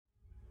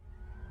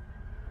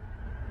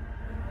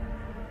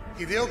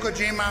Hideo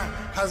Kojima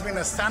has been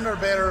a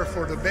standard bearer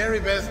for the very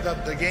best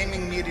that the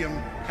gaming medium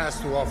has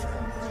to offer,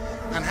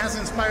 and has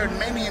inspired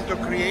many into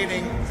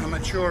creating a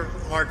mature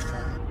art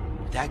form.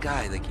 That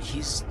guy, like,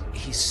 he's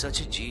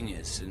such a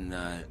genius, and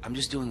I'm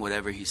just doing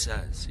whatever he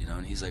says, you know,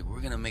 and he's like,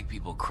 we're gonna make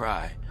people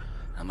cry.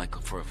 I'm like,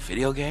 for a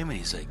video game? And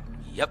he's like,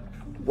 yep.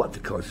 What,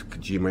 because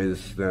Kojima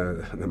is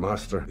the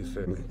master, he's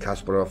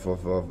Kasparov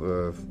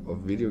of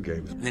video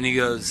games. And then he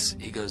goes,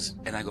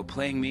 and I go,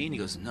 playing me? And he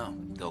goes, no,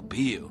 they'll be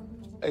you.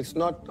 It's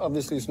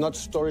not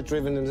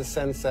story-driven in the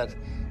sense that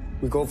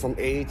we go from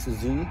A to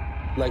Z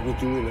like we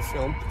do in a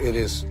film. It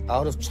is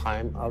out of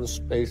time, out of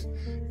space.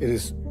 It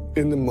is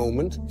in the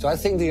moment. So I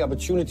think the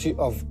opportunity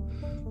of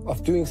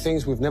doing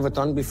things we've never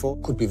done before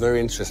could be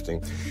very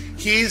interesting.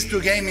 He is to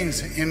gaming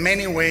in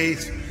many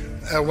ways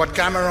what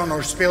Cameron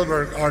or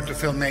Spielberg are to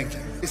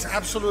filmmaking. His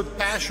absolute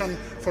passion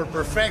for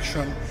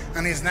perfection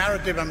and his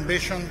narrative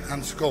ambition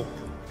and scope.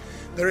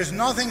 There is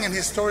nothing in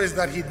his stories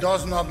that he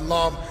does not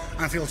love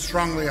and feel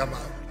strongly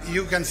about.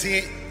 You can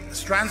see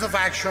strands of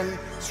action,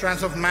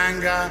 strands of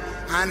manga,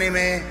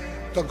 anime,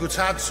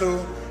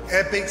 tokusatsu,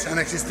 epics, and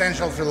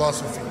existential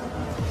philosophy.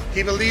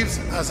 He believes,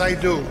 as I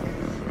do,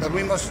 that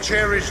we must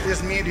cherish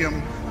this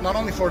medium not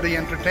only for the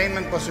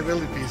entertainment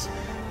possibilities,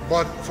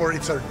 but for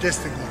its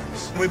artistic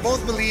ones. We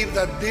both believe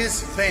that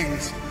these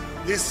things,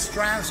 these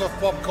strands of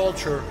pop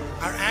culture,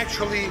 are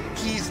actually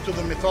keys to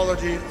the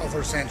mythology of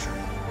our century.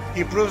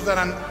 He proves that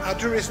an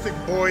altruistic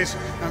boy's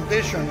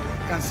ambition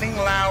can sing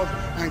loud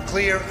and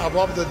clear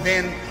above the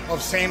din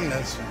of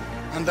sameness,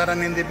 and that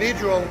an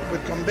individual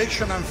with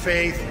conviction and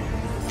faith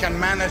can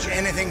manage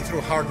anything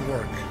through hard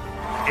work.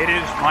 It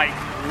is my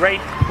great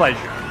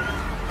pleasure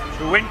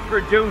to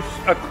introduce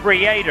a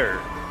creator,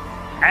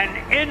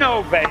 an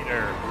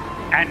innovator,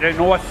 and an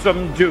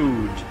awesome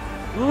dude.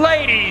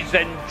 Ladies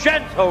and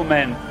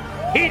gentlemen,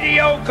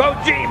 Hideo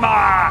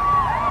Kojima!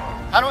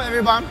 Hello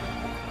everyone,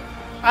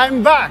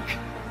 I'm back!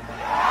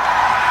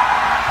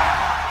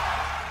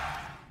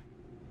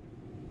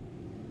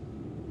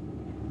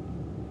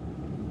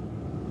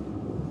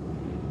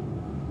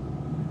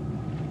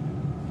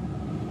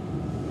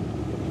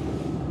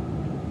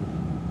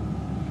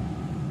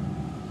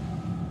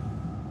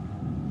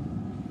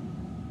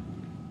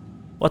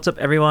 What's up,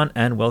 everyone,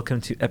 and welcome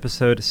to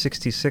episode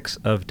 66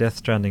 of Death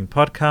Stranding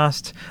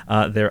podcast.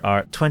 There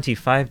are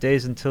 25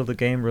 days until the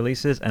game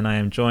releases, and I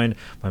am joined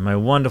by my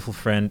wonderful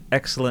friend,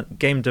 excellent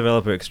game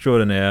developer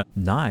extraordinaire,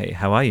 Nai.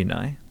 How are you,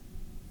 Nai?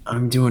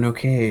 I'm doing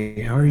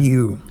okay. How are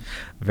you?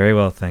 Very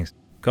well, thanks.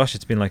 Gosh,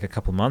 it's been like a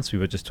couple months. We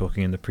were just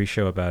talking in the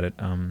pre-show about it.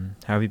 How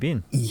have you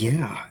been?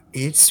 Yeah,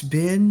 it's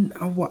been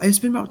a while. It's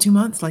been about 2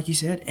 months, like you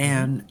said,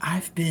 and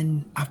I've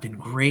been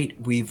great.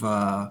 We've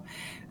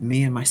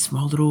me and my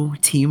small little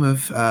team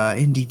of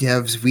indie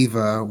devs,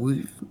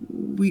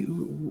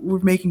 we're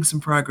making some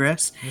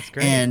progress. That's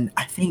great. And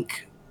I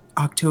think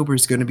October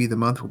is going to be the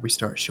month where we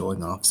start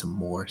showing off some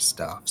more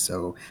stuff.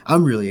 So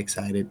I'm really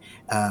excited.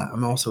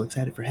 I'm also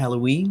excited for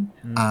Halloween.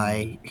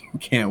 I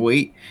can't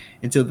wait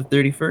until the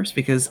 31st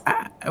because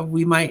I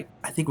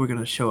think we're going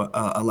to show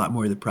a lot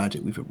more of the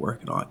project we've been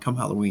working on come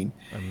Halloween.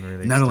 I'm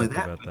really Not only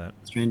excited that, about that.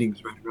 Stranding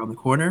is right around the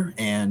corner,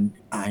 and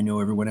I know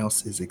everyone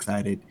else is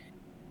excited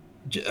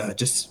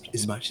just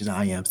as much as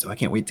I am. So I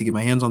can't wait to get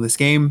my hands on this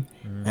game.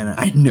 And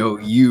I know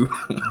you've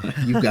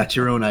got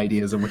your own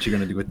ideas on what you're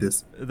going to do with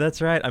this.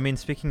 That's right. I mean,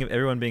 speaking of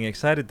everyone being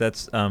excited,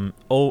 that's it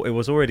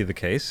was already the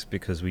case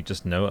because we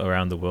just know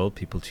around the world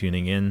people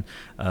tuning in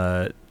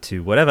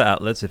to whatever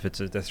outlets. If it's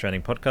a Death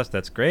Stranding podcast,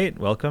 that's great.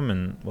 Welcome,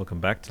 and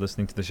welcome back to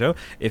listening to the show.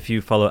 If you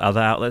follow other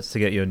outlets to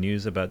get your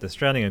news about Death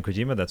Stranding and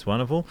Kojima, that's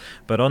wonderful.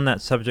 But on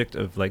that subject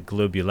of like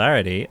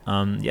globularity,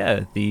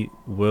 the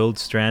World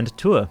Strand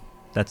Tour.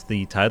 That's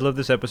the title of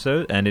this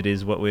episode, and it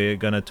is what we're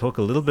going to talk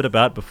a little bit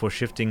about before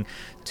shifting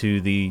to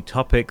the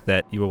topic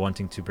that you were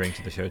wanting to bring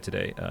to the show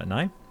today.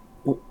 Nai?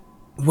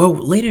 Well,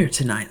 later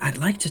tonight, I'd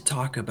like to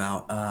talk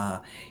about,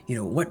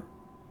 what,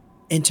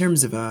 in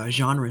terms of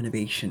genre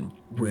innovation,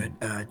 what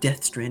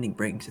Death Stranding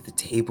brings to the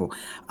table.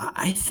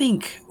 I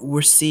think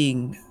we're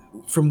seeing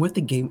from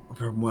the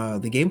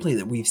gameplay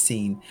that we've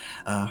seen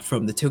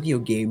from the Tokyo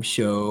Game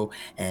Show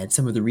and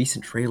some of the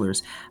recent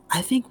trailers.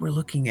 I think we're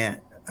looking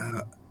at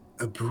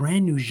a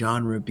brand new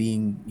genre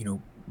being,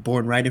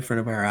 born right in front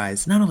of our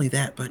eyes. Not only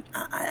that, but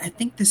I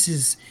think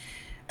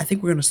we're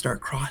going to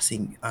start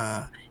crossing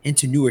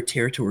into newer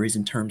territories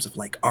in terms of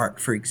like art.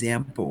 For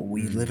example,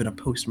 we live in a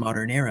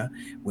postmodern era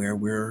where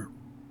we're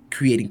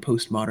creating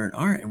postmodern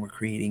art and we're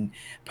creating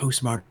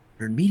postmodern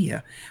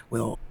media.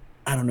 Well,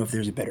 I don't know if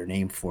there's a better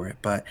name for it,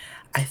 but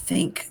I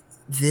think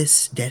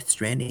this Death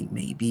Stranding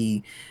may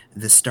be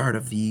the start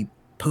of the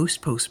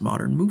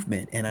postmodern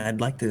movement, and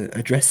I'd like to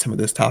address some of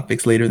those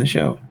topics later in the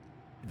show.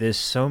 There's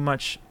so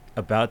much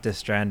about Death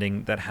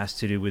Stranding that has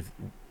to do with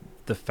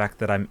the fact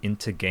that I'm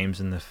into games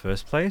in the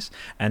first place,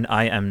 and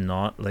I am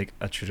not like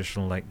a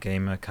traditional like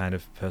gamer kind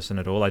of person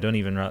at all. I don't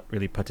even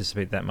really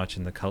participate that much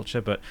in the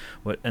culture, but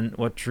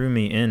what drew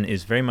me in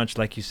is very much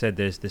like you said,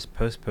 there's this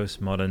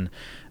postmodern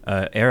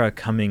era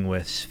coming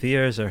where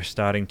spheres are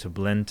starting to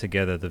blend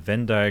together, the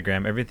Venn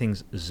diagram,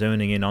 everything's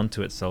zoning in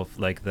onto itself,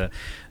 like the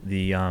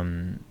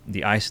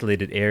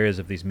isolated areas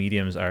of these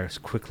mediums are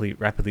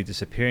rapidly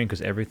disappearing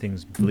because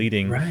everything's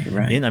bleeding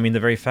in. I mean, the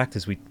very fact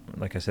is,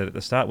 like I said at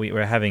the start,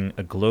 we're having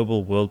a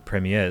global world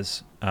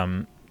premieres.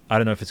 I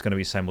don't know if it's going to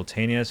be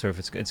simultaneous or if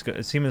it's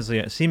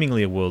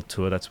seemingly a world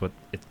tour. That's what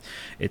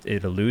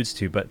it alludes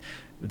to, but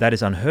that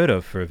is unheard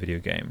of for a video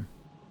game.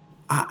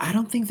 I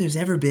don't think there's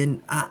ever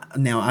been.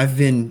 Now, I've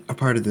been a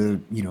part of the,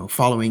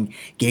 following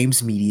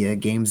games media,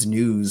 games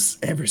news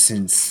ever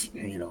since,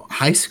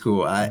 high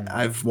school.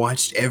 I've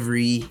watched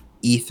every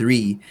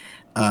E3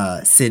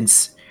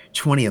 since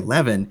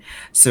 2011.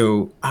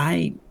 So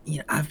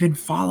I've been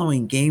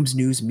following games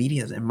news,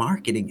 media, and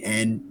marketing,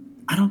 and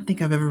I don't think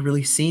I've ever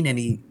really seen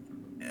any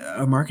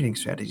marketing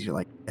strategy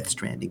like Death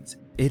Stranding's.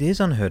 It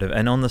is unheard of.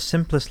 And on the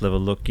simplest level,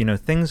 look,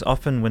 things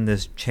often when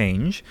there's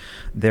change,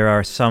 there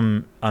are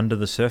some under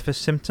the surface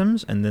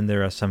symptoms, and then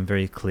there are some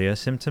very clear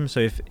symptoms.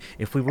 So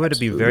if we were to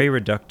be very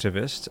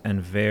reductivist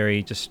and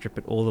very just strip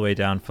it all the way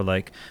down for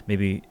like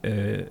maybe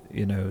the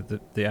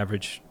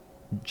average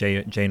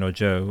Jane or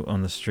Joe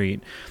on the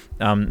street,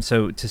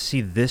 so to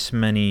see this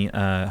many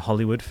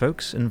Hollywood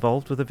folks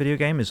involved with a video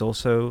game is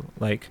also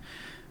like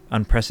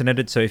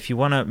unprecedented. So if you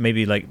want to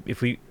maybe like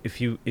if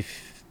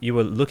you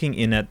were looking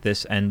in at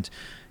this and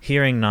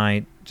hearing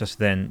Nye just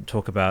then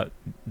talk about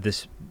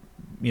this,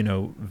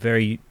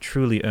 very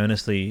truly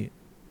earnestly,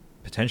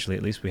 potentially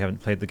at least, we haven't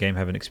played the game,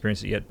 haven't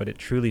experienced it yet, but it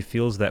truly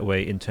feels that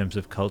way in terms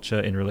of culture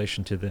in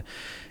relation to the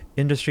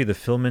industry, the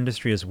film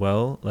industry as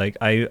well. Like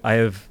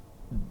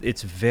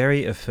it's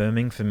very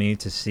affirming for me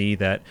to see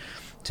that,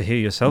 to hear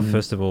yourself,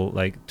 first of all,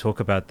 like talk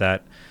about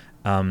that,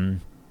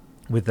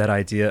 with that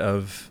idea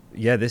of,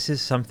 this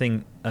is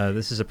something,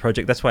 this is a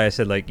project. That's why I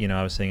said, like,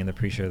 I was saying in the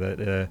pre-show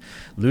that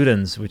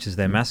Ludens, which is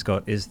their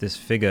mascot, is this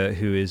figure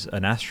who is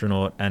an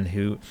astronaut and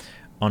who,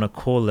 on a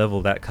core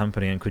level, that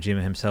company and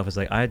Kojima himself is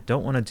like, I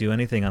don't want to do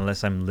anything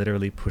unless I'm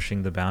literally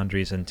pushing the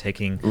boundaries and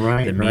taking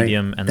the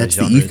medium and That's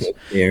the genres. the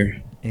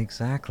there.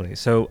 Exactly.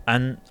 So,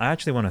 and I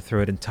actually want to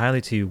throw it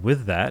entirely to you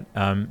with that,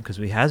 because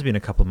it has been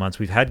a couple of months.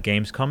 We've had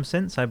Gamescom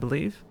since, I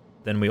believe.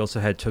 Then we also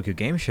had Tokyo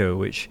Game Show,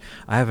 which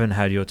I haven't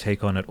had your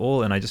take on at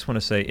all. And I just want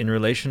to say, in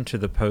relation to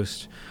the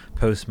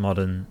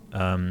postmodern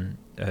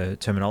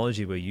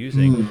terminology we're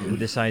using,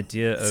 this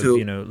idea of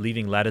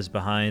leaving ladders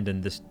behind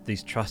and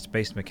these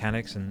trust-based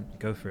mechanics, and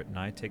go for it.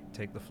 Nye,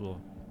 take the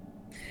floor.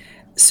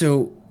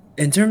 So,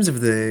 in terms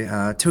of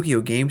the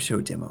Tokyo Game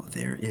Show demo,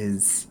 there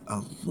is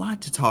a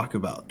lot to talk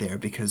about there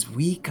because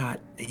we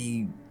got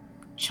a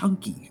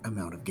chunky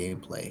amount of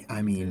gameplay.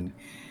 I mean,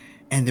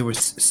 and there was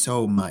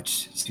so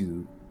much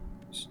to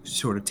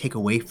sort of take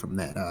away from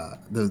that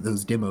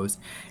those demos,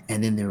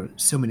 and then there were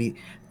so many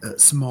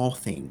small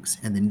things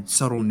and then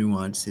subtle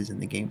nuances in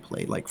the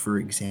gameplay, like for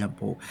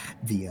example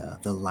the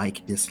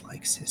like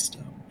dislike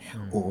system,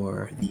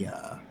 or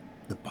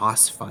the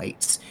boss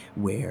fights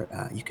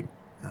where you can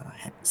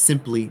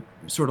simply,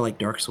 sort of like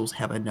Dark Souls,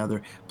 have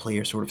another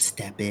player sort of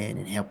step in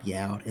and help you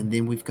out. And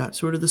then we've got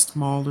sort of the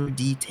smaller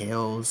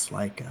details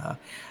like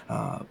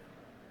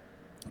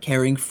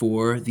caring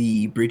for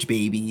the bridge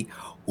baby,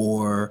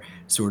 or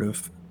sort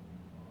of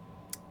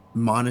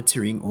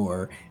monitoring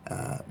or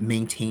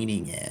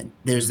maintaining. And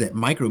there's that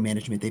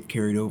micromanagement they've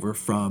carried over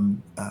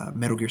from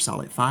Metal Gear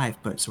Solid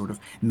 5, but sort of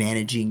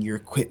managing your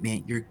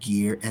equipment, your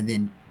gear. And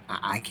then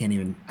I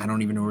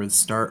don't even know where to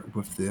start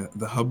with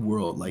the hub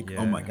world. Like,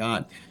 oh my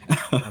God.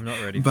 I'm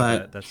not ready for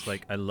that. That's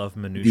like, I love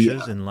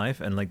minutiae in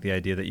life, and like the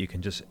idea that you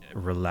can just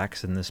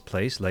relax in this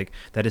place. Like,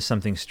 that is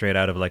something straight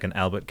out of like an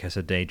Albert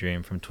Kessa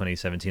daydream from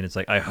 2017. It's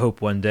like, I hope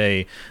one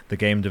day the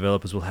game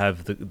developers will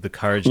have the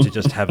courage to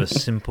just have a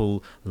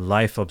simple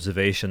life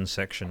observation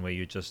section where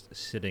you're just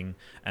sitting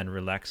and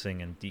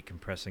relaxing and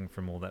decompressing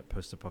from all that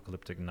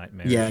post-apocalyptic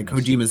nightmare. Yeah,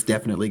 Kojima's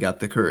definitely got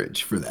the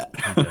courage for that.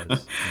 He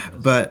does.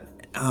 But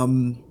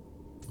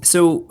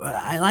so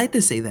I like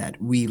to say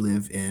that we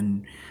live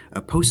in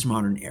a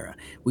postmodern era.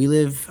 We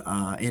live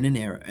in an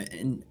era,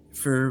 and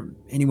for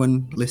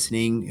anyone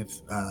listening,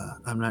 if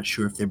I'm not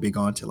sure if they're big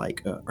on to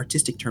like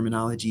artistic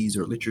terminologies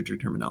or literature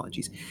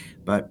terminologies,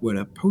 but what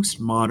a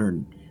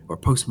postmodern or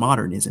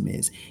postmodernism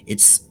is,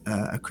 it's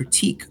a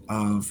critique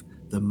of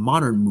the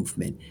modern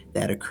movement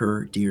that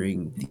occurred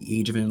during the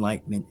Age of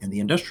Enlightenment and the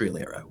Industrial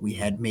Era. We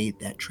had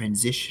made that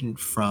transition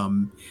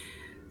from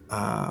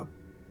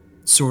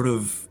sort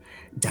of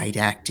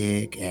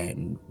didactic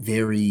and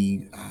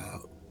very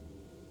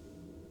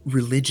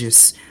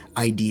religious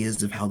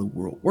ideas of how the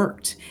world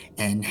worked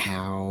and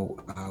how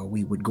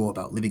we would go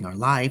about living our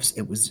lives.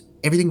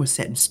 Everything was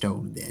set in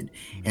stone then.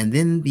 And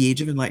then the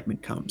Age of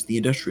Enlightenment comes, the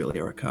Industrial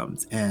Era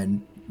comes,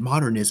 and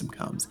modernism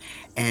comes.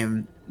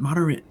 And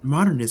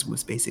modernism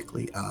was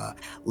basically,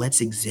 let's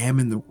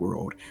examine the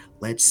world,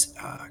 let's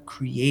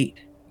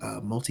create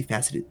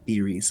multifaceted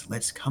theories.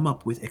 Let's come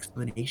up with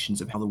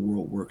explanations of how the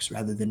world works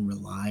rather than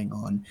relying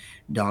on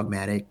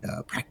dogmatic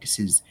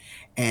practices.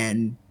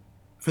 And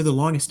for the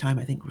longest time,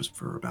 I think it was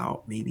for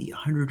about maybe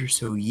 100 or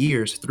so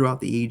years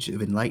throughout the Age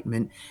of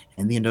Enlightenment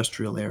and the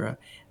Industrial Era,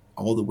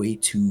 all the way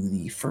to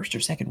the First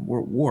or Second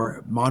World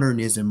War,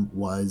 modernism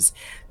was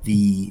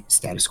the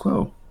status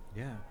quo.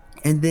 Yeah.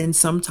 And then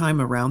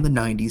sometime around the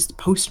 90s, the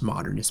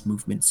postmodernist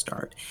movement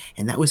started.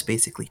 And that was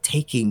basically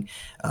taking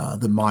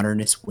the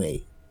modernist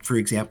way. For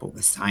example,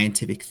 the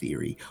scientific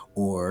theory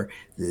or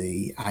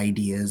the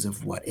ideas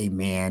of what a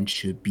man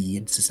should be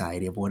in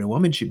society, of what a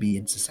woman should be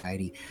in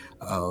society,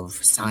 of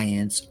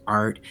science,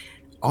 art.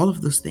 All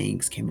of those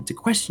things came into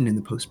question in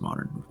the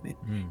postmodern movement.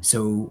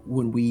 So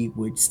when we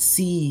would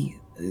see,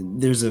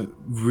 there's a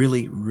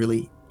really,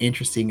 really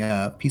interesting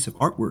piece of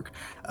artwork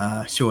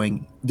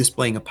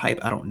displaying a pipe.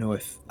 I don't know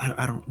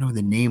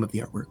the name of the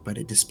artwork, but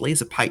it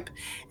displays a pipe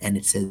and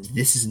it says,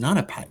 "This is not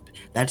a pipe."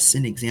 That's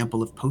an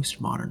example of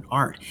postmodern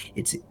art.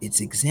 It's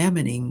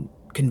examining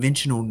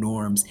conventional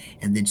norms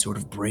and then sort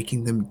of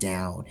breaking them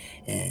down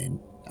and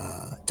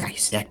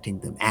dissecting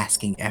them,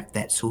 asking if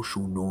that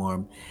social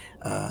norm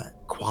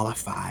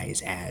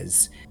qualifies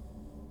as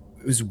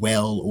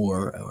well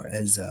or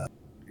as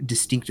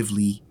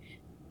distinctively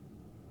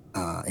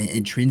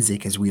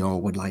intrinsic as we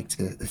all would like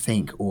to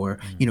think, or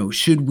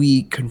should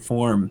we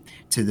conform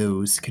to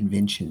those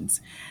conventions?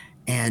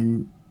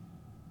 And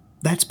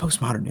that's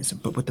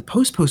postmodernism. But with the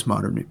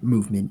postmodern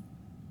movement,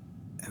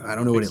 I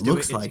don't know what it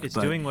looks like. It's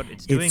but doing what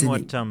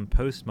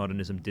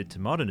postmodernism did to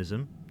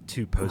modernism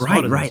to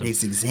postmodernism. Right.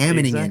 It's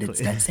examining it.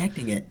 It's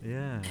dissecting it.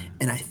 Yeah.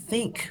 And I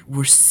think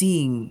we're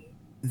seeing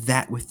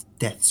that with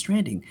Death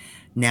Stranding.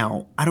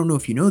 Now, I don't know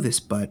if you know this,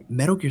 but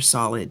Metal Gear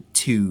Solid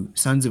 2: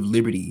 Sons of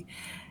Liberty,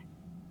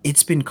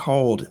 it's been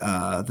called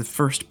the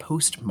first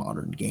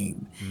postmodern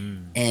game.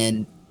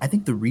 And I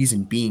think the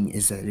reason being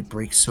is that it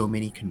breaks so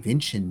many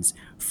conventions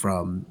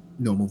from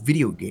normal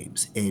video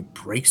games. It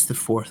breaks the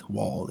fourth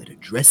wall. It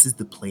addresses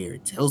the player.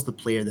 It tells the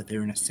player that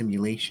they're in a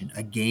simulation,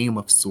 a game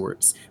of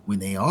sorts, when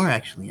they are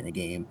actually in a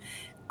game.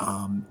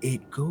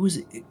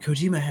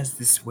 Kojima has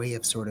this way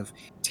of sort of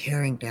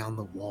tearing down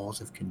the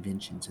walls of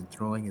conventions and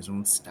throwing his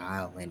own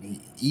style.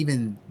 And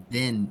even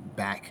then,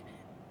 back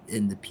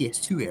in the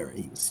PS2 era,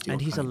 he was still,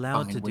 and he's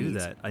allowed to do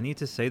that. I need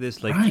to say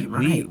this, like,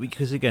 right.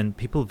 Because again,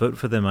 people vote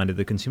for their money,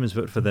 the consumers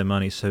vote for their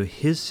money, so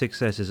his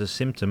success is a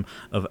symptom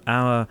of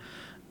our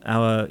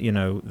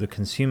the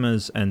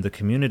consumers and the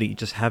community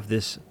just have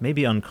this,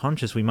 maybe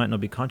unconscious, we might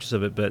not be conscious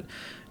of it, but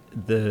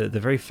the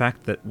very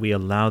fact that we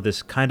allow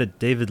this kind of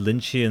David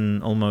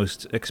Lynchian,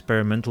 almost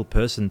experimental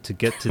person to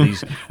get to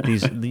these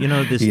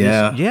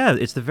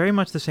it's very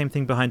much the same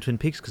thing behind Twin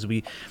Peaks, because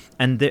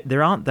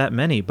there aren't that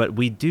many, but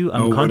we do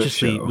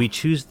unconsciously we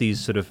choose these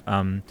sort of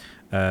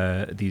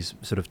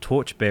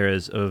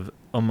torchbearers of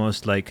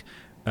almost like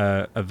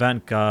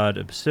avant-garde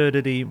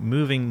absurdity,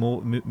 moving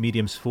more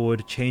mediums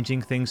forward,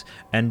 changing things,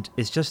 and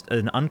it's just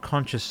an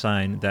unconscious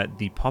sign that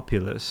the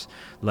populace,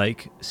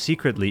 like,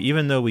 secretly,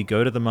 even though we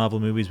go to the Marvel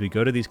movies, we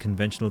go to these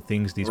conventional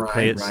things, these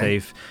play it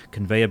safe,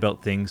 conveyor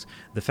belt things,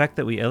 the fact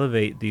that we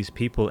elevate these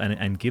people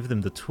and give them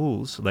the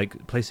tools, like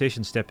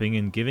PlayStation stepping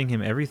in, giving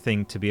him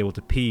everything to be able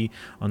to pee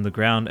on the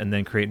ground and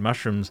then create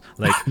mushrooms,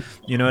 like,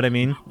 you know what I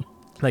mean?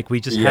 Like, we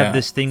just have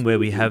this thing where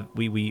we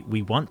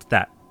want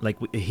that. Like,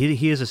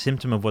 he is a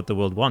symptom of what the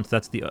world wants.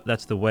 That's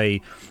the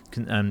way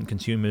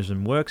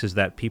consumerism works, is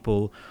that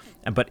people...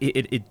 But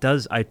it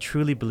does... I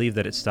truly believe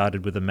that it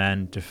started with a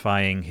man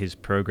defying his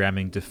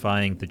programming,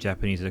 defying the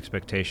Japanese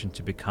expectation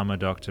to become a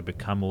doctor,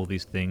 become all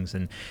these things.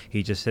 And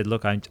he just said,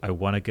 look, I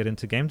want to get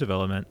into game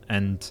development.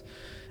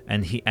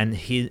 And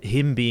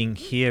him being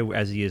here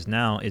as he is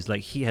now is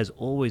like, he has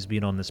always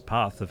been on this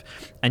path of,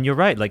 and you're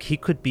right, like, he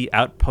could be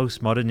out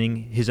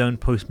postmoderning his own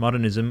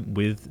postmodernism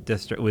with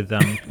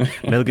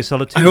Metal Gear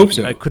Solid 2. I hope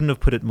so. I couldn't have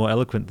put it more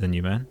eloquent than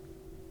you, man.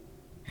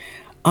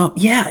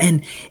 Yeah,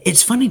 and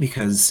it's funny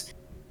because,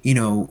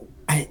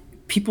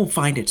 people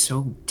find it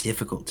so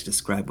difficult to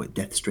describe what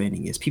Death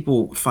Stranding is.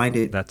 People find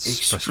it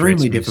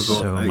extremely difficult.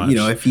 So much.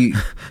 If you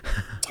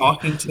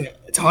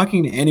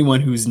talking to anyone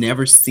who's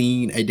never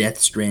seen a Death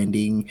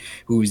Stranding,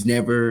 who's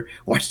never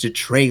watched a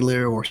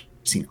trailer or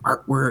seen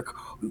artwork,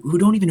 who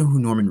don't even know who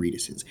Norman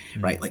Reedus is,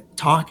 right? Like,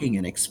 talking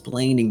and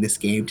explaining this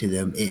game to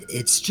them,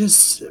 it's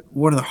just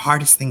one of the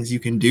hardest things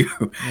you can do.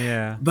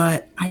 Yeah.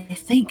 But I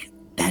think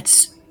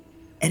that's,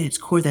 at its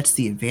core, that's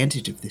the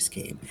advantage of this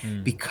game,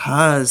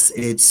 because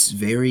it's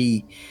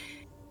very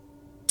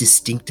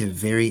distinctive,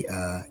 very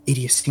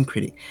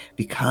idiosyncratic.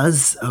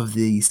 Because of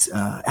these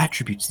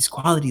attributes, these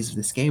qualities of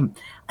this game,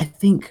 I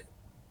think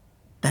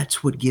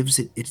that's what gives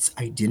it its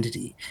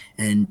identity.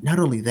 And not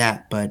only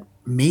that, but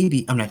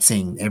maybe, I'm not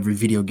saying every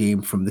video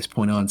game from this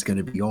point on is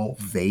going to be all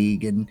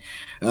vague and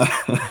have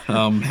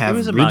it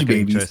was a bridge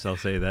marketing babies. choice, I'll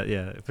say that,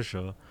 yeah, for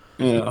sure.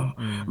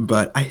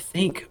 But I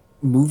think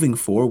moving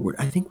forward,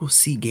 I think we'll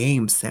see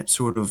games that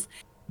sort of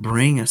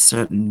bring a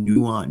certain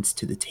nuance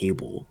to the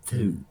table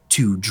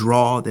to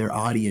draw their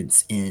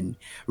audience in,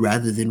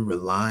 rather than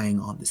relying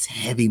on this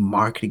heavy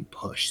marketing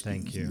push.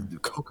 Thank you. The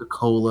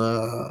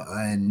Coca-Cola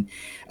and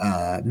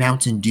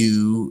Mountain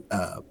Dew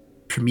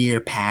premier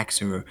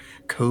packs or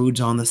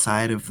codes on the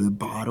side of the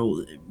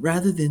bottle,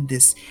 rather than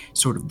this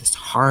sort of this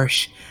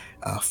harsh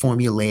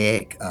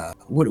formulaic,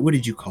 what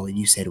did you call it?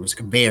 You said it was a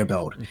conveyor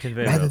belt.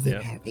 Conveyor rather belt, than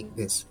yeah. having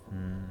this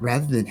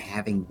rather than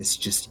having this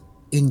just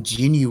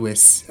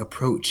ingenuous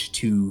approach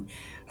to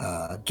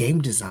game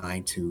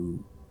design,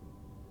 to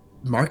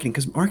marketing,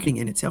 because marketing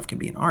in itself can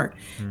be an art.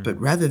 But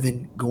rather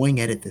than going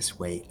at it this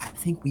way, I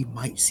think we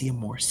might see a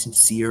more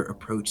sincere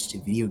approach to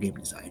video game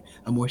design,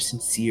 a more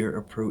sincere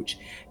approach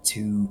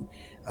to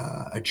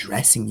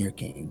addressing your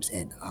games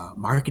and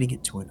marketing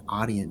it to an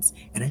audience.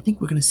 And I think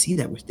we're going to see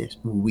that with this.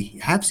 We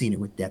have seen it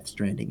with Death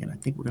Stranding, and I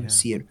think we're going to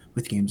see it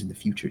with games in the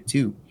future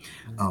too.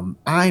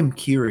 I'm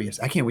curious.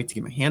 I can't wait to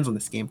get my hands on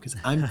this game, because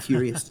I'm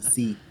curious to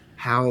see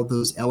how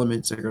those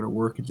elements are going to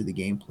work into the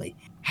gameplay,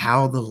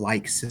 how the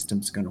like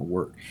system's going to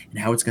work, and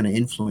how it's going to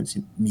influence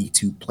me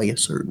to play a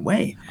certain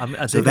way.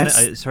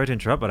 Sorry to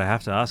interrupt, but I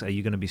have to ask: are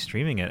you going to be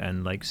streaming it?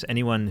 And like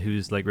anyone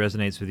who's like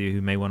resonates with you,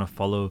 who may want to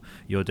follow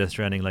your Death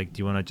Stranding, like,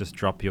 do you want to just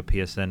drop your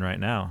PSN right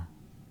now?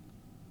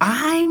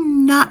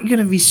 I'm not going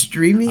to be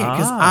streaming it,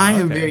 because I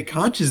am okay. very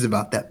conscious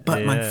about that.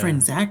 But my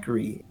friend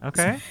Zachary,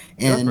 okay,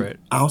 and go for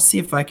it. I'll see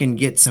if I can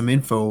get some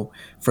info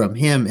from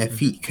him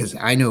because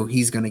I know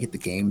he's going to get the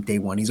game day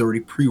one. He's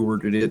already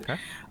pre-ordered it. Okay.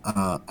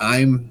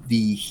 I'm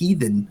the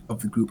heathen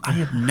of the group. I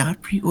have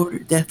not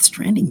pre-ordered Death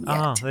Stranding yet.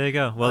 Oh, there you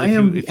go. Well, if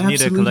you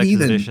need a collector's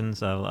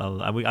editions,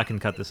 I can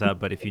cut this out.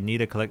 But if you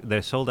need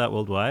they're sold out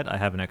worldwide. I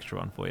have an extra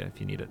one for you if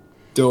you need it.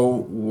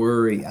 Don't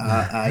worry,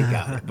 I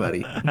got it,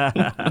 buddy.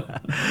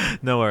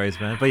 No worries,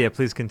 man. But yeah,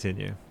 please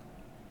continue.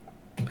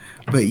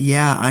 But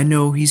yeah, I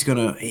know he's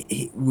gonna.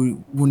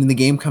 When the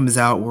game comes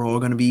out, we're all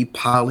gonna be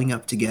piling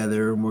up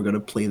together, and we're gonna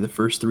play the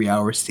first 3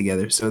 hours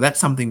together. So that's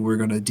something we're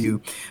gonna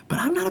do. But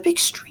I'm not a big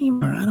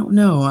streamer. I don't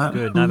know.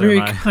 I'm very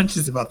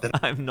conscious about that.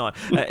 I'm not.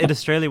 In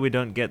Australia, we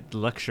don't get the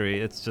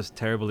luxury. It's just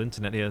terrible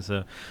internet here.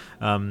 So,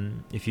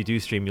 if you do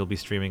stream, you'll be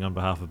streaming on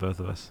behalf of both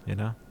of us. You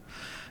know.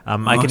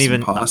 I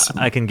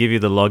can give you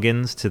the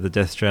logins to the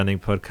Death Stranding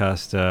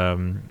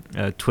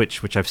podcast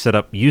Twitch, which I've set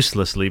up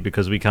uselessly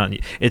because we can't.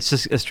 It's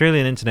just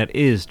Australian internet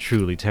is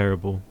truly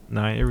terrible.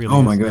 No, it really.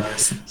 Oh my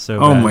goodness. So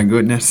my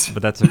goodness.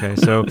 But that's okay.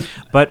 So,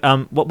 but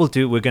what we'll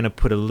do, we're going to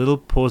put a little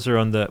pauser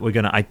on the.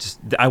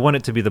 I want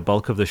it to be the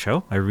bulk of the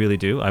show. I really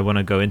do. I want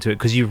to go into it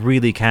because you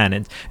really can,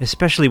 and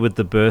especially with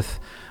the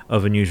birth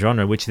of a new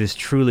genre, which this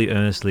truly,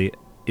 earnestly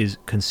is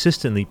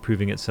consistently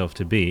proving itself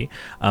to be,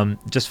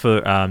 just for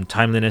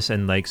timeliness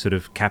and like sort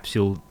of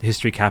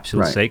history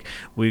capsule sake,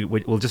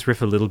 we'll just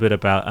riff a little bit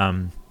about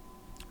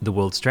the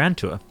World Strand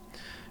tour,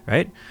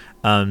 right?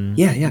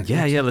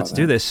 Let's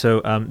do this.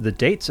 So the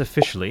dates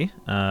officially,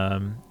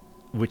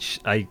 which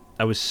I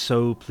was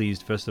so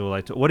pleased. First of all,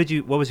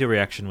 what was your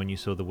reaction when you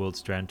saw the World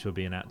Strand tour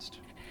be announced?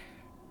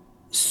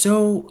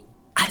 So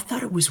I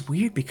thought it was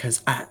weird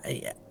because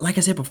like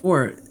I said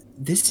before,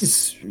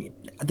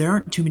 there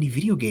aren't too many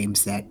video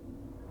games that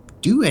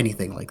do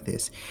anything like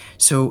this.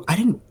 So I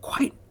didn't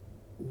quite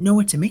know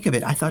what to make of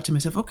it. I thought to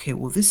myself, okay,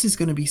 well, this is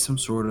going to be some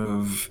sort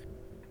of,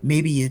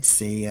 maybe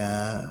it's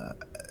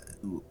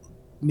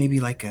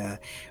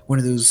one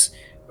of those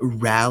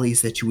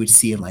rallies that you would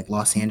see in like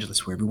Los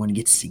Angeles where everyone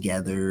gets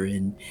together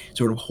and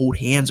sort of hold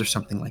hands or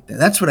something like that.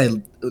 That's what I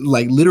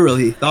like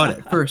literally thought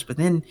at first, but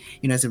then,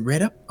 as I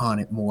read up on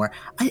it more,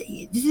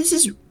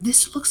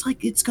 this looks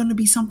like it's going to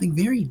be something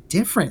very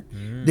different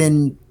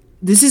than,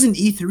 this isn't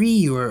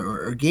E3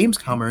 or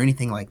Gamescom or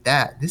anything like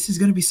that. This is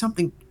going to be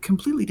something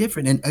completely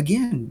different. And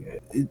again,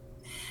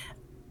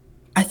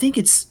 I think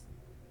it's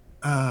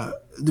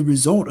the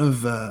result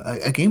of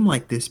a game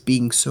like this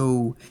being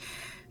so.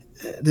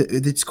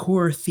 Its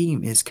core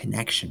theme is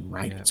connection,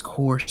 right? Its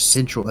core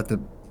central at the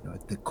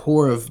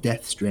core of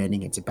Death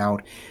Stranding. It's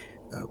about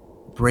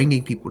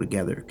bringing people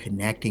together,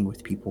 connecting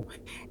with people,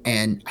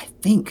 and I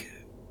think,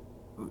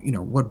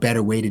 what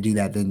better way to do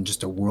that than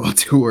just a world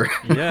tour?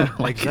 Yeah,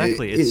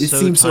 exactly. It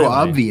seems so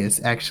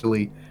obvious,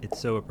 actually. It's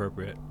so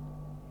appropriate.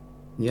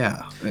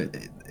 Yeah,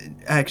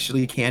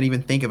 actually can't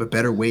even think of a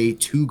better way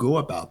to go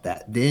about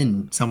that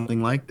than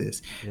something like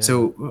this. Yeah.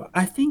 So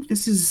I think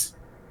this is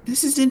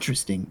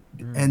interesting.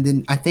 And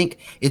then I think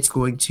it's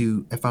going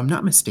to, if I'm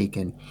not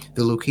mistaken,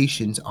 the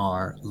locations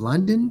are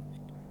London,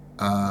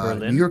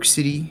 New York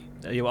City.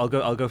 I'll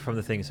go from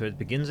the thing. So it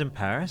begins in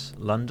Paris.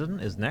 London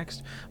is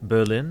next.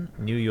 Berlin,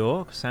 New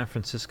York, San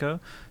Francisco,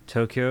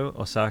 Tokyo,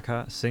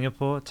 Osaka,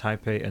 Singapore,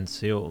 Taipei, and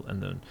Seoul.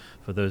 And then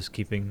for those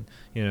keeping,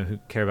 who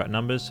care about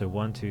numbers, so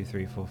 1, 2,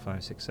 3, 4,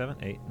 5, 6, 7,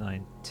 8,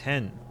 9,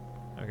 10.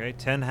 Okay,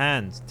 10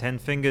 hands, 10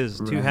 fingers,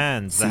 2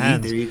 hands. See, the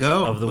hands there you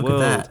go. of the Look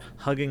world, at that.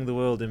 hugging the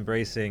world,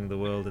 embracing the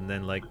world, and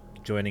then like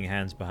joining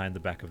hands behind the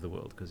back of the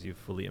world because you've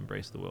fully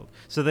embraced the world.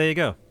 So there you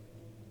go,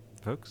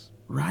 folks.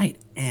 Right,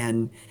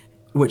 and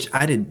which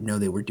I didn't know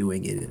they were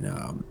doing it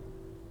in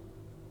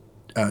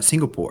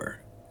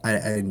Singapore. I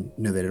didn't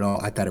know that at all.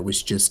 I thought it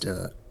was just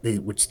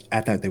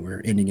I thought they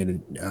were ending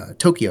in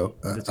Tokyo,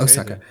 That's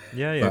Osaka.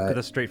 crazy. Yeah, yeah, But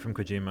that's straight from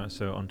Kojima.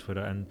 So on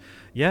Twitter, and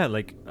yeah,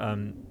 like,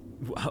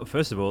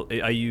 first of all,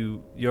 are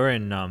you're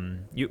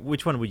in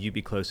which one would you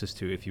be closest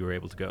to if you were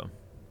able to go?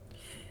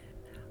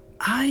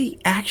 I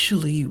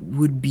actually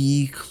would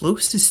be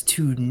closest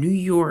to New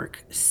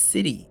York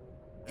City,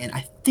 and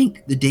I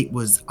think the date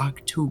was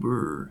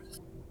October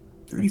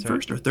That's right.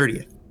 31st or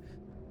 30th.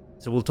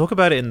 So we'll talk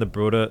about it in the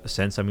broader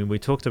sense. I mean, we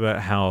talked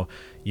about how,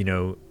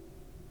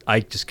 I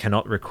just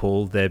cannot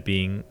recall there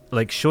being,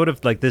 like, short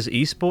of, like, there's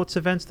esports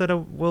events that are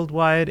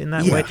worldwide in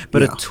that way,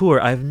 but Yeah. a tour,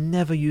 I've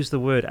never used the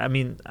word. I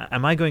mean,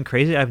 am I going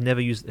crazy? I've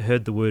never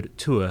heard the word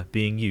tour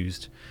being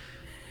used.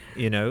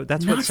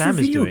 That's what Not for Sam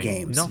is video doing.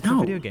 games. Not for No.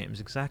 video games,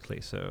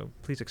 exactly. So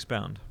please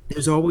expound.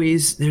 There's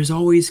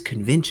always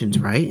conventions,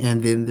 right?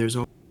 And then there's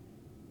always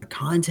a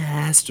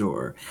contest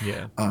or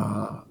Yeah.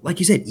 like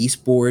you said,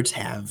 esports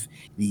have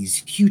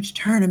these huge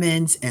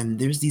tournaments and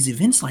there's these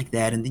events like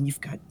that. And then you've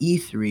got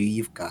E3,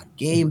 you've got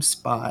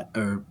GameSpot,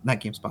 or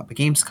not GameSpot, but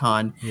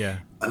GamesCon. Yeah.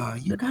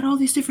 You've got all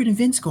these different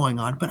events going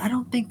on, but I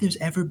don't think there's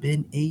ever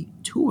been a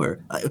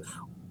tour.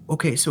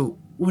 Okay, so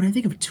when I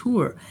think of a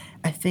tour,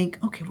 I think,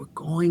 okay, we're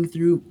going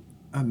through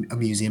a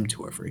museum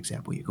tour, for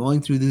example. You're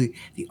going through the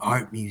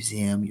art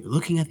museum, you're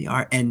looking at the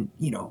art, and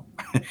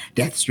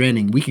Death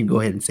Stranding. We can go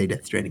ahead and say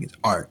Death Stranding is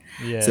art.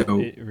 Yeah, So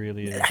it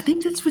really is. I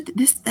think that's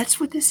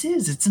what this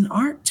is. It's an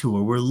art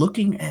tour. We're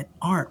looking at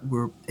art.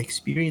 We're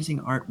experiencing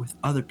art with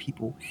other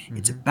people.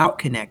 It's about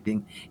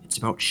connecting. It's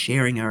about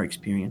sharing our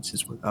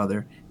experiences with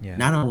other, Yeah.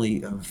 not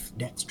only of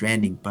Death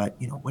Stranding, but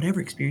whatever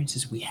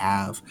experiences we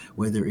have,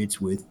 whether it's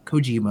with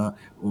Kojima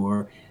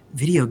or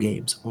video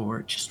games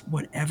or just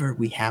whatever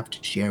we have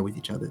to share with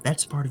each other.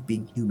 That's part of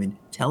being human,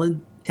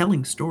 telling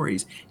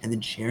stories and then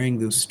sharing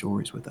those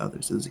stories with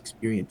others, those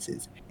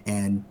experiences.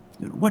 And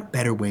what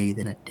better way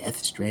than a Death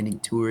Stranding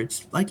tour?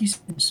 It's, like you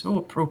said, so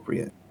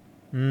appropriate.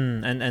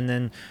 And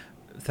then,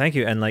 thank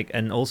you,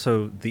 and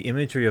also the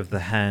imagery of the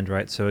hand,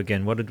 right? So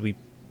again, what did we,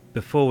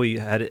 before we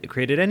had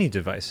created any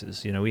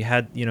devices? We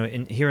had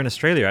here in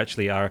Australia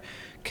actually our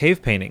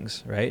cave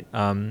paintings, right?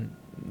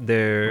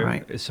 They're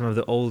Right. some of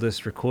the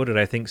oldest recorded.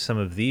 I think some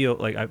of the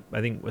I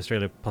think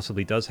Australia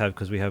possibly does have,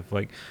 because we have,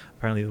 like,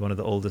 apparently one of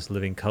the oldest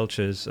living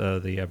cultures,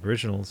 the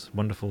Aboriginals.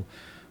 Wonderful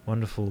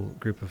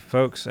group of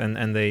folks,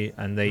 and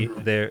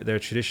their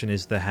tradition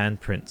is the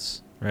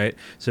handprints, right?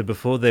 So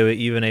before they were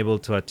even able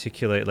to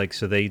articulate, like,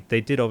 so they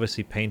did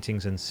obviously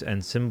paintings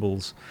and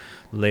symbols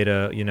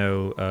later,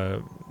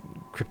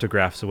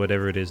 cryptographs or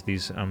whatever it is,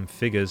 these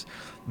figures,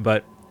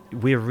 but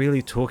we're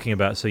really talking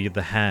about, so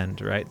the hand,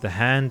 right? The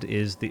hand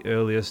is the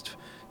earliest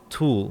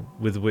tool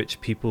with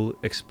which people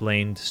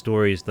explained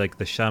stories, like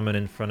the shaman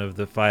in front of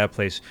the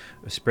fireplace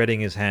spreading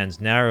his hands,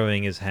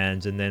 narrowing his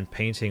hands, and then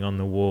painting on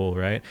the wall,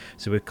 right?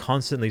 So we're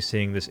constantly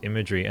seeing this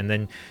imagery, and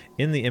then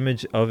in the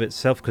image of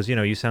itself, because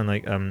you sound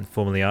like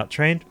formerly art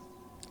trained,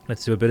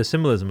 let's do a bit of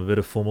symbolism, a bit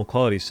of formal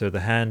quality. So the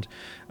hand,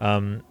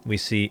 we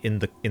see in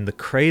the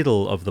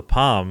cradle of the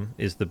palm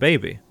is the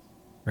baby,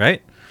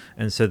 right?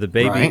 And so the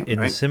baby in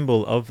the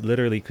symbol of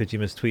literally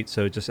Kojima's tweet.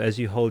 So just as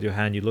you hold your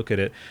hand, you look at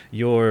it,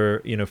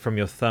 from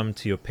your thumb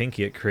to your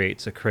pinky, it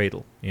creates a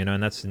cradle,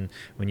 and that's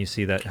when you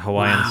see that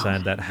Hawaiian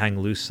sign, that hang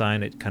loose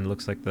sign, it kind of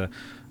looks like the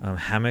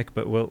hammock.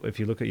 But if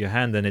you look at your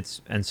hand, then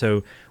and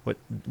so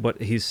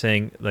what he's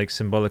saying, like,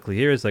 symbolically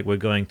here is, like, we're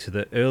going to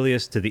the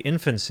earliest, to the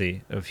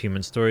infancy of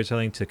human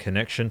storytelling, to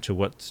connection to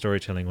what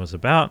storytelling was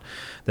about,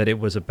 that it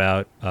was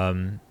about,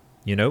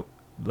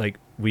 like,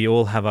 we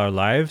all have our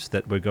lives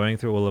that we're going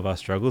through, all of our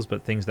struggles,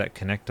 but things that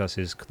connect us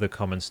is the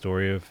common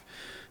story of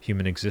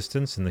human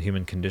existence and the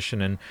human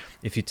condition. And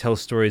if you tell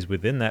stories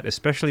within that,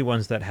 especially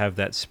ones that have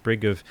that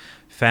sprig of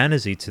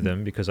fantasy to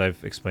them, because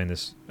I've explained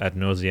this ad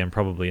nauseum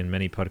probably in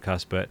many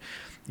podcasts, but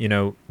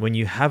when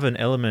you have an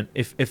element,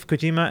 if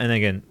Kojima, and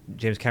again,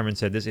 James Cameron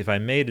said this, if I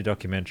made a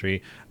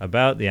documentary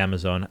about the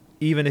Amazon,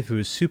 even if it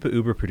was super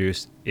uber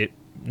produced,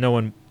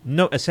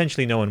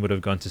 essentially no one would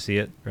have gone to see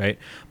it, right?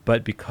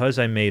 But because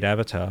I made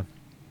Avatar,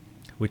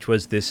 which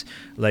was this,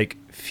 like,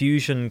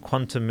 fusion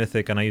quantum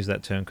mythic, and I use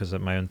that term because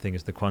my own thing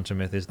is the quantum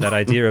myth, is that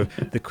idea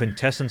of the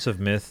quintessence of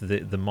myth, the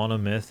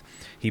monomyth.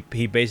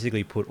 He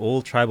basically put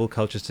all tribal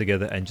cultures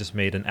together and just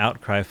made an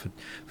outcry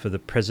for the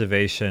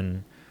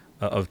preservation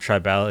of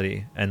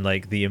tribality, and,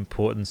 like, the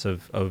importance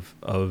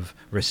of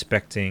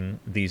respecting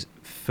these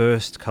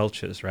first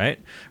cultures,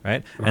 right?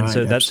 And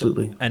so that's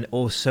absolutely. and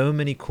so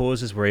many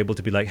causes were able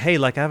to be like, hey,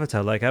 like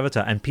Avatar,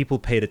 and people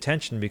paid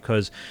attention,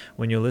 because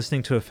when you're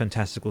listening to a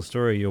fantastical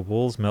story, your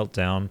walls melt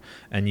down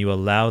and you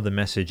allow the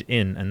message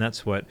in. And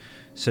that's what,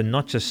 so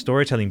not just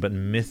storytelling, but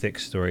mythic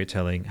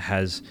storytelling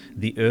has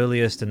the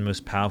earliest and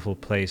most powerful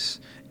place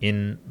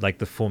in, like,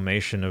 the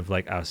formation of,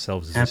 like,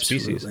 ourselves as a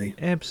species.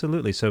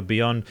 Absolutely. So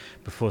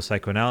before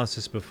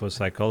psychoanalysis, before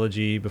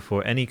psychology,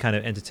 before any kind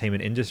of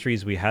entertainment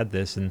industries, we had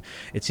this. And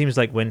it seems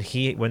like when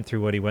he went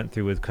through what he went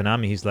through with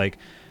Konami, he's like,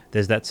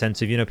 there's that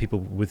sense of, people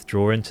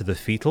withdraw into the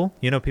fetal.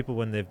 People,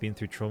 when they've been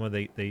through trauma,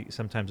 they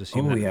sometimes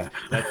assume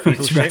that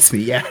fetal Trust shape.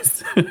 me,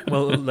 yes.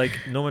 Well, like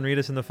Norman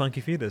Reedus and the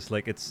Funky Fetus,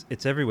 like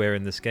it's everywhere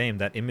in this game.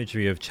 That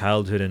imagery of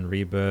childhood and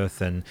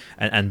rebirth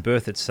and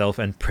birth itself,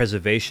 and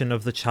preservation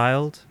of the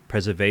child,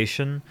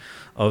 preservation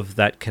of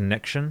that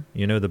connection,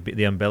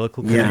 the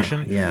umbilical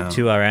connection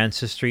to our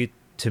ancestry,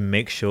 to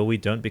make sure we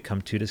don't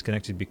become too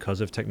disconnected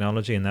because of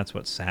technology. And that's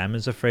what Sam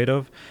is afraid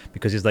of,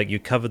 because he's like, you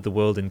covered the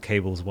world in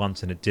cables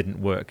once and it didn't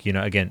work,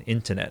 again,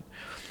 internet.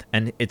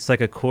 And it's like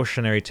a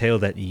cautionary tale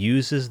that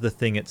uses the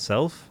thing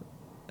itself,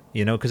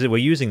 because we're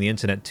using the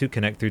internet to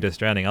connect through Death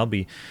Stranding.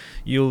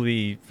 You'll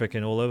be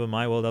freaking all over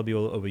my world, I'll be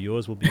all over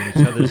yours, we'll be in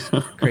each other's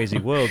crazy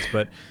worlds.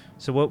 But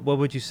so what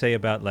would you say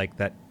about like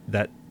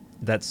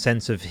that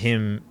sense of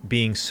him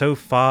being so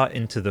far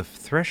into the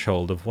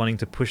threshold of wanting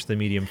to push the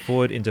medium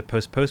forward into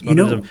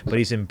postmodernism, but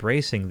he's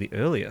embracing the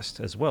earliest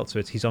as well.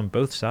 So he's on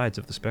both sides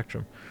of the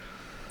spectrum.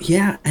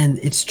 Yeah, and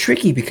it's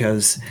tricky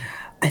because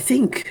I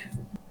think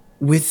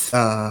with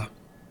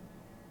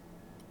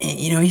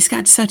he's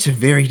got such a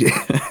very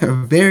a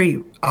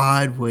very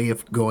odd way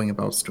of going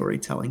about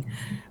storytelling,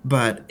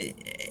 but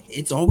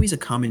it's always a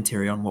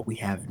commentary on what we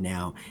have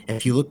now.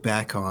 If you look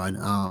back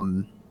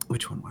on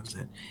which one was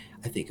it?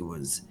 I think it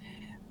was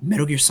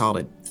Metal Gear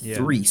Solid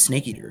 3,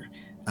 Snake Eater.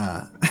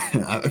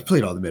 I've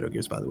played all the Metal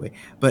Gears, by the way.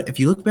 But if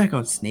you look back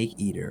on Snake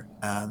Eater,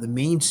 the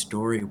main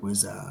story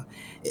was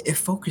it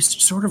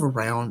focused sort of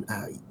around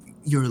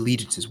your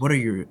allegiances. What are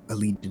your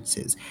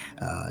allegiances?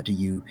 Do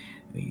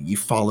you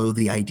follow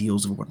the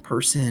ideals of one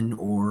person,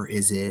 or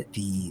is it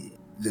the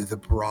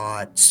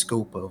broad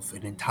scope of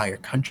an entire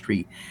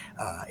country?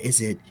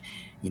 Is it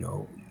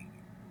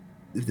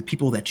the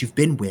people that you've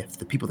been with,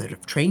 the people that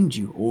have trained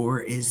you, or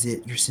is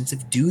it your sense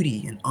of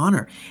duty and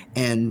honor?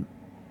 And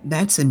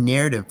that's a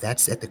narrative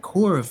that's at the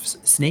core of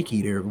Snake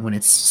Eater, when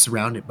it's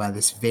surrounded by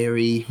this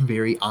very,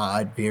 very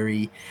odd,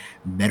 very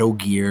Metal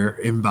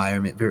Gear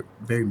environment, very,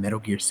 very Metal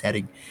Gear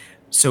setting.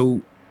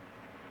 So,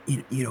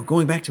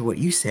 going back to what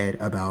you said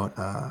about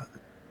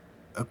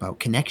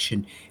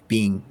connection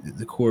being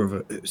the core of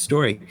a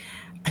story,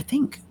 I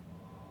think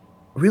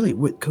really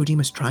what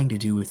Kojima's trying to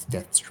do with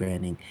Death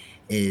Stranding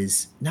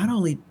is not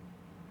only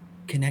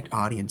connect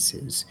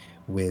audiences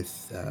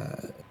with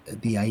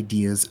the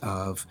ideas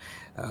of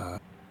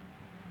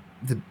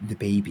the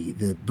baby,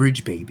 the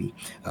bridge baby,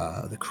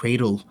 the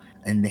cradle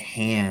and the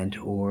hand,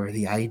 or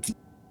the idea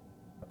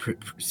of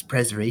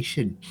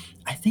preservation.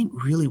 I think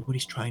really what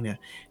he's trying to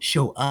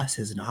show us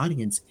as an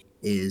audience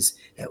is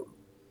that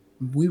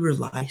we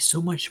rely so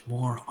much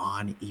more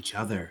on each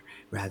other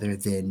rather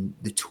than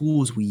the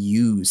tools we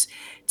use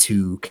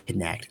to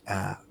connect.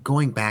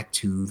 Going back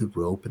to the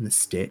rope and the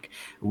stick,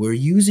 we're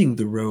using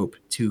the rope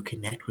to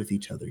connect with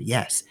each other,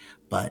 yes,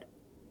 but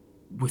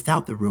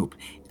without the rope,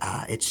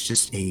 it's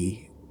just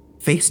a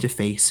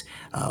face-to-face,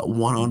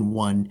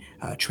 one-on-one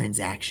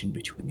transaction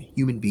between a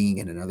human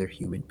being and another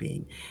human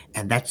being.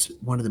 And that's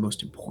one of the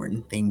most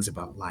important things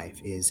about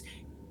life, is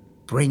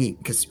bringing,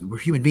 because we're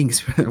human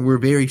beings, we're a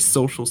very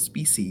social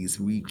species.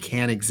 We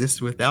can't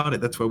exist without it.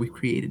 That's why we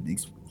created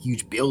these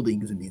huge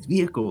buildings and these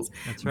vehicles.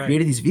 That's we right.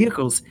 created these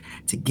vehicles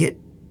to get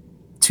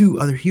to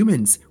other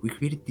humans. We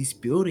created these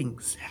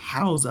buildings to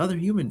house other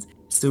humans.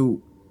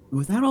 So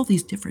without all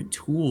these different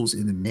tools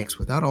in the mix,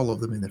 without all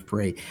of them in the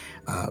fray,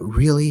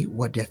 really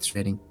what Death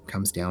Stranding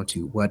comes down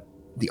to, what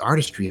the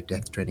artistry of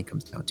Death Stranding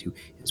comes down to,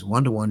 is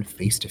one-to-one,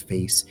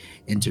 face-to-face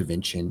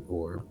intervention,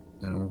 or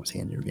I don't want to say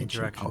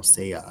intervention.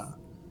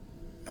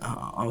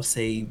 I'll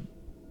say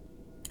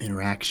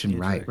interaction,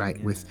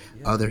 right, with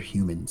other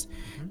humans.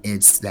 Mm-hmm.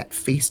 It's that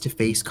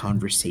face-to-face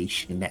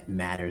conversation that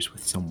matters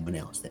with someone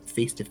else, that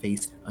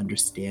face-to-face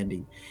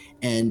understanding.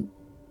 And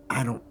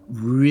I don't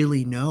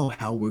really know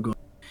how we're going to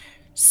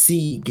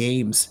see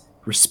games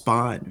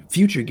respond,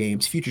 future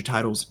games, future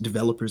titles,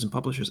 developers and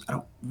publishers. I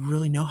don't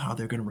really know how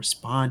they're going to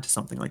respond to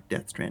something like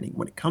Death Stranding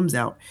when it comes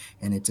out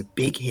and it's a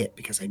big hit,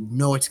 because I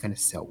know it's going to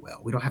sell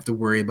well. We don't have to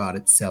worry about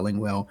it selling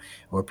well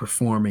or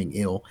performing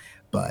ill,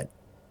 but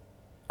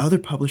other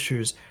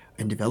publishers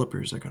and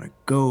developers are going to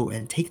go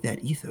and take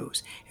that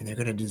ethos and they're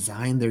going to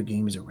design their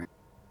games around.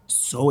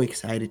 So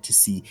excited to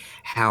see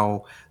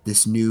how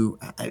this new,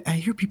 I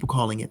hear people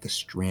calling it the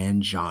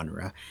Strand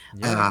genre.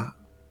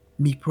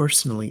 Me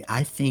personally,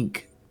 I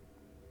think,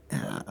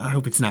 I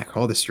hope it's not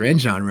called the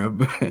Strand genre,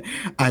 but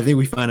I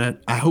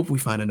hope we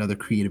find another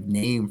creative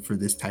name for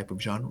this type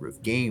of genre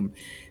of game,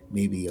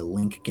 maybe a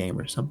Link game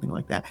or something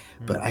like that.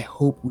 But I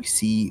hope we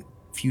see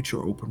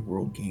future open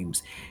world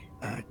games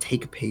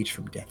take a page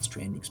from Death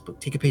Stranding's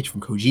book, take a page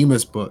from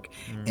Kojima's book,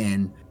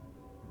 and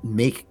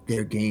make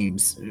their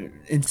games,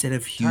 instead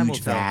of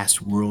huge,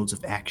 vast worlds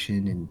of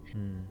action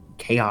and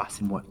chaos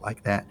and what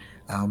like that.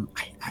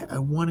 I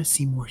want to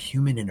see more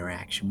human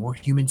interaction, more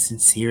human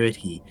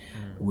sincerity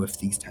with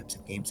these types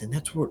of games, and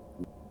that's what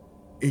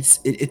it's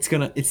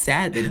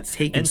sad that it's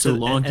taken so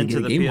long to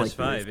get a game like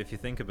this. If you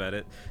think about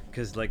it,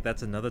 because like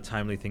that's another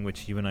timely thing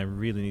which you and I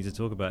really need to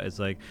talk about. Is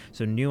like,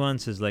 so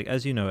Nuance is like,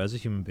 as you know, as a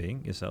human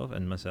being yourself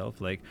and myself,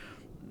 like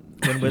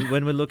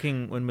when we're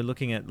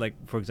looking at, like,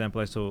 for example,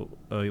 I saw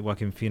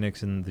Joaquin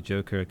Phoenix in The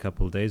Joker a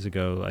couple of days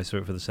ago. I saw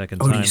it for the second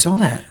time. Oh, you saw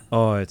that?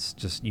 Oh, it's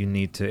just, you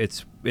need to.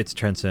 It's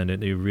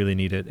transcendent. You really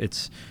need it. You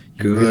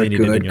Good, really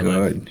need it in your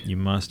good. life. You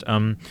must.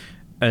 And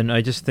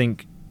I just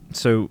think,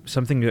 so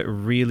something that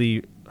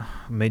really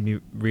made me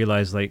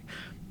realize, like,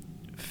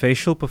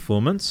 facial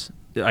performance.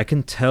 I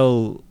can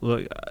tell.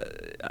 Like,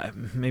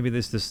 maybe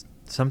there's this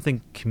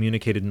something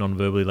communicated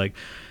non-verbally, like.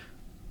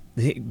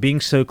 Being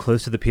so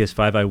close to the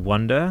PS5, I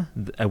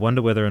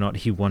wonder whether or not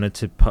he wanted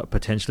to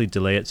potentially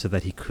delay it so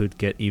that he could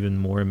get even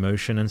more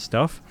emotion and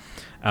stuff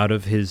out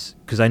of his.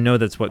 Because I know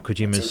that's what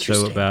Kojima is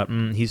so about.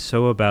 He's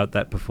so about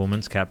that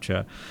performance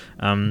capture,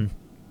 and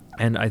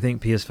I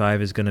think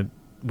PS5 is gonna.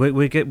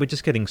 We're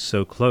just getting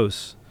so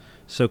close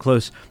to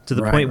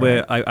the point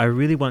where I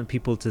really want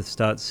people to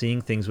start seeing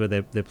things where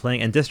they're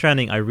playing. And Death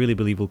Stranding, I really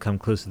believe, will come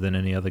closer than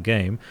any other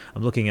game.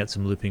 I'm looking at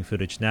some looping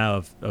footage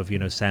now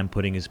of Sam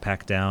putting his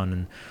pack down,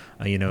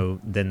 and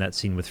then that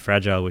scene with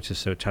Fragile, which is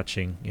so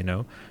touching,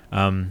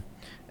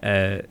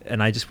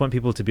 and I just want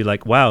people to be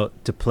like, wow,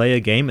 to play a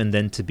game and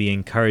then to be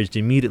encouraged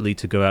immediately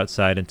to go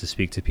outside and to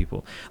speak to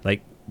people.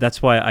 Like,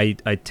 that's why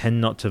I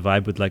tend not to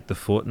vibe with, like, the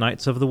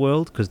Fortnites of the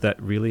world, because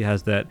that really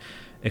has that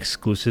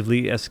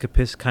exclusively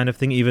escapist kind of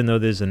thing, even though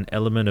there's an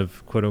element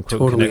of quote-unquote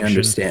Totally connection.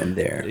 Understand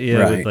there. Yeah,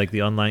 right. with, like,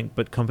 the online,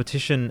 but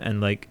competition and,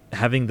 like,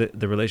 having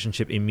the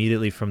relationship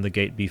immediately from the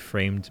gate be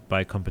framed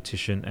by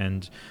competition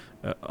and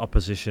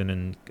opposition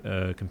and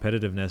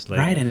competitiveness, like,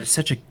 right, and it's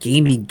such a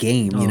gamey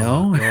game,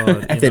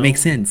 God, if that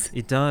makes sense.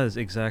 It does,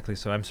 exactly.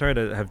 So I'm sorry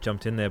to have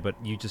jumped in there, but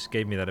you just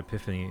gave me that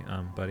epiphany,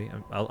 buddy.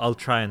 I'll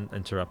try and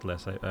interrupt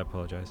less. I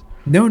apologize.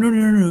 No,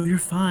 you're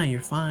fine.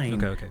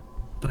 Okay.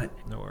 But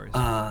no worries.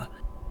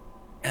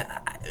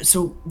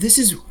 So this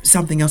is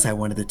something else I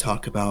wanted to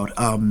talk about.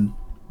 And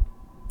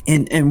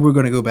we're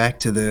going to go back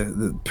to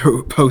the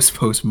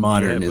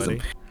postmodernism.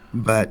 Yeah,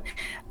 but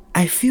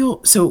I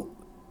feel so.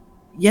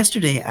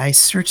 Yesterday, I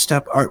searched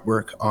up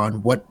artwork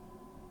on what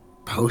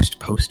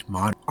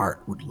postmodern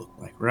art would look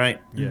like.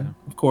 Right? Yeah.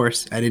 Of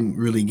course, I didn't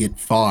really get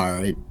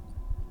far. It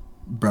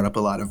brought up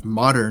a lot of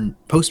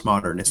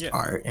postmodernist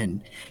art,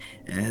 and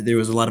there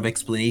was a lot of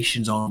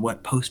explanations on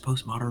what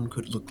postmodern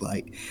could look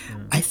like.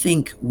 I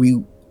think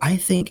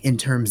in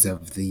terms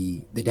of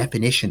the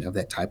definition of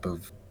that type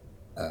of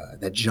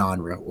that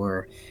genre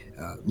or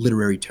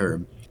literary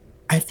term,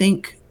 I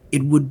think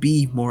it would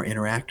be more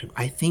interactive.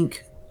 I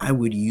think I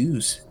would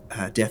use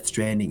Death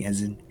Stranding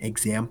as an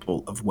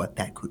example of what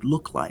that could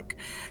look like.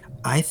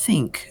 I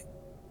think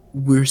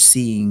we're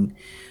seeing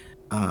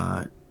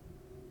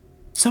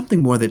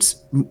something more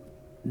that's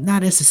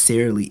not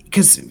necessarily,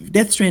 because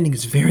Death Stranding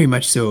is very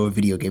much so a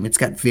video game. It's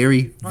got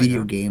very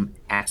video game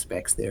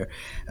aspects there.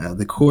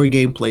 The core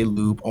gameplay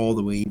loop all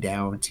the way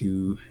down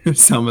to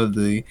some of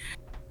the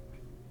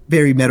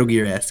very Metal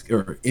Gear-esque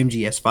or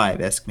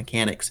MGS5-esque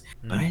mechanics.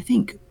 But I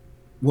think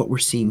what we're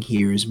seeing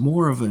here is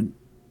more of an,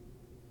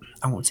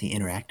 I won't say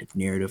interactive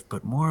narrative,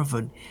 but more of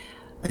an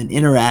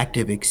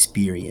interactive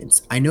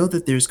experience. I know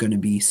that there's going to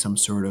be some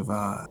sort of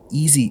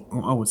easy,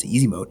 well, I won't say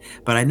easy mode,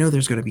 but I know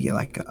there's going to be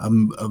like a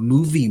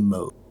movie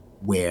mode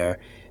where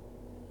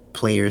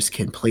players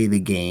can play the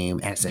game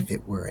as if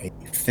it were a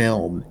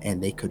film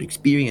and they could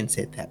experience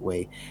it that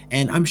way.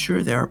 And I'm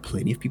sure there are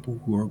plenty of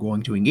people who are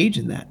going to engage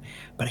in that.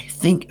 But I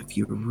think if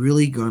you're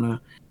really going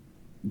to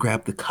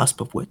grab the cusp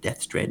of what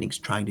Death Stranding's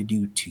trying to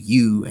do to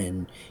you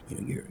and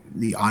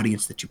the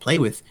audience that you play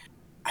with,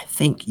 I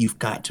think you've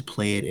got to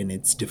play it in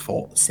its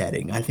default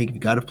setting. I think you've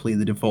got to play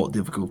the default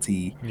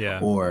difficulty,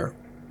 or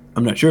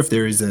I'm not sure if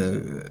there is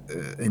an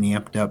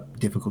amped up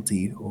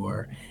difficulty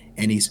or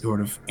any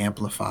sort of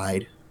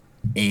amplified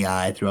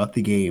AI throughout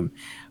the game.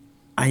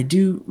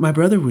 My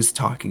brother was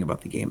talking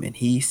about the game and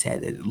he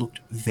said that it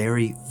looked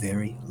very,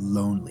 very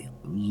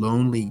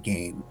lonely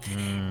game.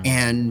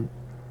 And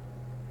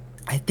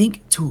I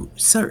think to a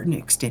certain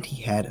extent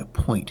he had a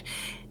point.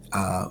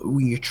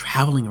 When you're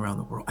traveling around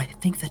the world, I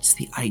think that's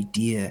the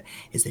idea,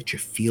 is that you're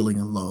feeling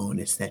alone,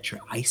 it's that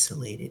you're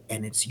isolated,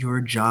 and it's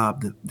your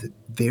job, the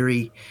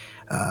very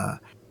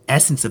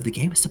essence of the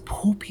game is to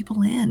pull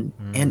people in.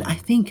 And I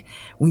think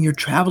when you're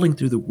traveling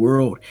through the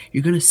world,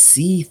 you're going to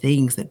see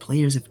things that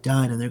players have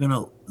done, and they're going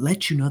to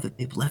let you know that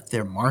they've left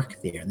their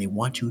mark there, and they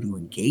want you to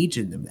engage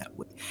in them that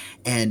way.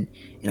 And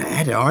I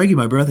had to argue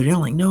my brother down,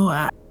 like, no,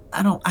 I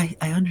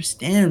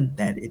understand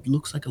that it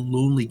looks like a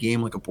lonely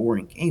game, like a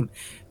boring game,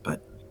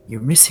 but you're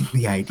missing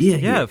the idea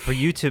here. Yeah, for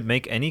you to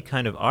make any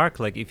kind of arc,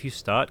 like if you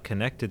start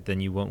connected, then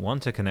you won't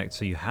want to connect.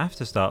 So you have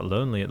to start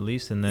lonely at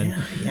least, and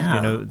then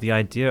the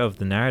idea of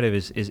the narrative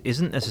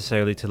isn't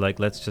necessarily to like,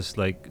 let's just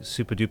like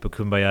super duper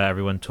kumbaya,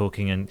 everyone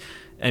talking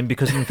and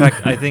because in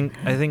fact I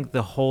think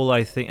the whole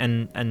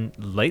and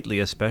lately,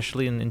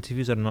 especially in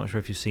interviews, I'm not sure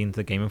if you've seen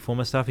the Game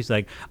Informer stuff, he's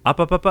like up,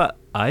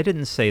 I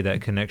didn't say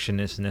that connection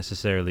is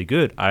necessarily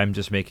good. I'm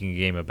just making a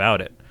game about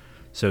it.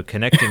 So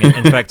connecting it.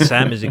 In fact,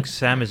 Sam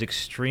is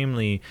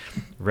extremely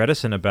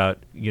reticent about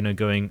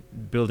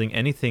building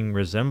anything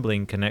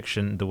resembling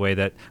connection the way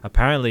that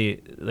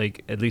apparently,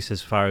 like, at least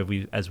as far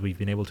as we've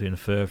been able to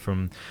infer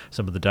from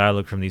some of the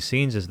dialogue from these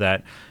scenes, is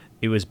that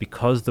it was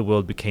because the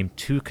world became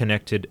too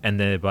connected, and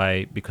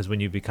thereby, because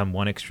when you become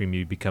one extreme,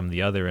 you become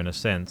the other in a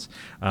sense.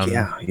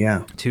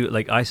 Yeah. Too,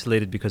 like,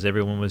 isolated, because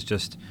everyone was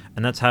just,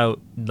 and that's how,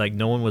 like,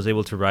 no one was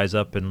able to rise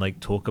up and, like,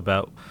 talk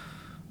about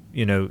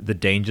the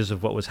dangers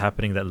of what was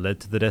happening that led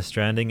to the Death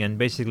Stranding. And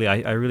basically,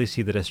 I really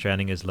see the Death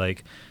Stranding as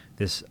like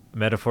this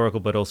metaphorical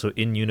but also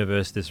in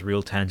universe, this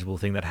real tangible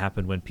thing that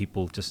happened when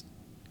people just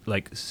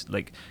like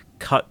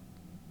cut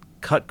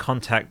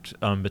contact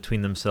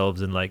between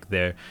themselves and like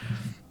their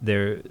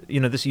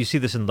this, you see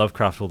this in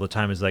Lovecraft all the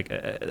time, is like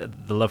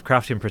the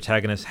Lovecraftian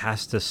protagonist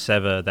has to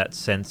sever that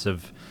sense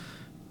of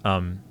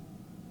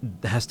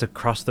has to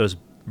cross those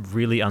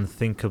really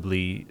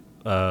unthinkably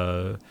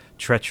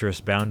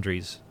treacherous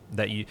boundaries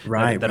that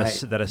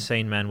a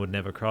sane man would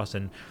never cross,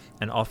 and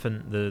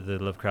often the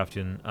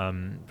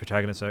Lovecraftian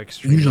protagonists are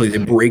extremely, usually they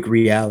break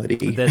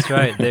reality. That's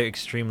right. They're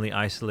extremely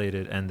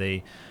isolated, and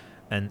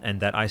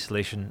that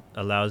isolation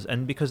allows,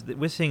 and because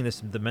we're seeing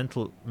this, the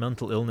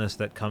mental illness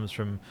that comes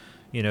from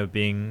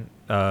being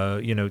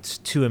it's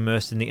too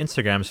immersed in the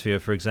Instagram sphere.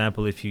 For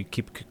example, if you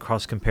keep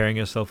cross comparing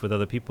yourself with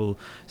other people,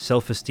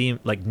 self-esteem,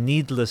 like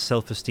needless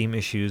self-esteem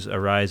issues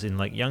arise in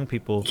like young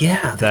people.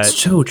 Yeah, that's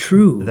so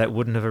true. That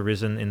wouldn't have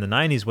arisen in the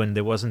 90s when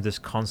there wasn't this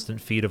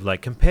constant feed of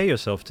like, compare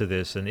yourself to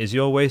this, and is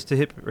your waist to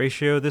hip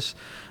ratio this,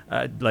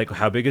 like,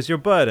 how big is your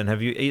butt, and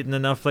have you eaten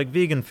enough like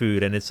vegan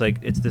food? And it's like,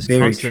 it's this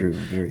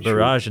constant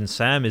barrage. And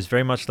Sam is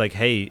very much like,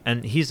 hey,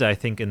 and he's, I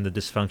think, in the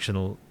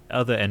dysfunctional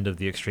other end of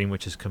the extreme,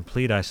 which is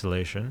complete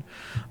isolation.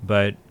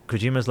 But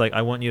Kojima's like,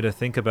 I want you to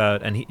think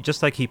about, and he,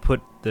 just like he put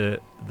the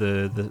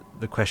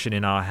question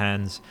in our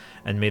hands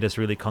and made us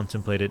really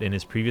contemplate it in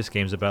his previous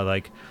games about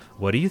like,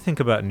 what do you think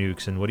about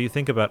nukes, and what do you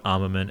think about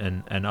armament,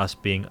 and us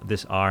being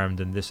this armed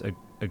and this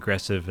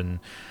aggressive, and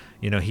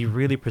he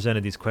really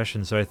presented these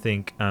questions. So I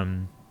think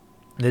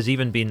there's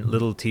even been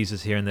little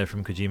teasers here and there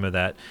from Kojima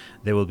that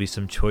there will be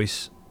some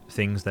choice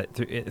things that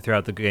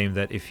throughout the game,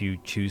 that if you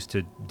choose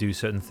to do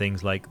certain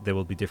things, like, there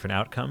will be different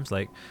outcomes,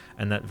 like,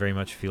 and that very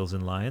much feels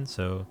in line.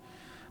 So,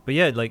 but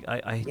yeah, like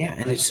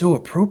and it's so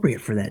appropriate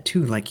for that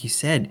too, like you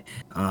said.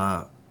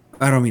 I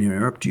don't mean to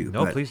interrupt you.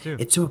 No, but please do.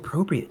 It's so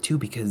appropriate too,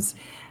 because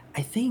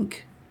I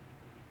think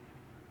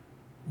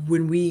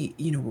when we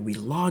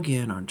log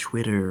in on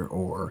Twitter,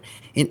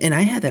 and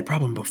I had that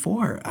problem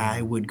before. I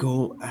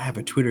have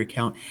a Twitter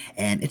account,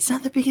 and it's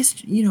not the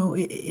biggest,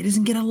 it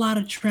doesn't get a lot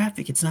of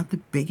traffic. It's not the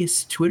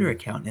biggest Twitter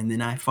account. And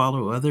then I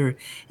follow other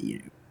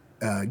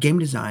game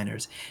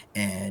designers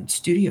and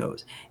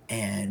studios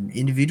and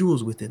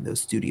individuals within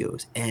those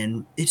studios.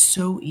 And it's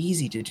so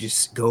easy to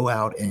just go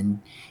out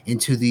and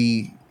into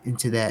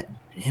that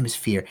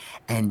hemisphere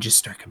and just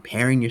start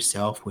comparing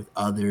yourself with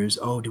others.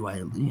 Oh, do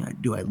I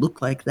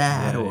look like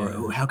that?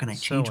 Oh, how can I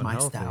change my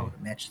style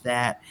to match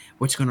that?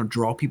 What's going to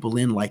draw people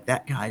in like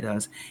that guy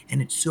does?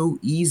 And it's so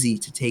easy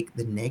to take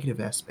the negative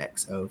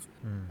aspects of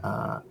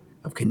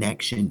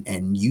connection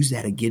and use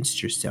that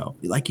against yourself.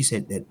 Like you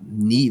said, that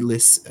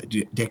needless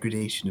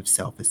degradation of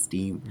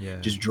self-esteem,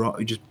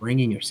 just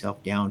bringing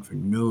yourself down for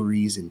no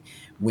reason,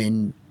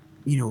 when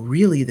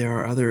really there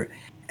are other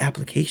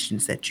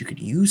applications that you could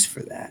use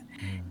for that.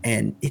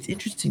 And it's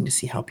interesting to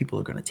see how people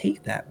are going to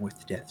take that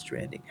with Death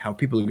Stranding, how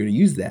people are going to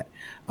use that.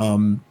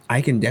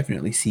 I can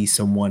definitely see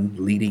someone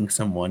leading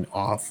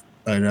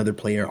another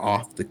player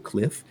off the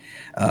cliff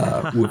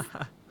with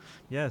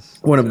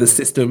one of the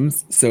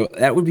systems. So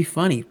that would be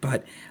funny.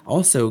 But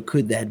also,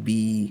 could that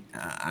be,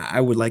 I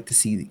would like to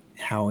see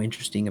how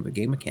interesting of a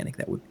game mechanic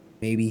that would be.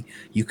 Maybe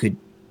you could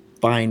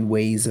find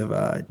ways of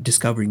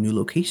discovering new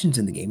locations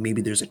in the game.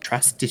 Maybe there's a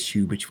trust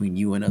issue between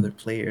you and other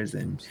players.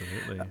 And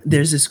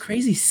there's this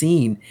crazy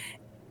scene,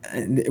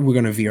 and we're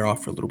going to veer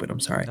off for a little bit, I'm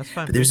sorry. That's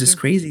fine, but there's this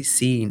crazy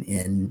scene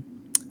in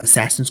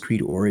Assassin's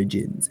Creed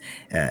Origins.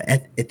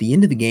 At the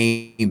end of the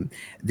game,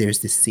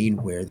 there's this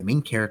scene where the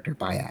main character,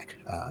 Bayek,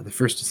 the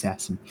first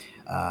assassin,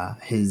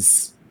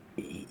 he's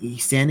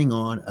standing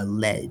on a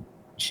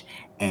ledge,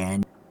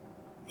 and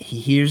he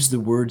hears the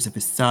words of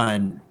his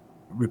son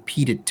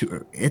repeated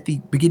at the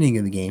beginning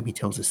of the game. He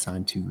tells his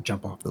son to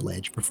jump off the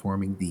ledge,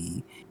 performing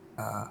the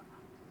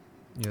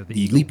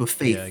leap of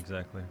faith. Yeah,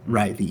 exactly.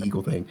 Right, the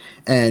eagle thing.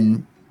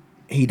 And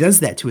he does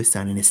that to his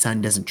son, and his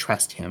son doesn't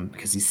trust him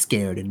because he's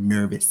scared and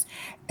nervous.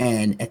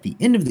 And at the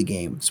end of the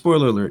game,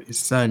 spoiler alert, his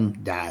son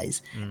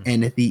dies.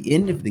 And at the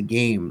end of the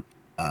game,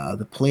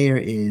 the player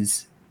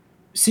is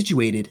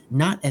situated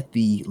not at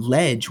the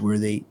ledge where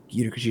they,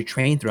 because you're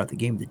trained throughout the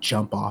game to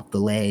jump off the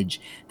ledge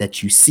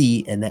that you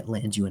see, and that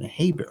lands you in a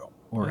hay barrel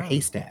or a hay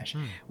stash.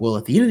 Well,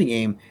 at the end of the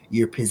game,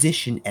 you're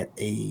positioned at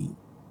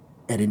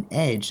an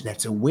edge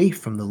that's away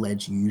from the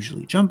ledge you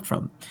usually jump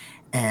from.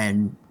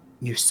 And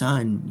your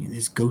son,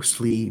 this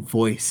ghostly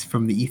voice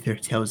from the ether,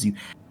 tells you,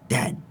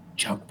 "Dad,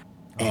 jump."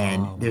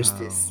 And there's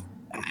this,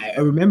 I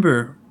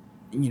remember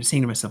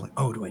saying to myself like,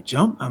 "Oh, do I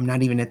jump? I'm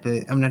not even at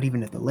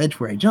the ledge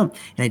where I jump."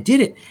 And I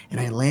did it, and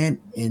I land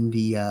in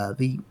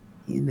the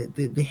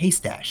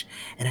haystack.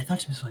 And I thought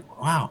to myself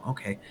like, "Wow,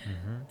 okay,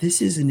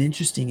 this is an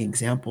interesting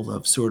example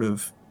of sort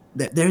of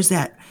that. There's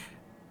that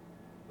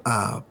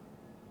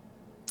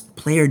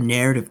player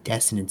narrative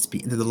dissonance.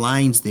 The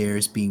lines there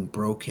is being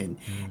broken,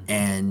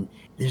 and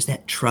there's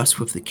that trust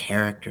with the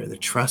character, the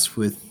trust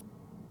with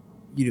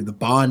the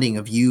bonding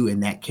of you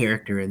and that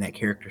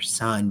character's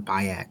son,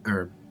 Bayak,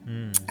 or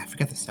I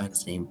forgot the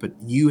son's name, but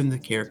you and the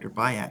character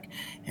Bayak,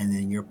 and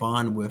then your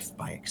bond with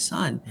Bayak's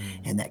son,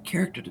 and that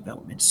character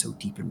development so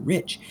deep and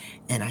rich.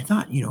 And I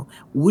thought,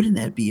 wouldn't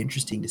that be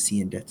interesting to see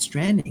in Death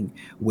Stranding,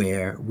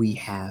 where we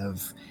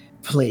have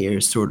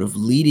players sort of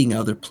leading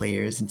other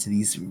players into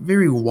these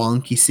very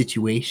wonky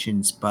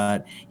situations,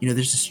 but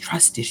there's this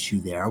trust issue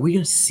there. Are we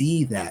going to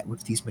see that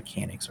with these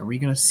mechanics? Are we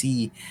going to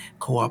see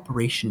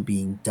cooperation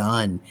being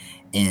done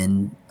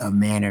in a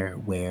manner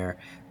where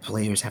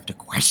players have to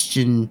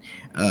question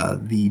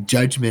the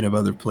judgment of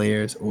other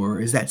players, or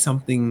is that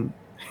something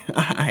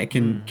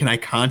can I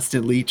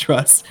constantly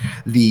trust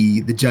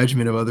the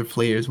judgment of other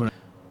players when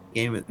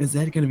game? Is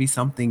that going to be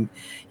something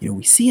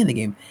we see in the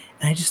game?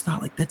 And I just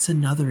thought like that's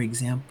another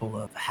example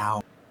of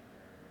how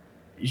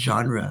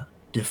genre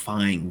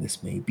defying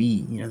this may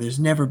be. There's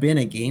never been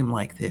a game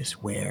like this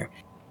where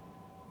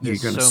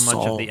there's you're going to so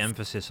much of the solve.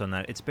 emphasis on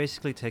that. It's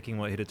basically taking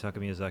what Hidetaka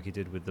Miyazaki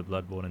did with the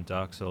Bloodborne and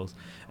Dark Souls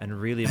and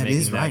really That making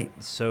is that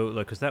right. so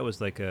like, because that was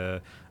like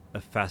a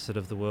facet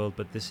of the world,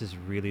 but this is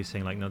really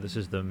saying like, no, this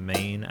is the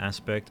main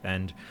aspect,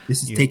 and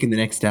This is taking the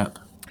next step.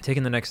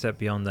 taking the next step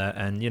beyond that.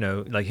 And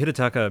like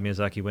Hidetaka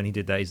Miyazaki, when he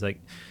did that,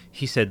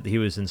 he said he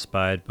was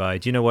inspired by,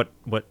 do you know what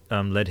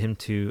led him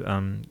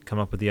to come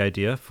up with the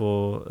idea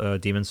for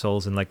Demon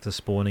Souls and like the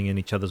spawning in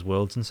each other's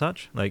worlds and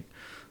such? Like,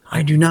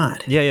 I do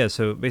not. yeah.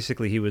 So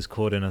basically, he was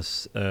caught in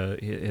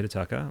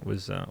Hidetaka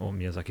was or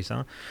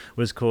Miyazaki-san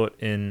was caught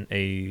in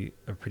a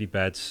pretty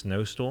bad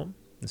snowstorm.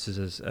 This is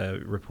as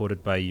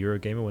reported by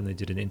Eurogamer when they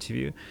did an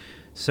interview.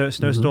 So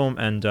snowstorm,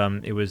 and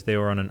they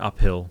were on an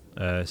uphill.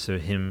 So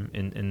him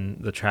in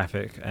the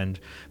traffic, and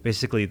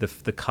basically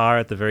the car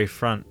at the very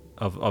front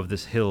of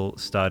this hill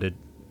started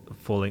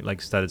falling, like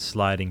started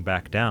sliding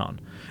back down,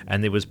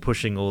 and it was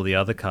pushing all the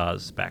other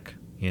cars back.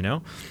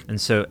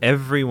 And so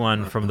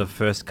everyone from the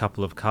first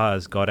couple of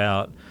cars got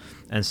out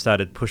and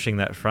started pushing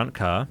that front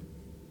car,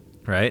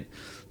 right?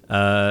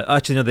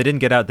 Actually, no, they didn't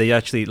get out. They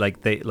actually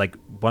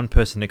one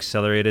person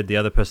accelerated, the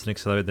other person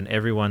accelerated, then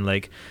everyone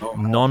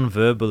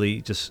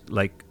non-verbally just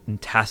like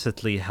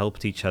tacitly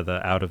helped each other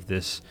out of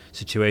this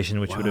situation,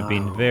 which would have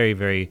been very,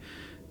 very,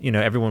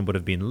 everyone would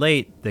have been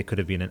late. There could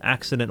have been an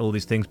accident, all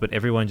these things, but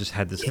everyone just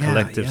had this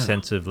collective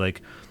sense of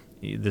like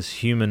this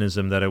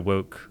humanism that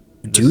awoke.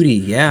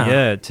 Duty,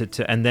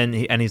 And then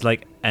he's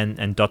like,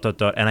 and dot dot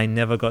dot, and I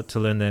never got to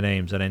learn their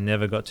names, and I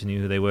never got to know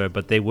who they were,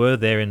 but they were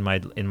there in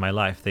my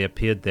life. They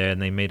appeared there, and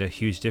they made a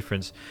huge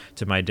difference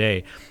to my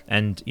day.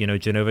 And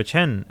Genova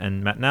Chen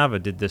and Matt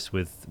Nava did this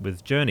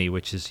with Journey,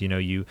 which is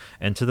you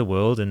enter the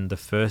world, and the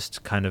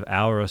first kind of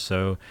hour or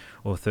so,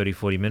 or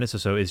 30-40 minutes or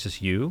so, is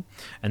just you,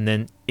 and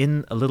then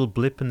in a little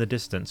blip in the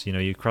distance,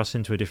 you cross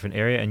into a different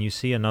area and you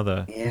see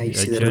another you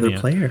see that other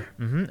player,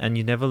 and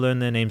you never learn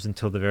their names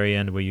until the very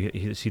end, where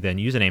you see their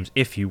usernames.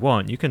 If you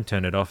want, you can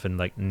turn it off and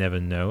like never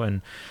know,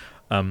 and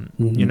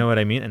you know what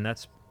I mean, and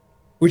that's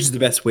which is the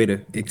best way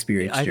to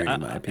experience Journey, in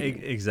my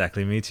opinion.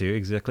 Exactly, me too,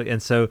 exactly.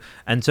 And so,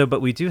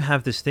 but we do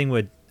have this thing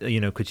where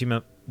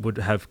Kojima would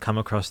have come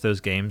across those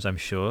games, I'm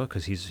sure,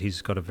 because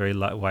he's got a very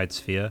wide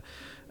sphere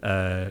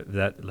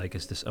that like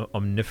is this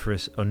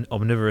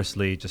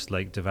omnivorously just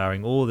like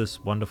devouring all this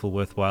wonderful,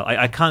 worthwhile.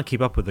 I can't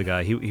keep up with the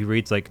guy. He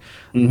reads like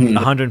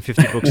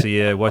 150 books a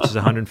year, watches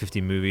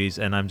 150 movies,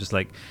 and I'm just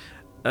like,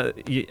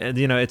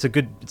 it's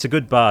a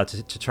good bar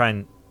to try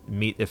and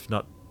meet. If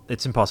not,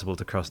 it's impossible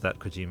to cross that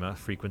Kojima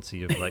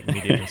frequency of like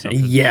media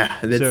consumption. Yeah,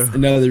 that's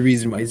another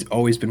reason why he's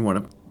always been one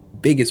of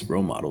biggest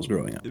role models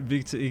growing up.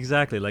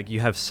 Exactly. Like you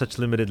have such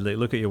limited,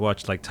 look at your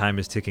watch, like time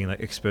is ticking, like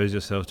expose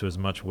yourself to as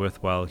much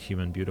worthwhile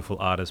human beautiful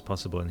art as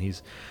possible, and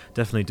he's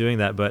definitely doing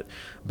that. But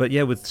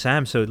yeah, with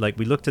Sam, so like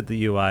we looked at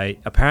the UI.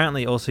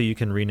 Apparently also you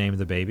can rename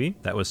the baby.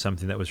 That was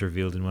something that was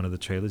revealed in one of the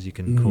trailers. You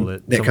can call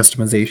it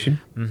customization.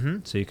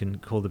 So you can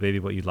call the baby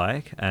what you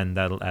like, and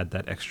that'll add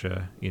that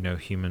extra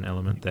human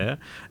element there.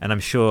 And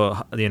I'm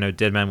sure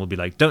Deadman will be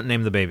like, don't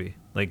name the baby,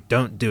 like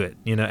don't do it,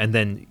 and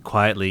then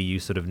quietly you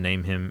sort of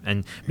name him,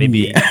 and maybe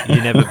you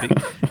never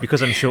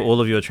because I'm sure all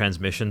of your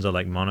transmissions are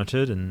like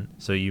monitored, and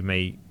so you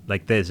may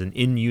like there's an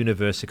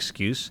in-universe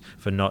excuse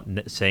for not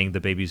saying the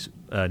baby's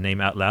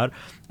name out loud.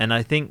 And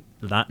I think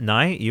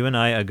Nai, you and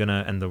I are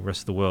gonna, and the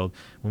rest of the world,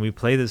 when we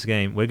play this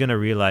game, we're gonna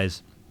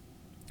realize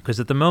Because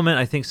at the moment,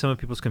 I think some of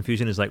people's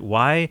confusion is like,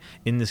 why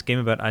in this game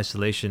about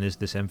isolation is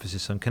this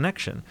emphasis on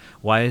connection?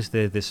 Why is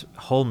there this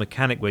whole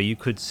mechanic where you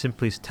could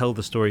simply tell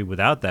the story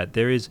without that?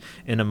 There is,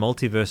 in a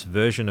multiverse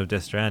version of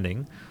Death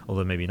Stranding,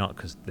 although maybe not,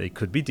 because they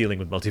could be dealing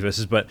with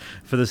multiverses, but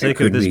for the sake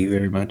of this,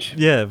 very much.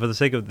 yeah, for the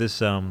sake of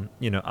this,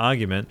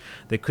 argument,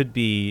 there could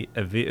be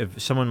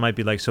someone might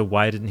be like, so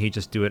why didn't he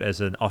just do it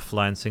as an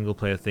offline single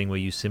player thing where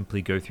you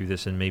simply go through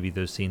this and maybe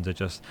those scenes are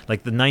just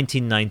like the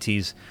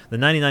 1990s, the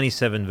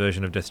 1997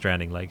 version of Death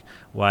Stranding? Like,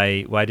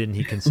 why didn't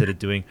he consider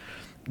doing?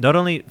 Not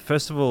only,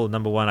 first of all,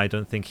 number one, I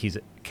don't think he's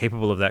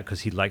capable of that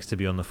because he likes to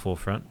be on the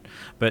forefront.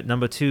 But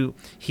number two,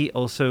 he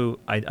also,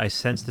 I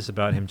sense this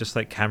about him, just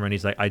like Cameron.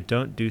 He's like, I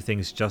don't do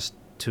things just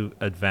to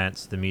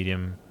advance the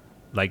medium,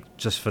 like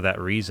just for that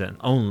reason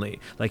only.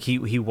 Like he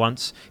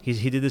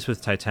did this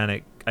with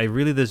Titanic.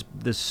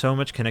 There's so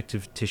much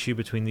connective tissue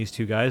between these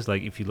two guys.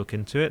 Like if you look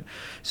into it,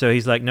 so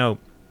he's like, no.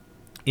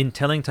 In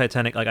telling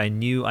Titanic, like I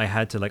knew I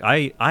had to, like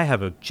I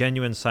have a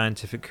genuine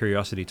scientific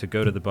curiosity to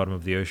go to the bottom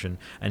of the ocean,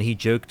 and he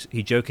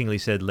jokingly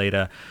said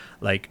later,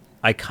 like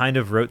I kind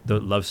of wrote the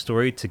love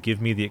story to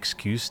give me the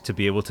excuse to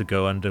be able to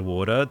go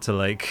underwater to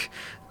like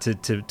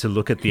to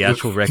look at the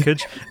actual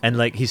wreckage. And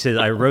like he said,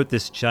 I wrote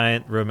this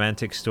giant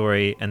romantic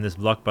story and this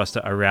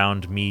blockbuster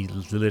around me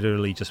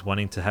literally just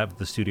wanting to have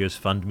the studios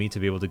fund me to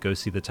be able to go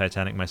see the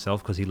Titanic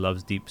myself because he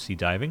loves deep sea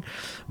diving.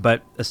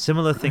 But a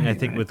similar thing I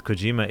think with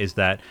Kojima is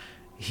that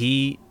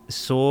he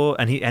saw,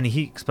 and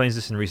he explains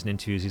this in recent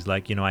interviews, he's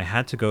like, I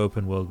had to go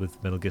open world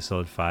with Metal Gear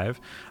Solid 5.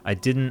 I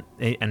didn't,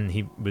 and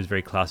he was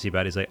very classy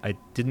about it. He's like, I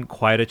didn't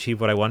quite achieve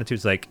what I wanted to.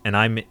 It's like, and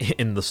I'm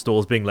in the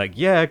stalls being like,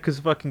 yeah, because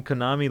fucking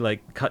Konami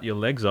like cut your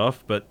legs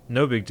off, but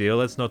no big deal.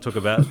 Let's not talk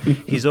about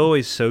He's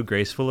always so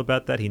graceful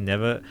about that. He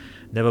never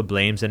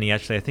blames, and he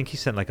actually, I think he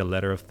sent like a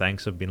letter of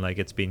thanks of being like,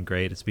 it's been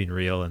great, it's been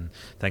real, and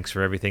thanks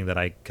for everything that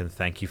I can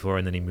thank you for,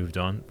 and then he moved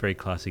on. Very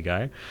classy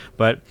guy.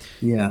 But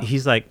yeah,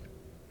 he's like,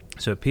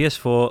 so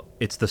PS4,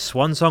 it's the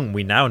swan song.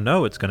 We now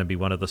know it's going to be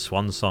one of the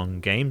swan song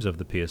games of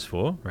the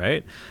PS4,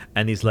 right?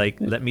 And he's like,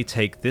 let me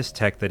take this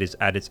tech that is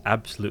at its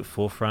absolute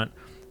forefront,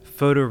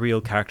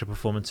 photoreal character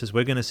performances.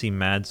 We're going to see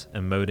Mads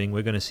emoting.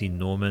 We're going to see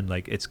Norman.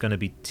 Like, it's going to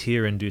be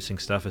tear-inducing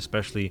stuff,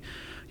 especially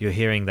you're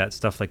hearing that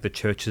stuff like the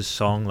Church's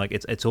song. Like,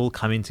 it's all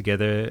coming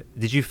together.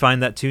 Did you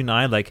find that too,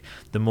 Nye? Like,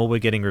 the more we're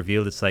getting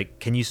revealed, it's like,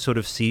 can you sort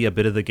of see a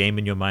bit of the game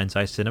in your mind's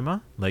eye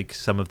cinema? Like,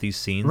 some of these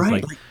scenes?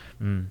 Right.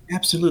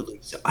 Absolutely.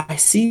 So I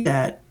see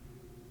that,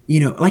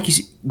 like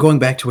going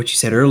back to what you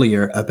said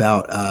earlier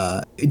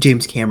about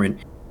James Cameron,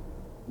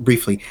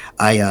 briefly,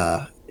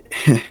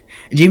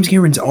 James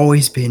Cameron's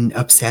always been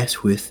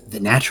obsessed with the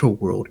natural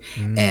world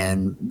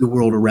and the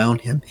world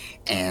around him,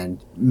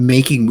 and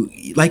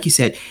making, like you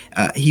said,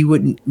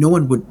 no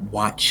one would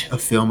watch a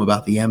film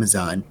about the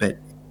Amazon, but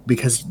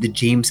because the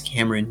James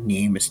Cameron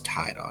name is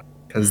tied on,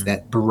 because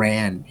that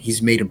brand,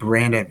 he's made a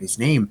brand out of his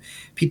name,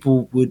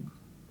 people would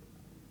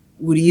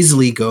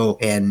easily go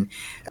and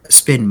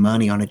spend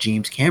money on a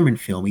James Cameron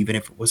film, even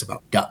if it was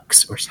about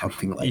ducks or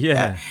something like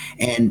that.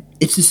 And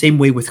it's the same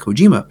way with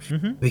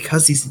Kojima,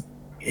 because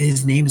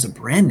his name is a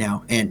brand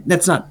now, and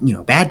that's not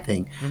a bad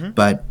thing,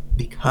 but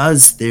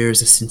because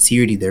there's a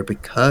sincerity there,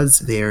 because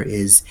there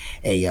is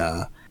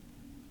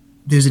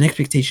there's an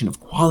expectation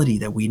of quality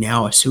that we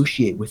now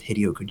associate with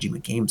Hideo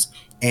Kojima games,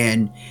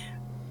 and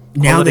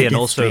quality, and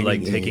also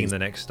like taking the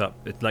next step.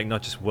 It's like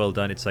not just well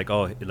done, it's like,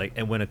 oh, like,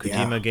 and when a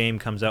Kojima game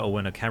comes out or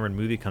when a Cameron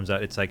movie comes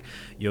out, it's like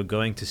you're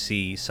going to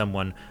see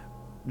someone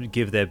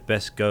give their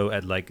best go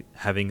at like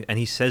having, and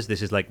he says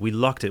this is like, we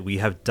locked it, we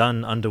have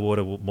done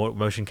underwater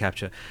motion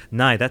capture.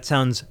 Nye, that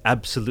sounds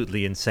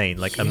absolutely insane,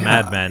 like a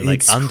madman,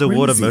 like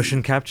underwater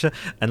motion capture,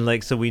 and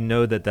like, so we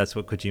know that that's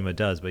what Kojima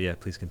does. But yeah,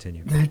 please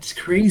continue. That's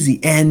crazy.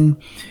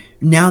 And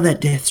now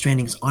that Death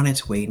Stranding's on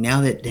its way,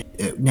 now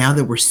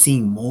that we're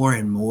seeing more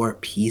and more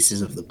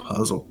pieces of the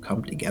puzzle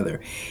come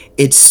together,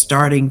 it's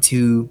starting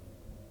to,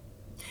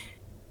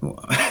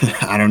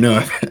 I don't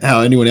know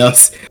how anyone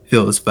else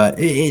feels, but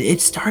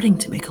it's starting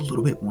to make a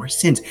little bit more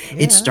sense.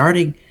 It's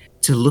starting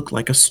to look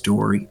like a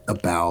story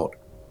about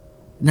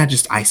not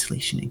just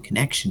isolation and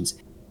connections,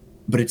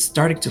 but it's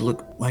starting to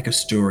look like a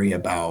story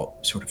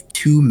about sort of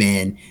two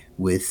men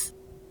with,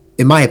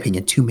 in my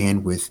opinion,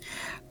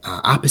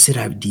 opposite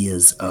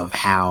ideas of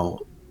how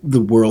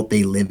the world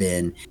they live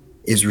in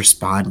is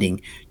responding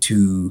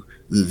to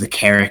the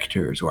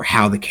characters, or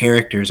how the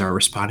characters are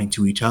responding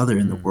to each other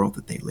in the world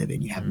that they live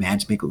in. You have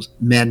Mads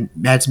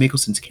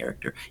Mikkelsen's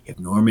character, you have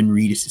Norman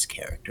Reedus'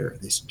 character,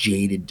 this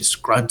jaded,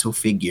 disgruntled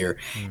figure,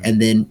 and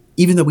then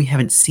even though we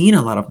haven't seen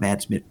a lot of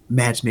Mads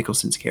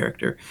Mikkelsen's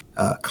character,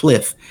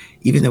 Cliff,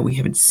 even though we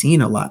haven't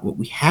seen a lot, what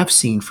we have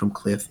seen from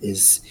Cliff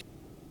is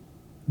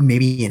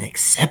maybe an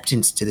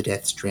acceptance to the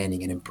Death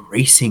Stranding, an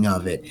embracing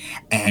of it.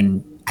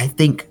 And I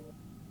think,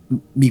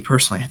 me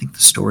personally, I think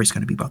the story is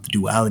going to be about the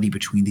duality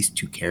between these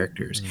two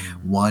characters.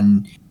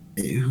 One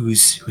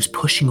who's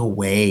pushing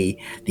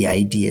away the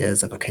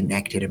ideas of a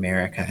connected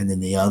America, and then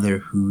the other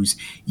who's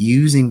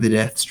using the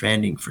Death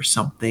Stranding for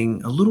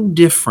something a little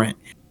different,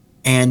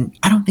 And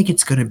I don't think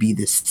it's going to be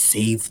this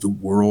save the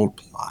world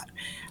plot.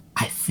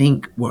 I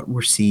think what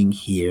we're seeing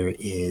here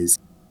is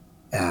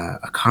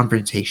a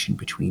confrontation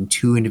between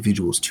two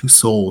individuals, two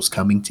souls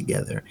coming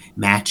together,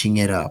 matching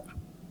it up.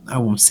 I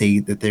won't say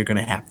that they're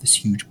going to have this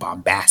huge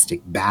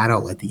bombastic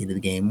battle at the end of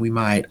the game. We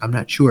might, I'm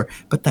not sure,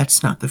 but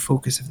that's not the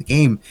focus of the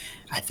game.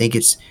 I think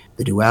it's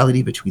the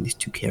duality between these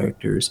two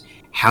characters,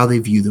 how they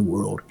view the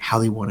world, how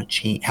they want to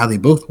change, how they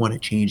both want to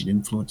change and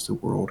influence the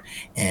world.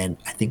 And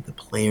I think the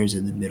player's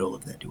in the middle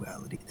of that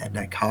duality, that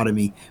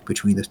dichotomy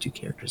between those two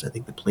characters. I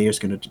think the player's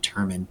going to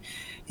determine,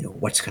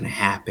 what's going to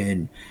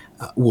happen.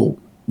 Well,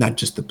 not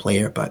just the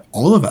player, but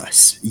all of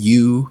us,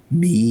 you,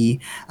 me,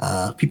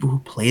 people who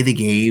play the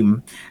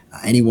game,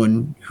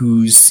 anyone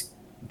who's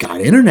got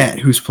internet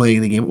who's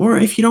playing the game, or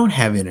if you don't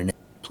have internet,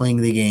 playing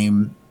the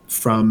game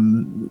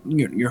from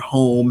your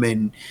home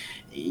and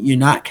you're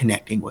not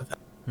connecting with them.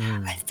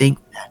 I think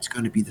that's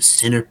going to be the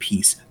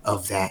centerpiece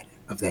of that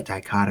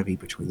dichotomy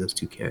between those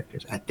two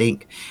characters. I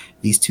think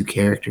these two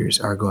characters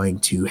are going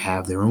to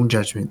have their own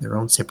judgment, their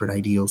own separate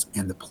ideals,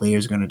 and the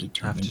player's going to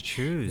determine Have to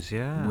choose,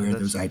 yeah, where that's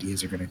those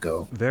ideas are going to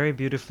go. very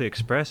beautifully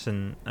expressed.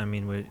 And I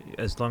mean,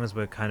 as long as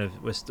we're kind of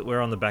we're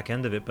on the back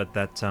end of it, but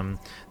that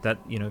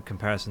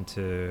comparison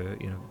to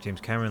James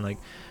Cameron, like,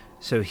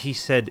 so he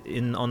said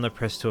on the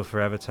press tour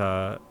for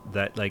Avatar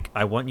that, like,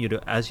 I want you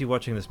to, as you're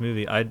watching this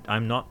movie,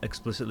 I'm not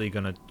explicitly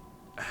going to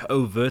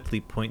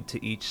overtly point to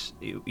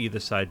either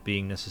side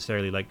being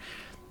necessarily, like,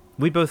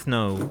 we both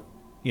know,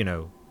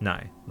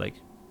 like,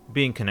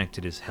 being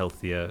connected is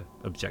healthier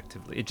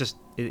objectively. It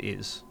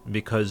is,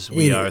 because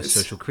we are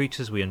social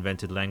creatures. We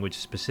invented language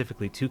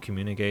specifically to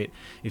communicate.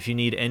 If you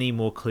need any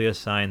more clear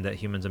sign that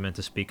humans are meant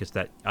to speak, it's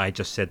that I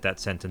just said that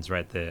sentence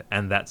right there,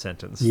 and that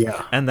sentence,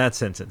 and that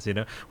sentence.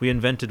 We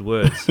invented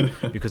words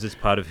because it's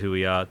part of who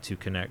we are, to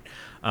connect.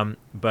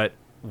 But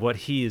what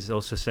he is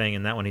also saying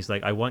in that one, he's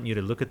like, I want you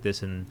to look at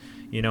this, and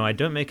I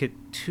don't make it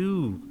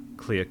too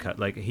clear cut.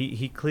 Like,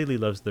 he clearly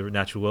loves the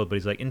natural world, but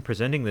he's like, in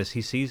presenting this,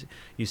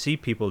 you see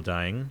people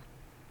dying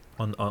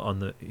on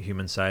the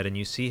human side, and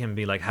you see him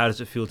be like, how does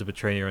it feel to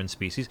betray your own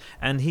species?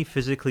 And he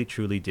physically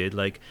truly did.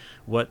 Like,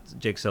 what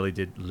Jake Sully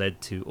did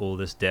led to all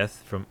this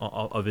death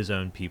of his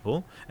own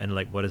people, and,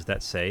 like, what does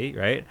that say,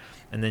 right?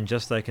 And then,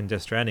 just like in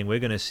Death Stranding, we're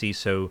going to see,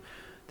 so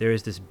there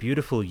is this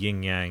beautiful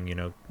yin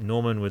yang,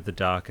 Norman with the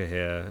darker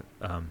hair,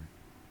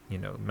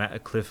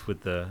 Cliff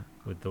with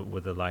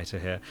the lighter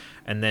hair,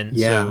 and then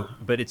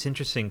but it's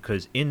interesting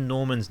because in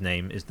Norman's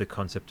name is the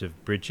concept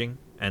of bridging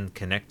and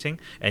connecting,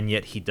 and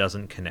yet he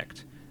doesn't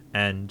connect,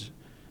 and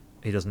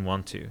he doesn't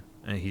want to,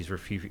 and he's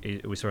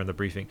refusing. We saw in the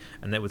briefing,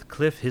 and that with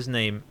Cliff, his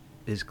name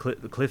is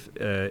Cliff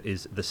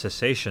is the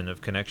cessation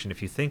of connection,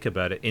 if you think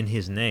about it, in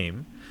his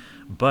name.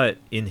 But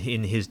in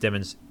his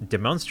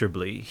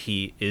demonstrably,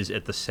 he is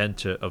at the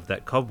center of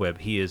that cobweb.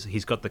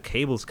 He's got the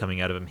cables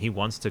coming out of him. He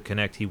wants to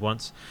connect. He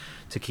wants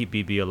to keep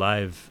BB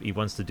alive. He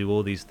wants to do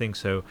all these things.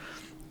 So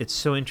it's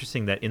so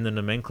interesting that in the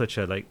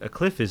nomenclature, like, a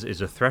cliff is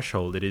a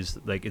threshold. It is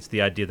like, it's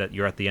the idea that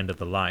you're at the end of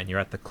the line. You're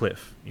at the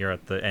cliff. You're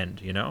at the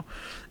end.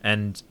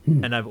 And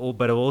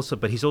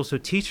but he's also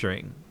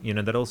teetering.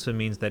 That also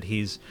means that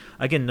he's,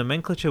 again,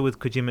 nomenclature with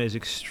Kojima is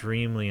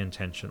extremely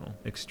intentional,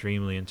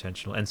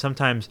 and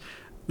sometimes.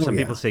 Some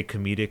people say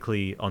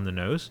comedically on the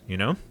nose,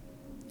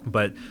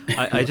 but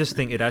I just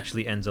think it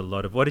actually ends a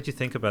lot of. What did you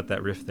think about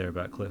that riff there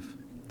about Cliff?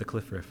 The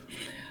Cliff riff.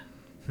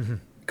 The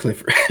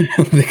Cliff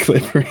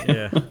riff.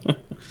 Yeah.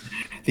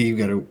 I think you've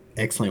got an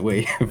excellent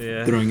way of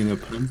throwing in the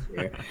puns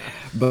there.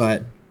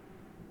 But,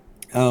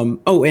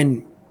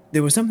 and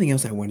there was something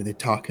else I wanted to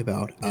talk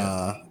about,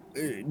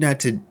 not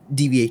to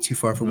deviate too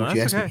far from what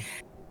you asked me,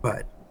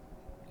 but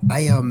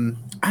I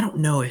don't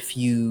know if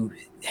you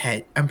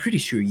had, I'm pretty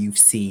sure you've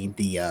seen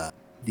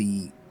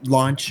the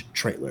launch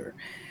trailer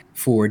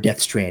for Death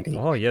Stranding.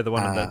 Oh yeah, the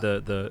one is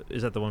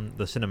that the one,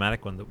 the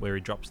cinematic one where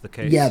he drops the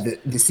case? Yeah, the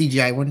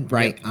CGI one,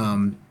 right?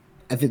 Yep.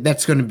 I think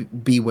that's going to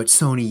be what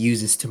Sony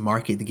uses to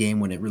market the game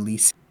when it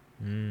releases.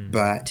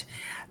 But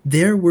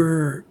there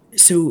were,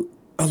 so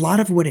a lot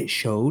of what it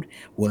showed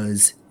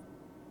was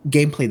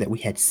gameplay that we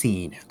had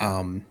seen.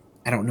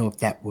 I don't know if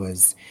that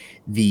was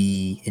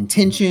the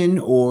intention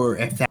or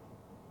if that,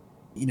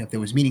 if there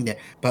was meaning there,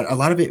 but a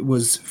lot of it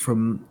was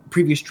from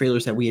previous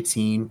trailers that we had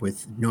seen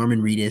with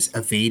Norman Reedus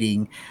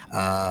evading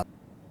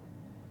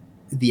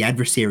the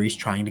adversaries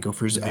trying to go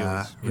for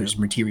his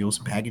materials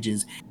and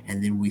packages.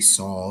 And then we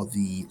saw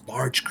the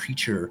large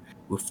creature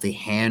with the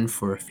hand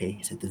for a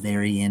face at the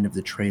very end of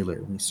the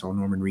trailer. We saw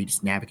Norman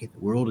Reedus navigate the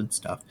world and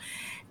stuff.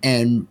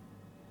 And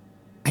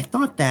I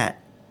thought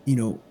that,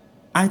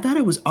 I thought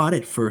it was odd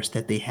at first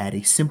that they had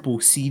a simple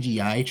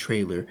CGI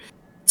trailer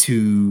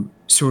to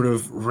sort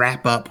of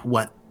wrap up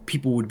what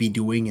people would be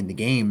doing in the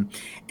game.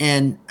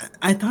 And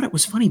I thought it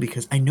was funny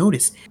because I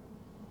noticed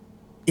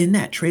in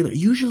that trailer,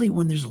 usually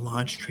when there's a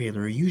launch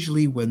trailer,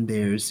 usually when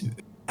there's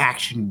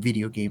action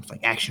video games, like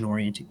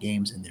action-oriented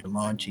games, and they're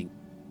launching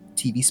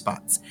TV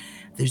spots,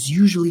 there's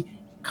usually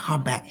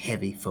combat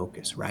heavy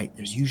focus, right?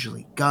 There's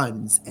usually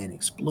guns and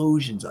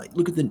explosions. Like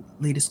look at the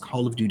latest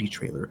Call of Duty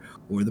trailer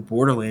or the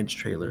Borderlands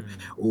trailer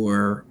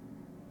or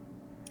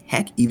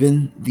heck,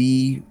 even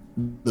the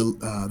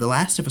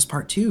Last of Us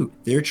Part 2.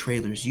 Their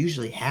trailers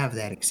usually have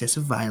that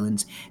excessive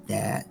violence,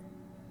 that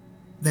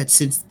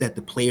sense that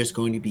the player is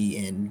going to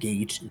be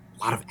engaged in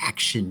a lot of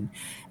action,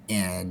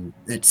 and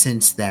that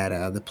sense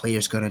that the player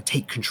is going to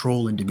take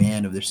control and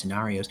demand of their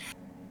scenarios.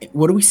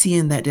 What do we see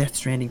in that Death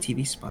Stranding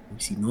TV spot? We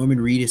see Norman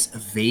Reedus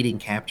evading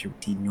capture. We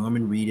see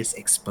Norman Reedus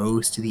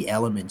exposed to the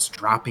elements,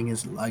 dropping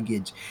his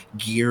luggage,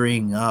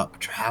 gearing up,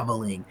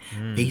 traveling,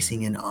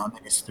 facing an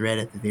ominous threat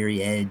at the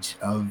very edge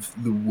of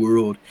the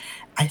world.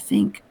 I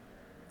think,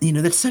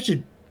 that's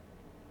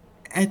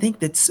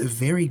a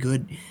very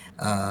good,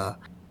 I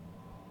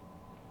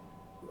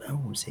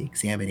won't say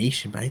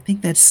examination, but I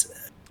think that's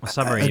A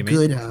summary, a you mean?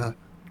 good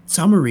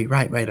summary,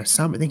 right?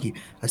 Thank you.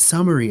 A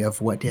summary of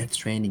what Death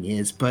Stranding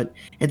is, but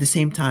at the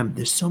same time,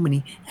 there's so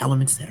many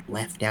elements that are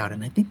left out,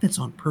 and I think that's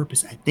on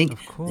purpose. I think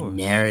Of the course.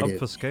 narrative and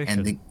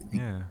Obfuscation.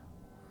 Yeah.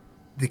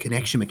 the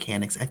connection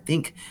mechanics, I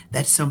think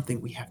that's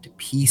something we have to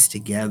piece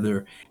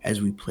together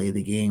as we play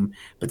the game.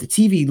 But the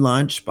TV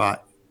launch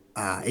spot,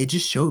 it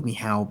just showed me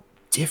how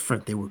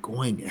different they were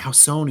going and how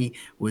Sony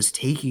was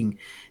taking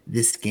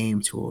this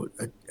game to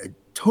a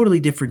totally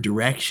different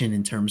direction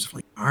in terms of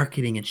like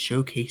marketing and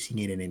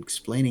showcasing it and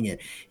explaining it.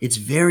 It's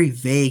very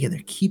vague and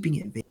they're keeping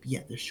it vague,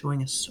 yet they're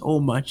showing us so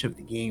much of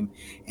the game.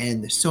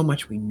 And there's so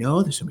much we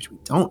know, there's so much we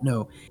don't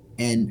know.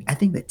 And I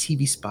think that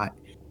TV spot,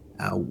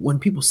 when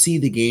people see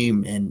the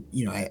game, and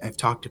I've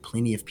talked to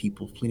plenty of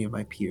people, plenty of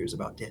my peers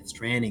about Death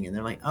Stranding, and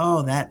they're like,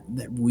 "Oh, that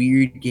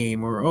weird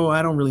game," or "Oh,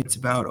 I don't really." It's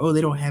about, "Oh,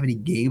 they don't have any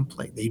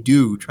gameplay." They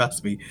do,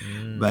 trust me.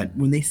 But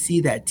when they see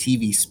that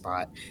TV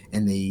spot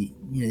and they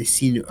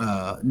see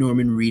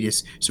Norman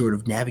Reedus sort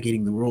of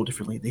navigating the world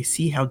differently, they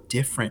see how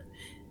different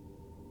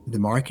the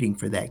marketing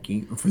for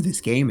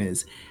this game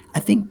is.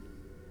 I think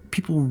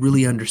people will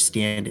really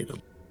understand it.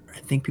 I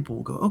think people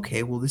will go,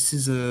 okay, well, this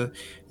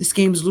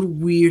game's a little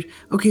weird.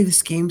 Okay,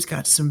 this game's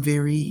got some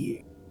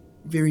very,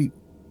 very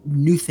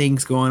new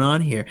things going on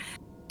here.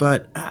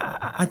 But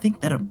I think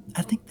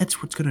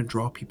that's what's going to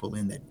draw people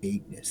in, that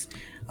vagueness.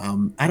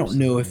 I don't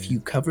know if you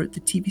covered the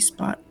TV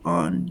spot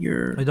on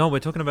your. No, we're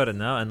talking about it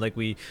now, and like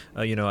we,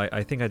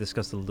 I think I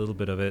discussed a little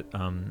bit of it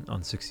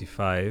on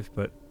 65,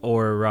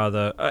 or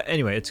rather,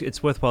 anyway,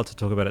 it's worthwhile to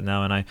talk about it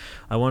now. And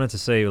I wanted to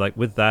say, like,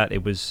 with that,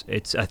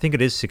 I think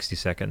it is 60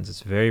 seconds.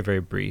 It's very,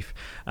 very brief.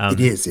 It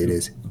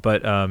is.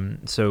 But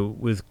so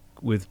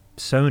with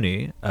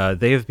Sony,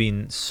 they have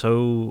been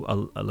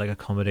so like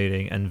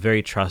accommodating and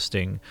very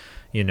trusting.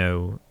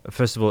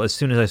 First of all, as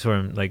soon as I saw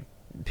him like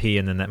pee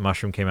and then that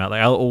mushroom came out,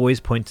 like I'll always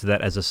point to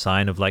that as a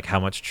sign of like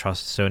how much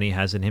trust Sony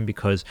has in him,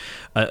 because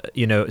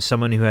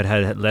someone who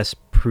had less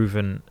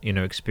proven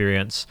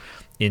experience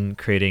in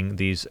creating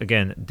these,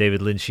 again, David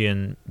Lynch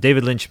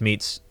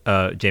meets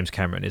James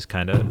Cameron is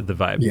kind of the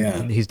vibe.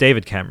 Yeah, he's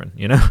David Cameron,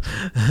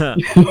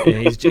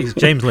 he's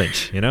James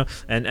Lynch,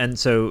 and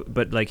so,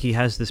 but like he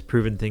has this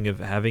proven thing of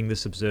having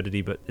this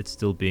absurdity, but it's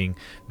still being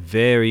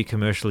very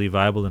commercially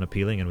viable and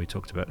appealing. And we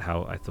talked about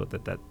how I thought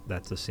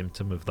that's a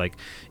symptom of, like,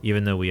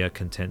 even though we are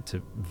content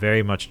to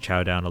very much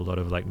chow down a lot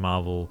of like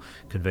Marvel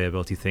conveyor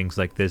belty things,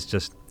 like there's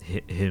just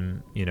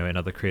him, and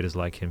other creators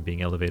like him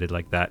being elevated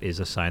like that is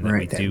a sign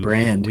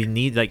that we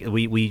need, like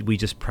we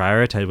just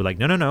prioritize. We're like,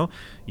 no,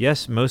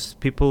 yes, most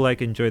people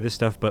like enjoy this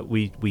stuff, but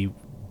we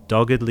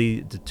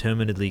doggedly,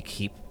 determinedly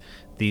keep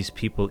these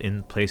people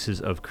in places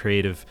of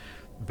creative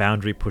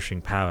boundary pushing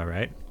power,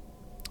 right?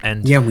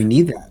 And yeah, we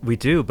need that. We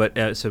do, but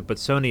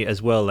Sony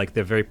as well, like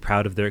they're very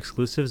proud of their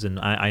exclusives, and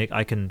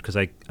I can, because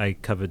I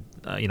covered,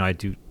 I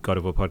do God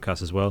of War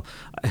podcasts as well.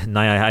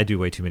 I do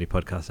way too many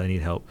podcasts. I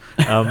need help.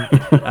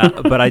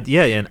 But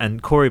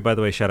and Corey, by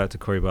the way, shout out to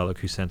Corey Barlock,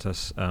 who sent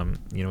us,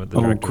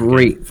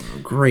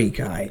 great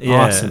guy,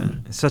 yeah,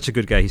 awesome, such a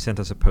good guy. He sent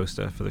us a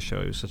poster for the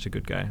show. He was such a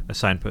good guy, a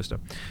signed poster.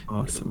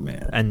 Awesome,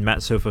 man. And Matt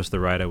Sophos, the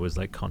writer, was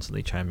like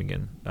constantly chiming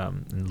in,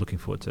 and looking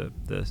forward to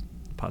the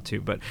part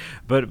 2, but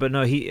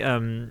no, he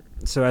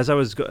so as I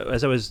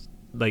was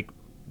like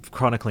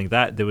chronicling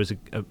that, there was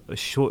a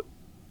short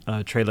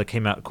trailer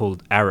came out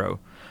called Arrow,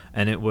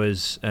 and it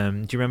was do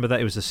you remember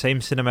that? It was the same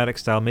cinematic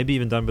style, maybe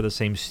even done by the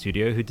same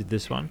studio who did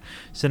this one.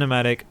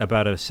 Cinematic,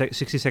 about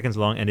 60 seconds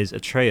long, and is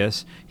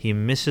Atreus. He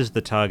misses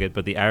the target,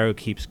 but the arrow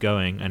keeps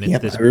going, and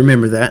it's I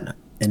remember that,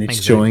 and it's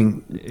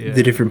showing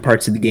the different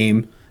parts of the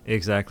game.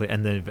 Exactly,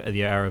 and then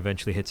the arrow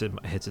eventually hits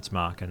its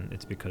mark, and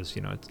it's because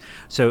it's.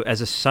 So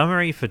as a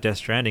summary for Death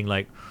Stranding,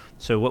 like,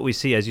 so what we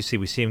see, as you see,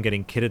 we see him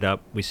getting kitted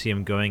up, we see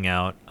him going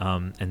out,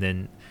 and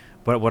then,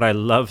 but what I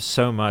love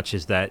so much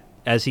is that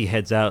as he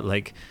heads out,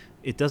 like,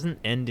 it doesn't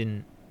end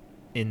in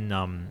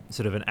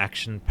sort of an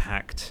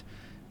action-packed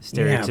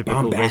Yeah,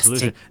 stereotypical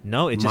resolution. bombastic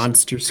No, it just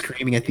monster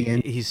screaming at the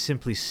end. he's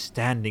simply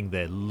standing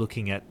there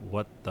looking at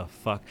what the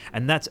fuck.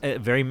 And that's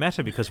very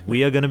meta, because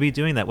we are going to be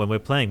doing that when we're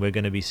playing. We're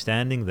going to be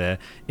standing there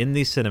in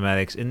these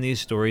cinematics, in these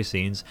story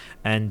scenes,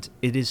 and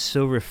it is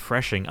so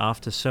refreshing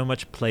after so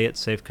much play it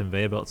safe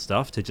conveyor belt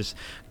stuff to just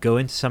go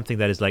into something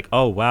that is like,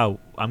 oh wow,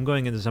 I'm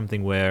going into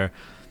something where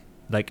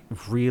like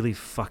really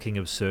fucking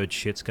absurd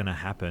shit's gonna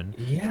happen.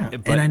 Yeah,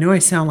 But and I know I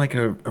sound like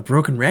a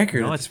broken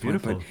record. no, at it's this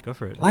point, beautiful. but Go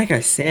for it. like I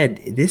said,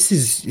 this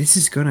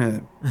is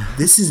gonna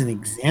this is an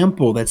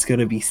example that's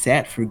gonna be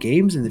set for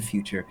games in the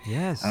future.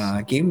 Yes.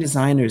 Game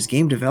designers,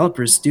 game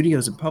developers,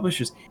 studios, and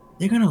publishers,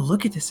 they're gonna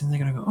look at this and they're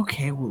gonna go,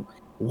 okay, well,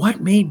 what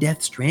made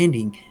Death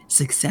Stranding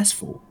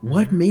successful?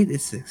 What made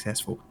it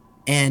successful?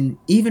 And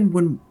even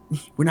when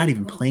we're not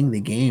even playing the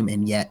game,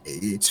 and yet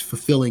it's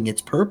fulfilling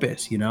its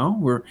purpose,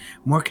 we're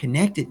more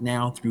connected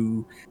now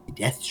through the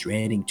Death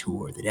Stranding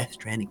tour, the Death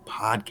Stranding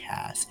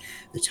podcast,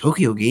 the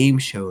Tokyo Game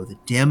Show, the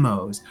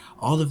demos,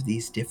 all of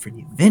these different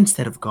events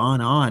that have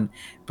gone on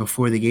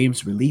before the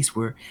game's release.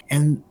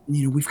 And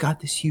we've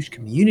got this huge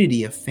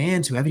community of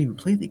fans who haven't even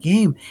played the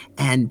game,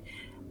 and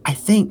I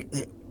think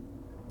that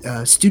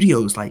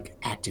studios like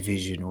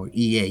Activision or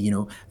EA,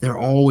 they're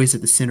always at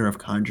the center of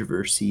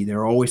controversy.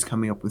 They're always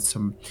coming up with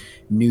some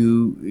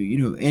new,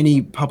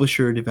 any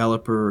publisher or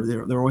developer,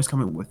 they're always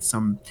coming up with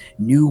some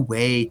new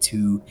way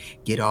to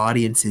get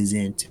audiences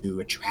in,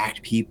 to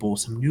attract people,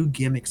 some new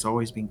gimmicks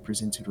always being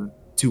presented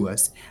to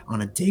us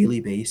on a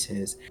daily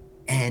basis.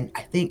 And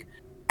I think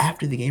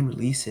after the game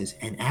releases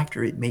and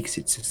after it makes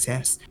its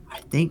success, I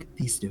think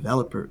these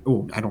developers,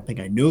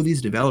 I know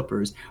these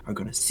developers are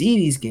going to see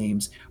these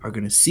games, are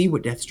going to see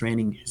what Death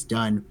Stranding has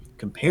done,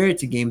 compare it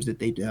to games that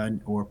they've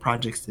done or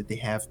projects that they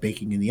have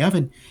baking in the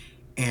oven,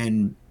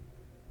 and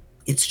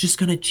it's just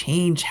going to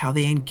change how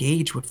they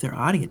engage with their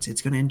audience.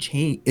 It's going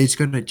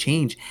to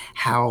change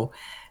how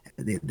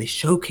they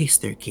showcase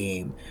their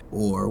game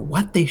or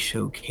what they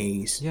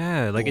showcase.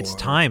 Yeah, like it's or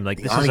time. Like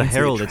the this is a audience they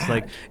herald.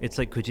 attract. It's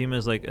like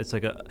Kojima's like, it's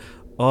like a,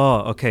 oh,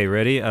 okay,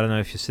 ready? I don't know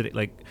if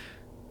you're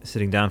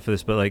sitting down for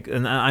this, but like,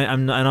 and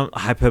I'm not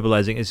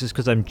hyperbolizing. It's just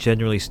because I'm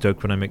genuinely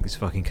stoked when I make these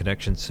fucking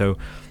connections. So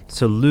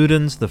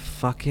Luden's the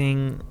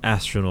fucking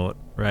astronaut,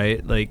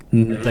 right? Like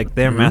like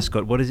their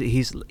mascot. What is it?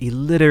 He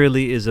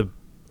literally is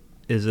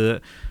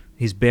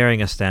he's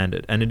bearing a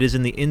standard, and it is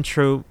in the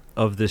intro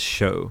of this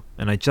show.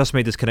 And I just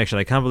made this connection.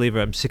 I can't believe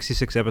it. I'm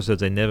 66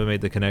 episodes. I never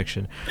made the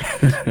connection.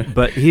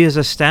 But he is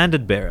a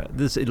standard bearer.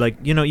 This, like,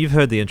 you've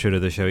heard the intro to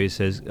the show. He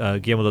says,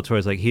 Guillermo del Toro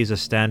is like, he's a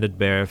standard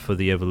bearer for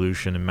the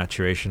evolution and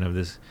maturation of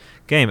this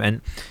game,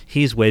 and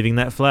he's waving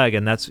that flag,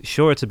 and that's,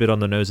 sure, it's a bit on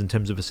the nose in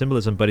terms of a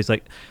symbolism, but he's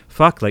like,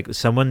 fuck, like,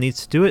 someone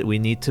needs to do it. We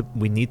need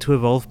to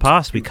evolve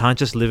past. We can't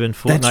just live in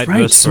Fortnite That's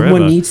right. verse forever.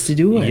 Someone needs to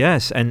do it.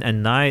 Yes, and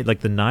like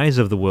the Nyes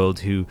of the world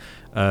who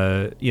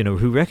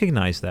who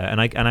recognize that,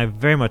 and I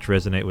very much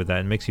resonate with that.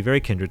 It makes you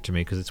very kindred to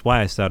me, because it's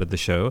why I started the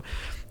show,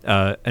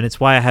 and it's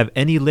why I have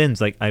any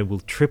lens. Like, I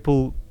will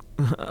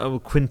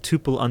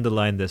quintuple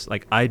underline this.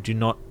 Like, I do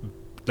not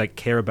like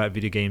care about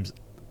video games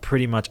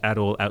pretty much at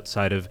all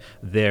outside of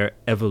their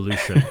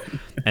evolution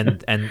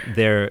and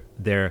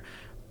their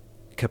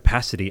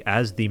capacity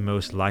as the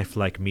most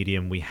lifelike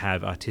medium we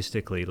have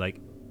artistically. Like,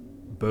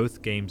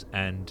 both games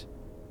and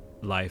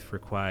life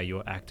require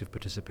your active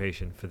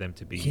participation for them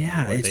to be what they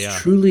are.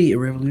 It's truly a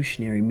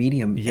revolutionary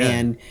medium,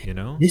 and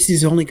this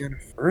is only going to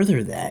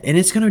further that, and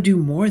it's going to do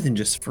more than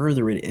just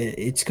further it.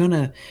 It's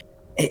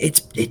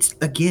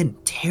again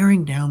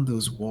tearing down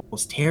those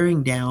walls,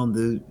 tearing down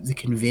the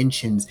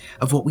conventions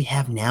of what we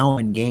have now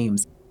in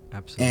games.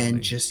 Absolutely.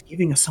 And just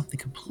giving us something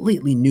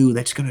completely new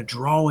that's going to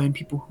draw in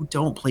people who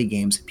don't play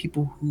games,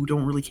 people who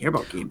don't really care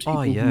about games.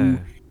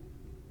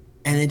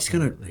 And it's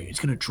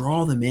gonna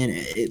draw them in.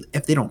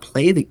 If they don't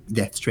play the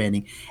Death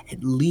Stranding,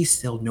 at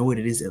least they'll know what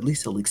it is. At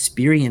least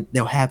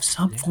they'll have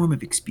some form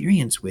of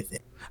experience with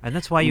it. And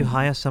that's why you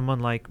hire someone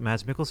like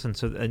Mads Mikkelsen.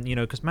 So, and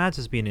because Mads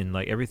has been in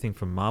like everything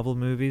from Marvel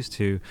movies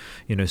to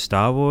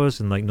Star Wars,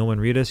 and like Norman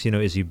Reedus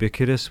is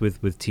ubiquitous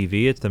with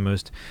TV. It's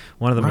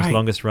one of the most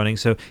longest running.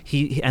 So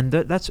he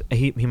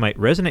might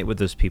resonate with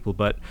those people,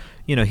 but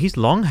he's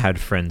long had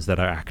friends that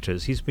are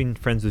actors. He's been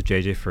friends with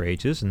JJ for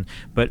ages,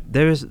 but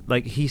there is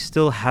like, he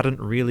still hadn't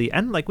really,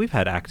 and like, we've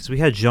had actors. We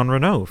had Jean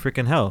Reno,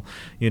 freaking hell,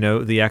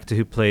 the actor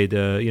who played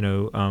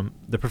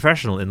the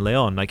professional in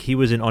Leon. Like, he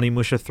was in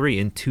Onimusha 3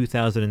 in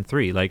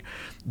 2003. Like,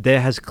 there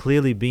has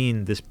clearly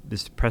been this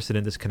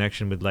precedent, this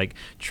connection with like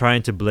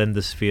trying to blend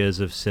the spheres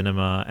of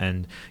cinema,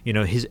 and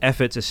his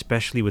efforts,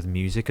 especially with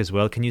music as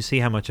well. Can you see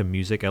how much a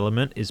music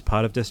element is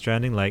part of Death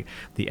Stranding? Like,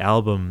 the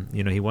album,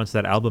 he wants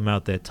that album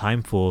out there,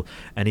 Timefall,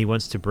 and he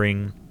wants to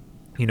bring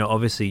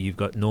obviously you've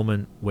got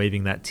Norman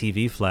waving that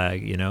TV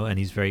flag, and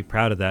he's very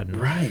proud of that. And,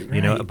 Right.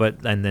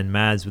 and then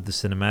Mads with the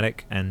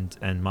cinematic,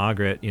 and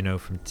Margaret,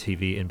 from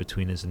TV in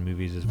betweeners and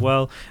movies as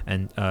well.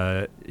 And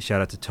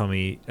shout out to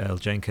Tommy L.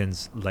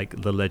 Jenkins,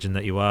 like the legend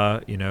that you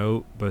are,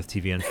 both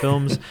TV and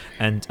films,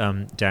 and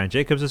Darren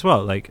Jacobs as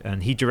well,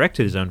 and he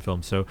directed his own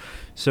film, so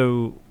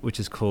which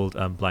is called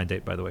Blind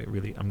Date, by the way.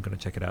 Really, I'm gonna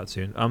check it out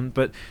soon.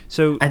 But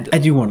so I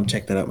do want to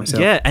check that out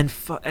myself. Yeah, and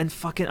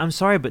fucking, I'm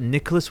sorry, but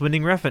Nicholas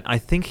Winding Refn, I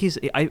think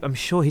I'm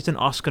sure he's an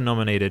Oscar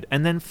nominated,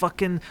 and then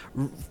fucking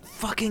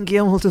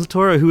Guillermo del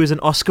Toro, who is an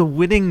Oscar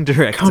winning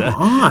director. Come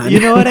on, you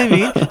know what I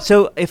mean?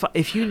 So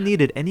if you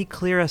needed any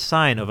clearer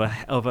sign of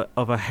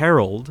a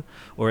herald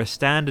or a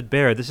standard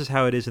bearer, this is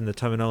how it is in the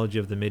terminology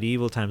of the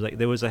medieval times. Like,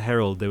 there was a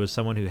herald, there was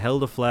someone who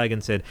held a flag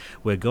and said,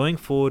 "We're going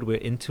forward. We're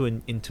into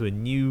a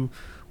new."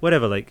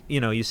 Whatever,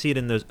 you see it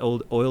in those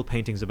old oil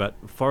paintings about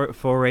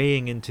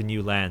foraying into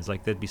new lands.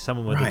 Like, there'd be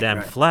someone with a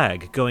damn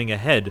flag going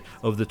ahead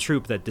of the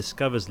troop that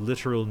discovers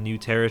literal new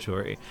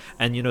territory.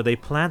 And, they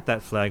plant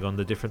that flag on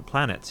the different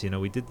planets.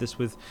 We did this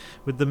with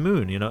the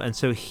moon, and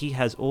so he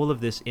has all of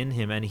this in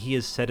him, and he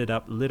has set it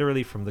up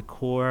literally from the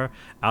core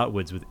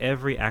outwards with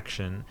every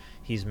action.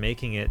 He's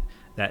making it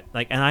that,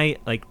 and I,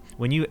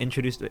 when you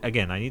introduced,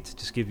 again, I need to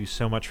just give you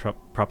so much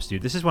props,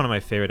 dude. This is one of my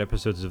favorite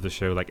episodes of the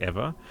show,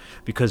 ever,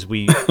 because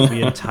we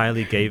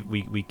entirely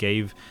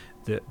gave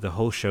the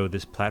whole show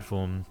this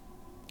platform.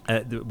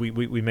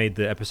 We made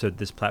the episode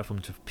this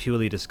platform to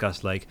purely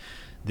discuss,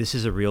 this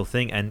is a real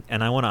thing. And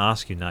I want to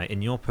ask you, Nye,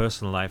 in your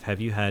personal life, have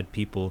you had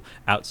people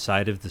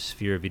outside of the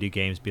sphere of video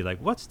games be like,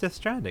 what's Death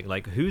Stranding?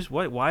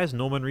 Why is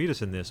Norman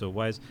Reedus in this? Or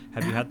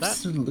have you had that?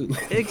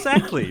 Absolutely.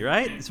 Exactly,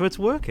 right? So it's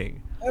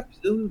working.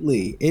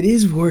 Absolutely. It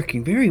is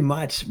working very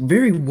much,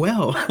 very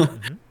well.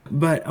 Mm-hmm.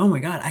 But, oh my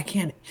God, I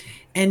can't.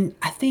 And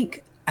I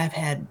think I've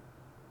had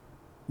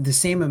the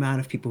same amount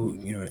of people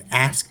who,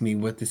 ask me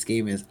what this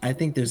game is. I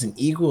think there's an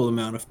equal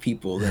amount of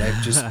people that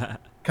I've just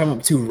come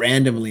up to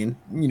randomly and,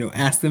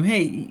 ask them,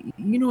 hey,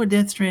 you know what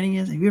Death Stranding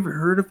is? Have you ever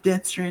heard of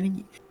Death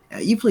Stranding?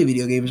 You play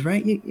video games,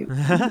 right?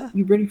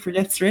 You ready for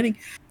Death Stranding?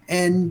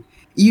 And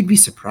you'd be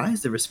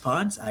surprised the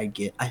response I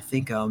get. I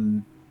think,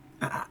 what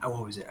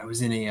was it? I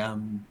was in a,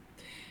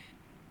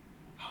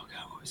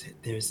 what was it?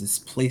 There's this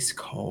place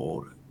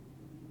called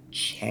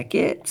Check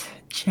It,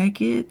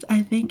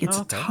 I think. It's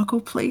a taco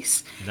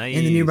place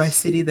in the nearby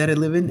city that I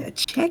live in.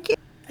 Check It,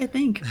 I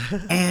think.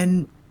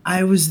 And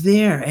I was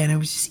there, and I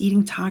was just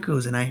eating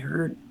tacos, and I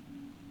heard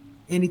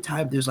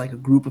anytime there's a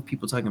group of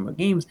people talking about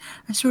games,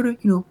 I sort of,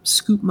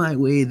 scoop my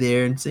way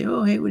there and say,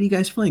 oh, hey, what are you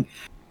guys playing?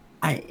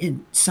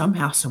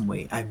 Somehow, some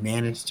way, I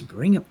managed to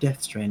bring up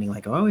Death Stranding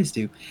like I always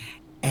do.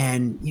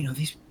 And,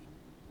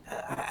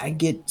 I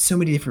get so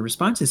many different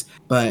responses,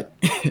 but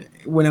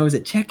when I was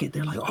at Check It,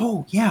 they're like,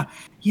 "Oh yeah,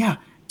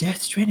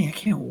 Death Stranding! I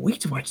can't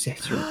wait to watch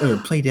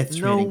play Death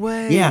Stranding. No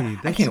way! Yeah,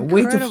 I can't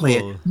wait to play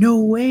it. No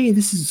way!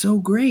 This is so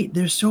great.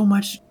 There's so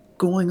much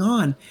going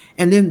on."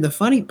 And then the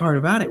funny part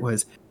about it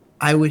was,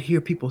 I would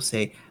hear people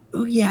say,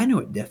 "Oh yeah, I know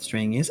what Death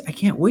Stranding is. I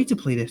can't wait to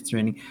play Death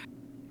Stranding.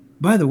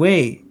 By the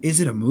way, is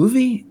it a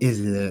movie?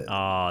 Isn't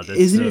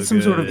it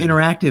some sort of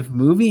interactive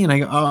movie?" And I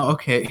go, "Oh,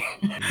 okay."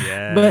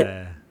 Yeah,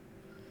 but.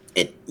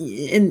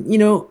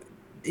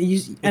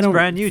 It's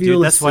brand new,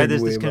 dude. That's why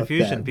there's this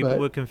confusion. People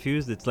were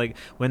confused. It's like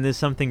when there's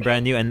something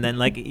brand new, and then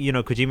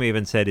Kojima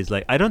even said, is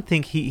I don't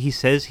think he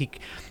says he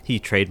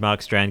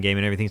trademarked Strand game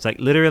and everything. It's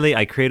literally,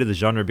 I created the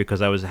genre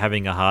because I was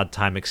having a hard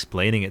time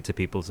explaining it to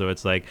people. So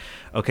it's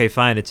okay,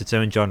 fine, it's its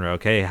own genre.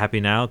 Okay, happy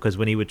now? Because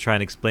when he would try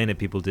and explain it,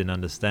 people didn't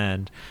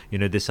understand.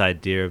 This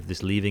idea of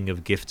this leaving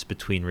of gifts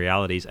between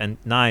realities. And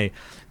Nye,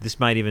 this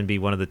might even be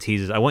one of the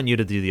teasers. I want you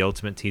to do the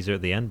ultimate teaser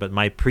at the end, but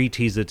my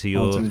pre-teaser to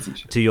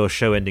your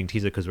show-ending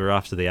teaser, because we're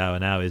after the hour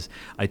now, is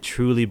I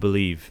truly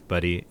believe,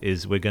 buddy,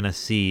 is we're gonna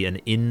see an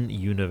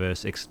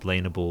in-universe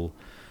explainable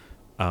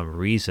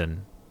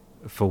reason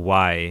for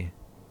why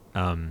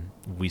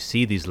we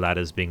see these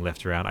ladders being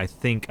left around.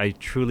 I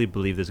truly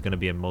believe there's going to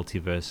be a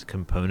multiverse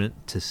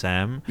component to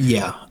Sam.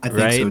 Yeah, I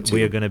think so too.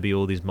 We are going to be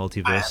all these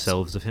multiverse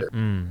selves of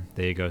him.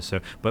 There you go. So,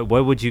 but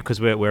what would you? Because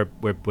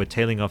we're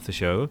tailing off the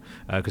show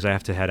because I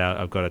have to head out.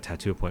 I've got a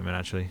tattoo appointment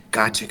actually.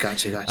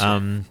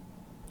 Gotcha.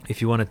 If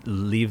you want to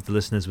leave the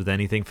listeners with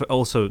anything,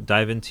 also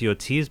dive into your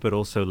teas, but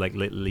also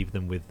leave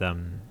them with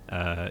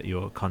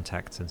your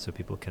contacts, and so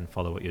people can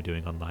follow what you're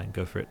doing online.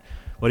 Go for it.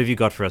 What have you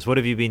got for us? What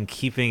have you been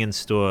keeping in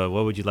store?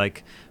 What would you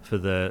like for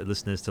the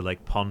listeners to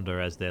ponder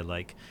as they're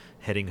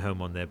heading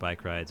home on their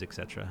bike rides,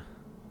 etc.?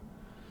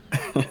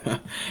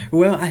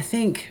 Well, I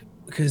think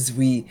because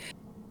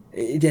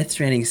Death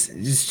Stranding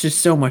is just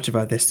so much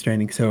about Death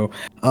Stranding. So,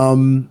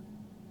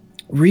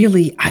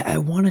 really, I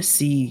want to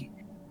see.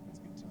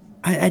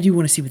 I do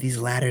want to see what these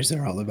ladders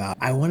are all about.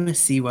 I want to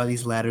see why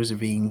these ladders are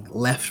being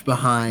left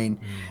behind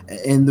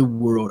in the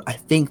world. I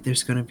think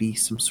there's going to be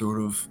some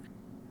sort of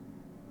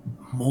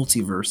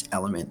multiverse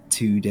element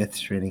to Death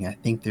Stranding. I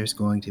think there's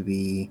going to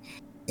be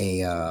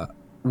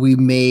we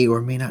may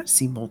or may not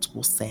see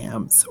multiple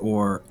Sams,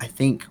 or I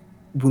think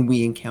when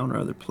we encounter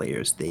other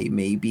players, they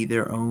may be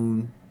their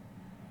own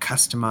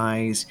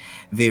customized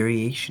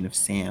variation of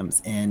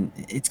Sam's, and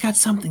it's got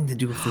something to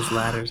do with those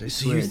ladders. I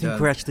So swear you it think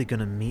does. we're actually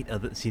gonna meet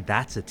other? See,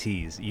 that's a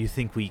tease. You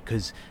think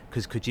because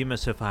Kojima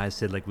so far has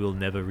said like we'll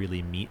never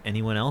really meet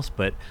anyone else,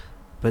 but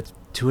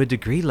to a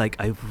degree, like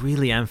I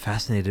really am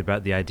fascinated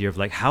about the idea of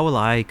like how will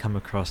I come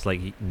across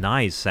like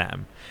Nye's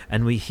Sam,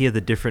 and we hear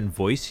the different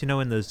voice. You know,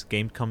 in those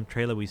Gamecom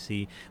trailer, we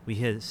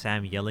hear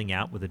Sam yelling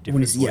out with a When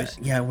different he's voice.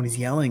 when he's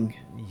yelling.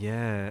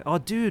 Yeah. Oh,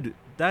 dude,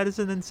 that is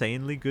an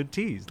insanely good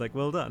tease. Like,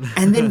 well done.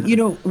 And then,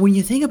 when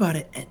you think about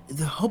it,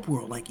 the hub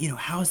world, like,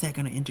 how is that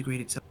going to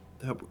integrate itself?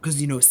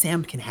 Because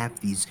Sam can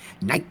have these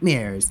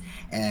nightmares,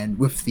 and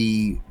with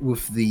the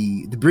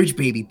bridge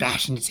baby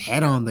bashing its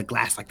head on the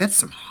glass, like that's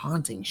some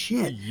haunting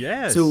shit.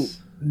 So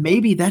Yes.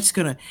 maybe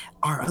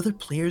are other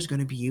players going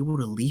to be able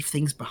to leave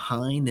things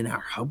behind in our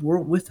hub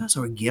world with us,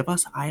 or give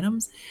us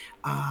items?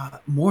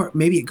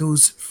 Maybe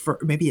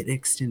maybe it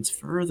extends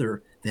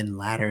further than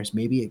ladders.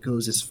 Maybe it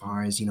goes as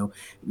far as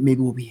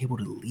maybe we'll be able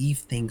to leave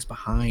things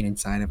behind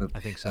inside of I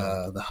think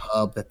so. the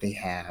hub that they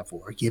have,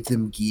 or give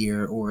them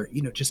gear, or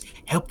just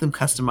help them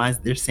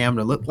customize their Sam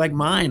to look like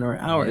mine or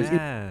ours.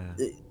 Yeah.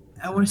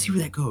 I want to see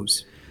where that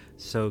goes.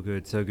 So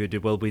good,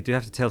 dude. Well, we do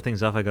have to tail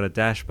things off. I got a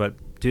dash, but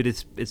dude,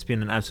 it's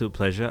been an absolute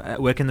pleasure.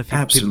 Where can the people?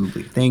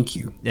 Absolutely, thank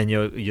you. And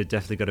you're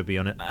definitely got to be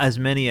on it as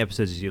many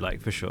episodes as you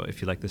like, for sure.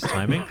 If you like this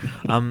timing,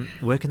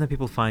 where can the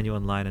people find you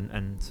online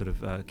and sort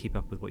of keep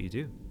up with what you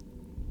do?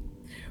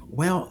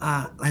 Well,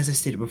 as I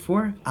stated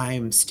before,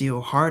 I'm still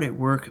hard at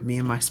work, me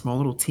and my small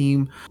little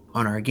team,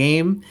 on our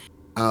game.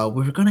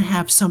 We're going to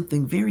have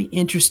something very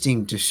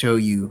interesting to show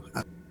you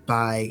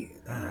by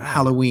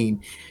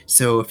Halloween.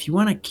 So if you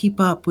want to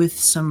keep up with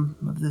some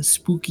of the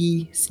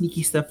spooky,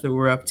 sneaky stuff that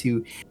we're up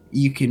to,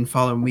 you can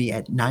follow me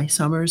at Nye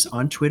Summers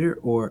on Twitter,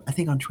 or I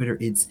think on Twitter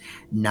it's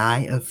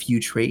Nye of Few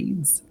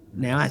Trades.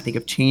 Now I think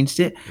I've changed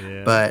it,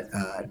 Yeah. but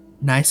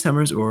Nye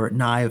Summers or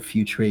Nye of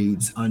Few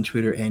Trades on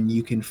Twitter, and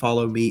you can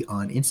follow me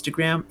on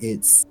Instagram.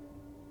 It's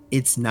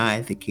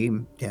Nye the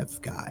Game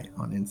Dev Guy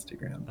on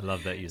Instagram. I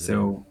love that username.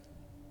 So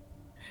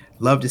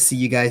love to see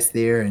you guys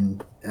there,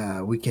 and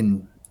we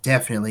can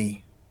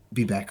definitely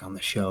be back on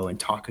the show and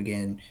talk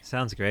again.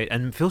 Sounds great.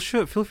 And feel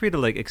free to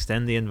like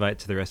extend the invite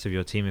to the rest of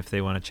your team if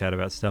they want to chat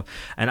about stuff.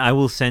 And I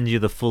will send you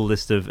the full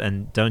list of,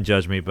 and don't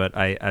judge me, but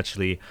I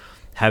actually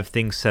have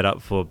things set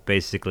up for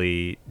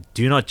basically,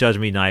 do not judge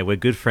me, Nye. We're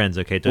good friends,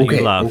 okay?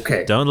 You laugh.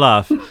 Okay. Don't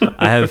laugh.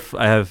 I have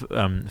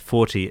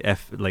 40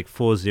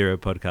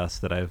 podcasts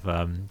that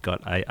I've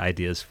got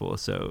ideas for,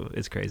 so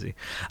it's crazy.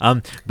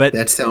 But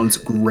that sounds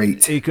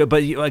great.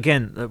 But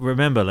again,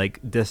 remember,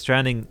 like Death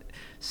Stranding,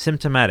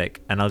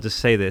 symptomatic, and I'll just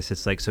say this: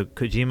 it's like, so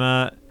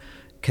Kojima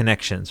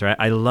connections, right?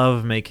 I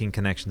love making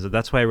connections.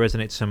 That's why I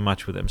resonate so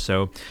much with him.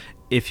 So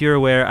if you're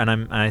aware,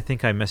 and I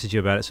think I messaged you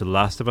about it, so the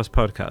Last of Us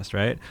podcast,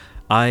 right?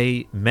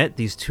 I met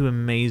these two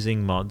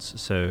amazing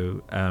mods,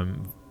 so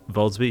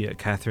Voldsby,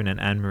 Catherine and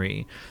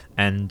Anne-Marie,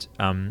 and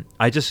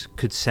I just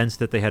could sense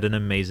that they had an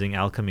amazing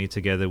alchemy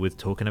together with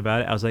talking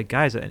about it. I was like,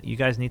 guys, you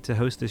guys need to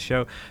host this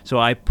show. So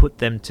I put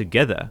them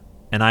together,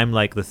 and I'm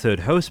like the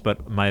third host,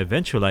 but my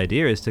eventual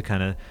idea is to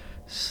kind of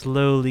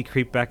slowly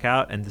creep back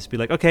out and just be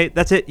like, okay,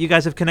 that's it, you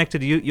guys have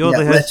connected, you're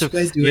the host of,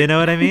 you know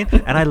what I mean?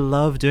 And I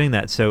love doing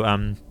that. So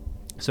a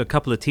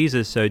couple of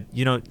teasers. So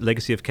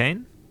Legacy of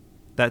Kain,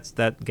 that's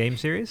that game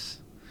series.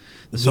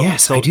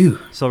 Yes, I do.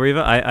 Soul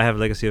Reaver, I have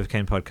Legacy of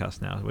Kain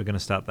podcast now. We're going to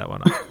start that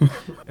one up.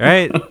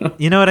 Right?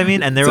 You know what I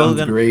mean? And they're all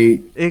going to...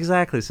 great.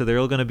 Exactly. So they're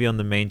all going to be on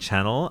the main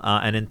channel.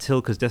 And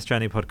because Death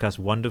Stranding podcast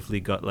wonderfully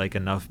got like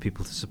enough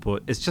people to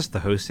support, it's just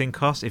the hosting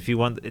cost. If you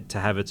want it to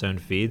have its own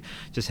feed,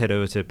 just head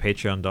over to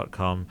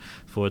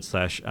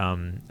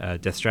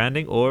patreon.com/Death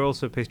Stranding, or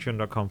also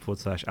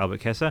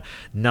patreon.com/Albert Kesser.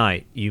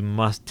 Nye, you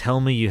must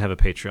tell me you have a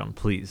Patreon,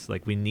 please.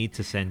 Like, we need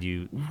to send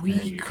you...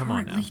 Come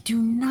on now. We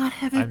do not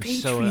have a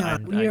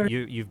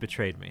Patreon. You've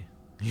betrayed me.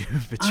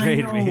 You've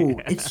betrayed me.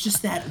 It's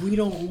just that we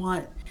don't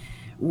want,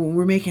 when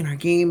we're making our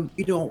game,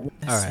 we don't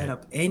want to set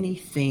up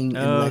anything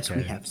unless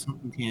we have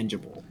something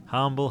tangible.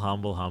 Humble.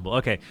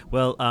 Okay,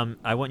 well,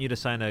 I want you to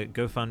sign a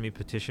GoFundMe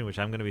petition, which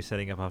I'm going to be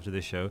setting up after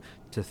this show,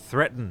 to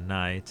threaten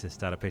Nye to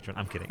start a Patreon.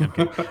 I'm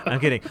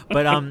kidding.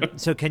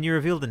 But so can you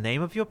reveal the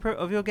name of your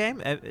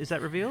game? Is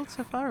that revealed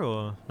so far,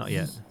 or not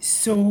yet?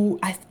 So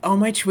on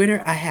my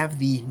Twitter, I have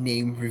the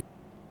name revealed.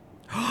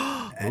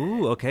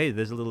 Ooh, okay.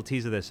 There's a little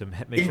teaser there, so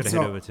make sure to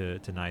head over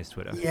to Nye's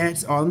Twitter. Yeah,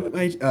 it's on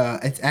my.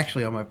 It's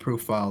actually on my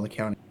profile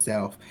account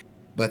itself,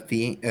 but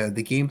the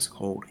game's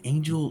called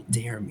Angel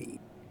Dare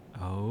Me.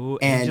 Oh,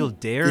 Angel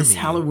Dare Me. This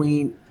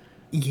Halloween.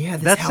 Yeah,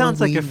 that sounds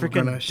like a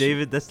freaking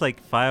David. That's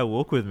like Fire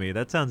Walk With Me.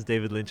 That sounds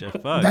David Lynch as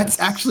fuck. That's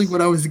actually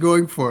what I was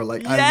going for.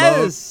 Like,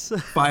 yes! I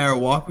love Fire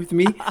Walk With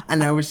Me,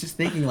 and I was just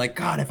thinking, like,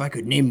 God, if I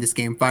could name this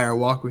game Fire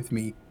Walk With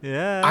Me,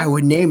 I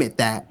would name it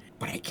that.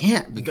 But I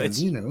can't because,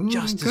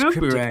 just as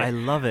cryptic. I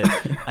love it.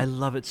 I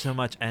love it so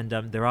much. And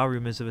there are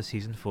rumors of a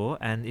season 4.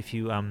 And if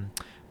you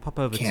pop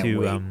over Can't to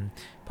wait.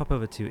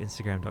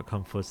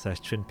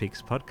 Instagram.com/Twin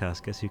Peaks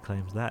podcast. Guess who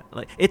claims that?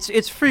 Like,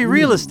 it's free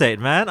real estate,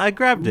 man. I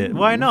grabbed it.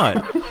 Why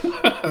not?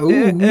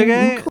 Who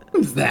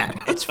claims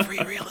that? It's free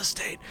real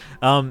estate.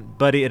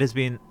 Buddy, it has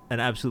been an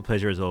absolute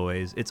pleasure as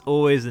always. It's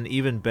always an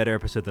even better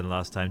episode than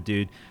last time,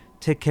 dude.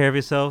 Take care of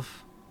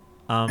yourself.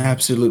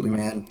 Absolutely,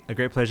 man. A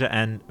great pleasure.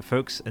 And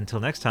folks, until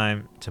next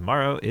time,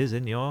 tomorrow is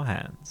in your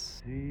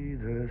hands. See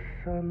the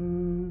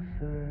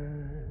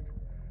sunset,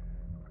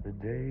 the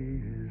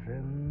day is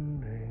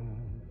ending.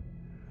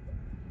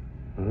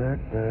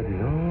 Let that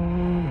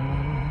yawn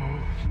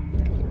out.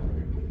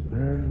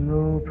 There's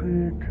no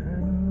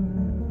pretending.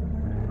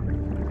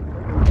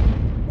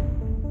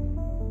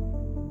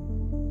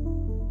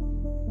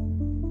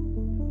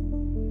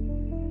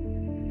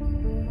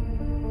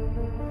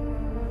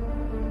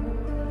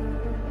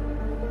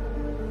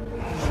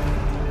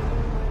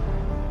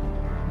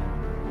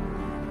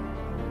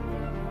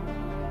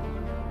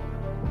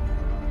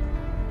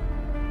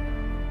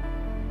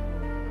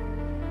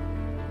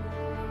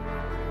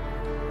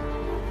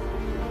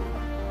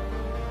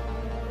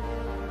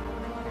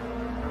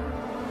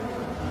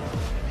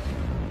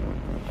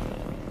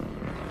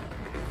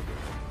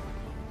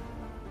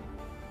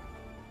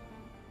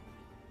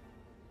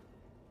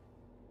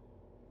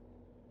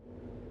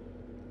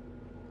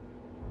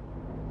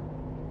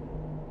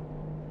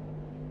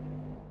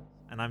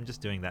 And I'm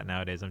just doing that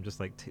nowadays. I'm just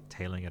like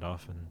tailing it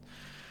off. And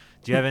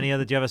do you have any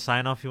other? Do you have a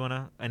sign off you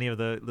wanna? Any of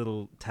the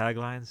little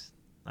taglines?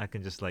 I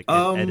can just like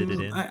edit it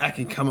in. I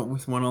can come up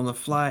with one on the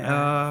fly.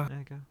 There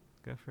you go.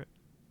 Go for it.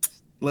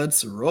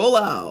 Let's roll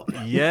out.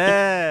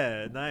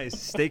 Yeah, nice.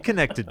 Stay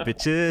connected,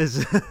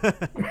 bitches.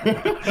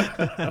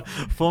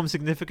 Form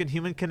significant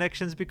human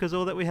connections because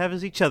all that we have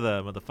is each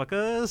other,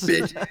 motherfuckers.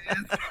 Bitches.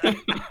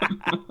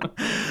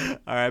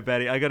 All right,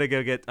 Betty. I gotta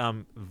go get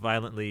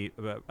violently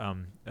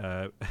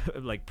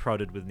like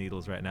prodded with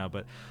needles right now.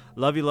 But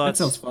love you lots.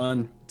 That sounds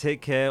fun.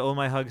 Take care. All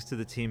my hugs to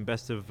the team.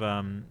 Best of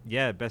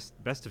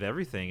best of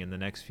everything in the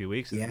next few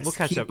weeks. Yes, We'll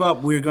catch keep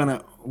up. We've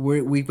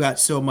got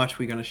so much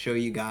we're gonna show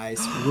you guys.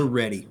 We're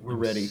ready. We're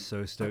ready.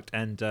 So stoked.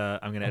 And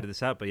I'm gonna edit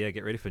this out. But yeah,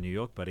 get ready for New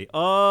York, buddy.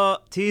 Oh,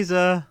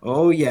 teaser.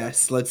 Oh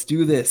yes, let's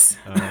do this.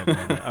 All right,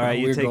 man. All right,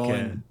 you We're take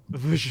going. care.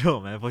 For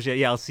sure, man. For sure.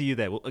 Yeah, I'll see you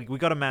there. We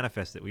gotta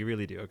manifest it. We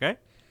really do. Okay.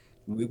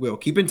 We will.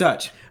 Keep in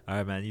touch. All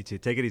right, man. You too.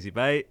 Take it easy.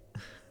 Bye.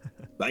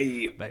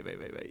 Bye. Bye. Bye.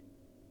 Bye. Bye.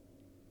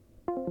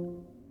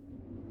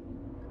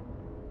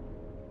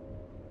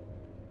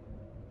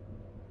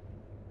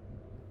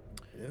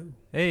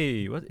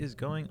 Hey, what is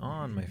going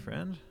on, my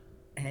friend?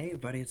 Hey,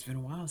 buddy. It's been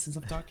a while since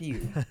I've talked to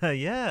you.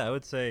 Yeah, I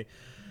would say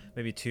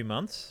maybe 2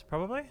 months,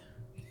 probably.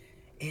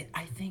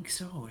 I think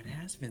so. It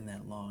has been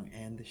that long,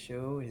 and the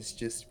show has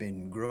just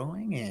been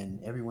growing,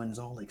 and everyone's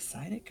all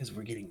excited because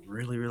we're getting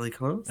really, really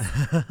close.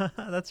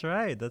 That's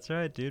right,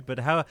 dude. But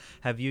how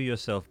have you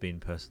yourself been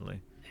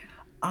personally?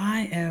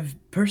 I've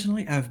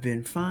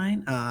been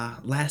fine.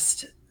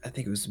 Last, I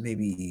think it was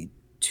maybe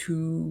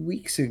 2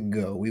 weeks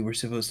ago, we were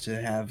supposed to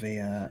have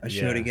a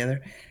show Yeah.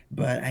 together,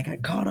 but I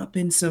got caught up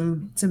in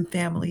some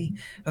family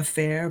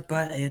affair,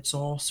 but it's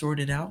all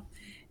sorted out,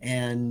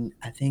 and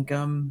I think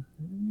I'm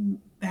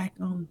back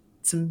on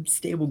some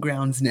stable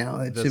grounds now.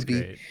 It That's should be.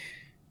 great.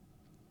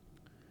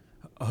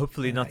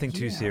 Hopefully nothing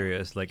too Yeah.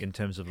 serious, like in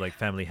terms of like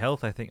family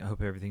health. I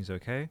hope everything's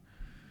okay.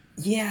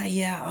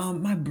 Yeah.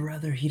 My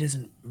brother, he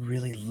doesn't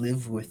really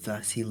live with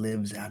us. He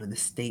lives out of the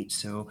state,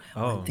 so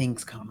Oh. when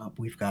things come up,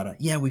 we've got to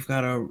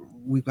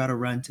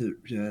run to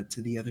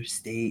the other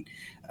state,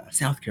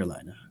 South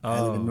Carolina.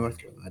 I live in Oh, North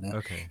Carolina,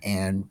 okay.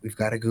 and we've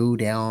got to go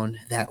down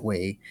that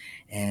way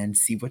and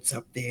see what's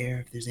up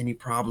there. If there's any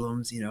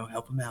problems,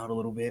 help them out a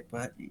little bit.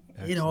 But it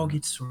all Excellent.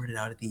 gets sorted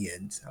out at the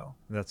end. So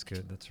That's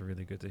good. That's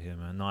really good to hear,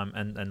 man. No,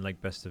 and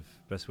like best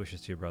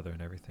wishes to your brother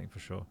and everything for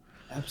sure.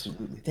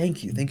 absolutely,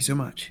 thank you so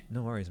much.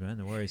 No worries, man.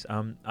 No worries.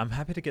 I'm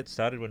happy to get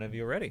started whenever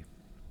you're ready.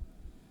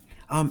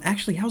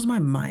 Actually, how's my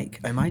mic?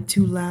 Am I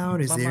too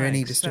loud? Is My there any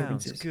mic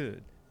disturbances? sounds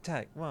good.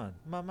 Tech 1.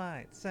 My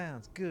mic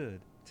sounds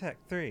good. Tech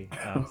 3.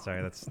 Oh,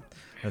 sorry.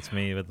 That's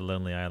me with the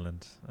Lonely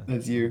Island.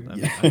 That's you. I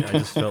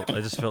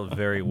just felt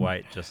very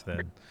white just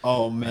then.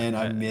 Oh man,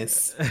 I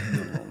miss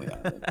the Lonely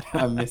Island.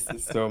 I miss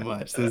it so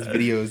much. Those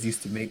videos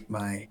used to make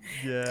my.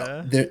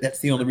 Yeah. That's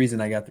the only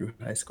reason I got through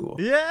high school.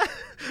 Yeah,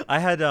 I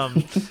had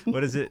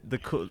what is it?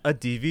 A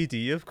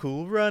DVD of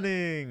Cool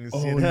Runnings.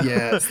 Oh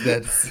yes,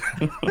 that's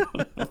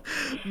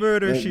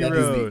Murder that She is the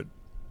Wrote.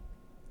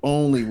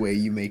 only way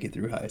you make it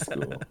through high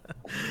school.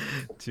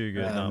 Too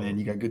good. Ah, No, man,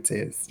 you got good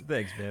taste.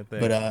 thanks, man.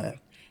 Thanks. But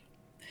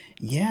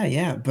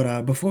yeah.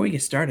 But before we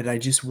get started, I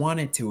just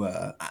wanted to.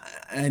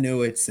 I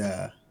know it's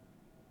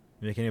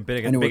Making a I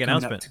big know we're coming up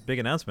announcement. to- Big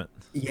announcement.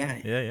 Yeah.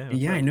 Yeah. What's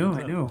Yeah, up? I know.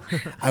 What's I know. up?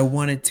 I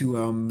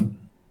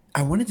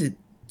wanted to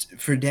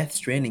for Death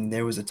Stranding.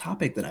 There was a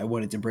topic that I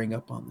wanted to bring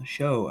up on the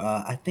show.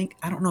 I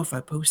don't know if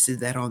I posted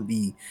that on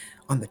the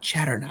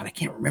chat or not. I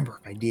can't remember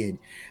if I did,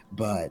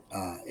 but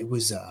it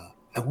was.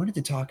 I wanted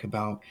to talk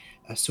about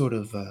a sort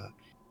of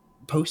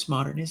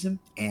postmodernism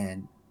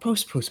and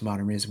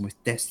postmodernism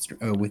with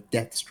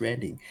Death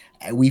Stranding.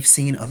 We've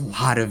seen a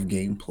lot of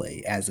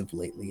gameplay as of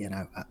lately, and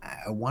I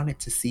wanted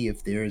to see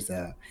if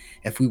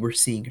we were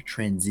seeing a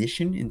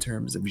transition in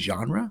terms of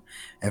genre,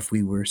 if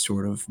we were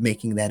sort of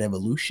making that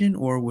evolution,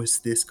 or was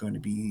this going to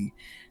be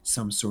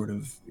some sort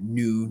of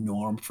new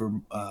norm for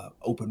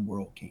open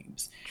world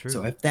games?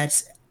 So True. if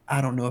that's I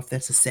don't know if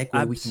that's a segue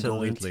we can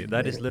go Absolutely. into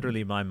That is later.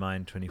 literally my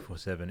mind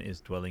 24/7 is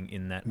dwelling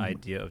in that Mm,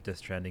 idea of Death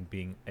Stranding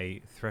being a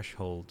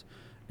threshold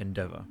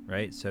endeavor,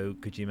 right? So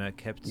Kojima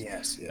kept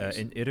yes, yes.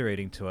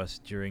 iterating to us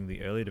during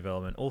the early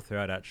development, all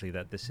throughout actually,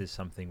 that this is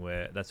something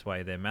where that's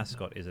why their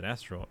mascot is an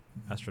astronaut,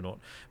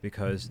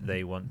 because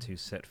they want to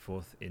set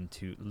forth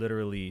into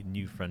literally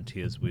new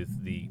frontiers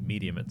with the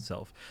medium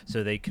itself.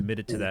 So they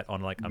committed to that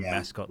on like a Yeah.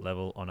 mascot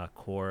level, on a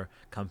core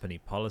company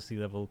policy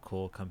level,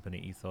 core company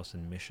ethos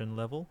and mission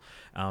level.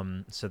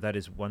 So that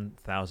is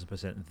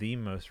 1000% the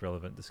most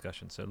relevant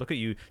discussion. So look at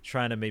you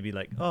trying to maybe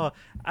like, oh,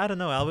 I don't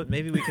know, Albert,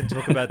 maybe we can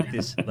talk about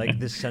this, like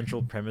this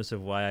central premise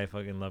of why I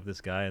fucking love this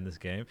guy in this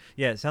game.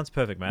 Yeah, it sounds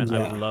perfect, man. I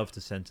would Yeah. love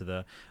to send to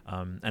the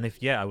and if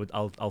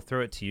I'll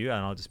throw it to you, and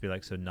I'll just be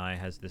like, so Nye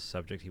has this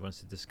subject he wants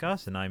to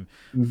discuss, and I'm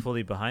Mm,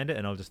 fully behind it,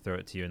 and I'll just throw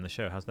it to you in the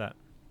show. How's that?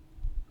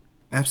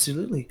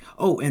 absolutely.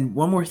 Oh, and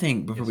one more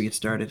thing before we Yes. get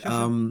started. Sure,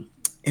 sure.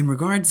 In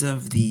regards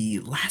of the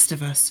Last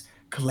of Us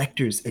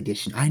Collector's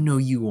Edition, I know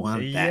you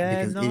want that Yeah,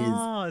 because it is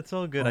no, it's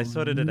all good. I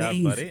sorted it out,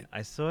 buddy. amazing.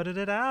 I sorted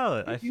it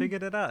out. I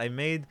figured it out. I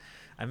made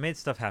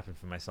stuff happen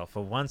for myself.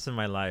 For once in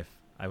my life,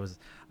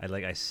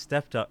 I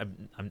stepped up.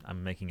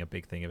 I'm making a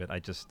big thing of it.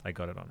 I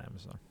got it on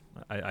Amazon.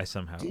 I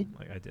somehow Did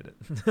like I did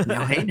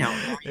now, hey, now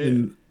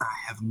it. I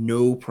have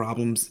no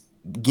problems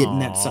getting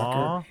that sucker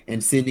Aww.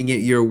 and sending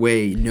it your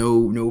way.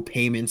 No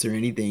payments or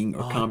anything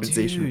or Oh,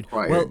 compensation dude.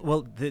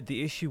 Well, required.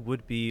 the issue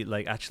would be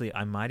like actually,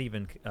 I might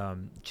even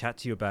chat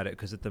to you about it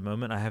because at the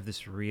moment I have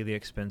this really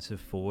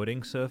expensive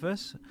forwarding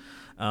service.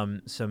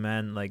 So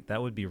man, like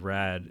that would be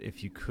rad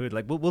if you could.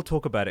 Like, we'll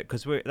talk about it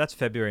because that's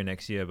February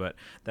next year, but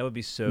that would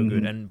be so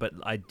good. Mhm. And but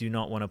I do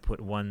not want to put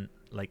one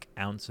like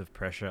ounce of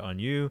pressure on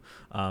you.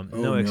 Oh No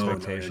no, no, no,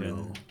 expectation,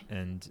 no.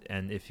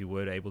 and if you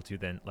were able to,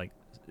 then like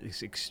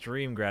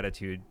extreme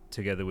gratitude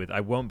together with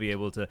I won't be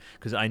able to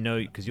because I know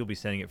because you'll be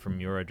sending it from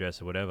your address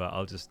or whatever.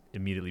 I'll just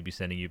immediately be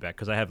sending you back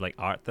because I have like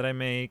art that I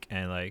make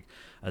and like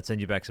I'd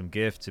send you back some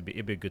gifts.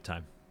 It'd be a good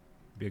time.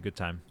 Be a good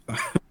time.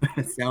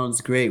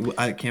 Sounds great.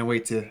 I can't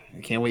wait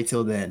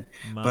till then.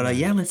 My But man.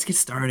 yeah, let's get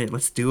started.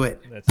 Let's do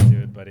it. Let's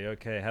do it, buddy.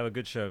 Okay, have a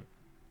good show.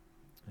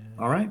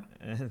 All right.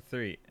 And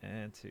three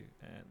and two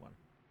and one.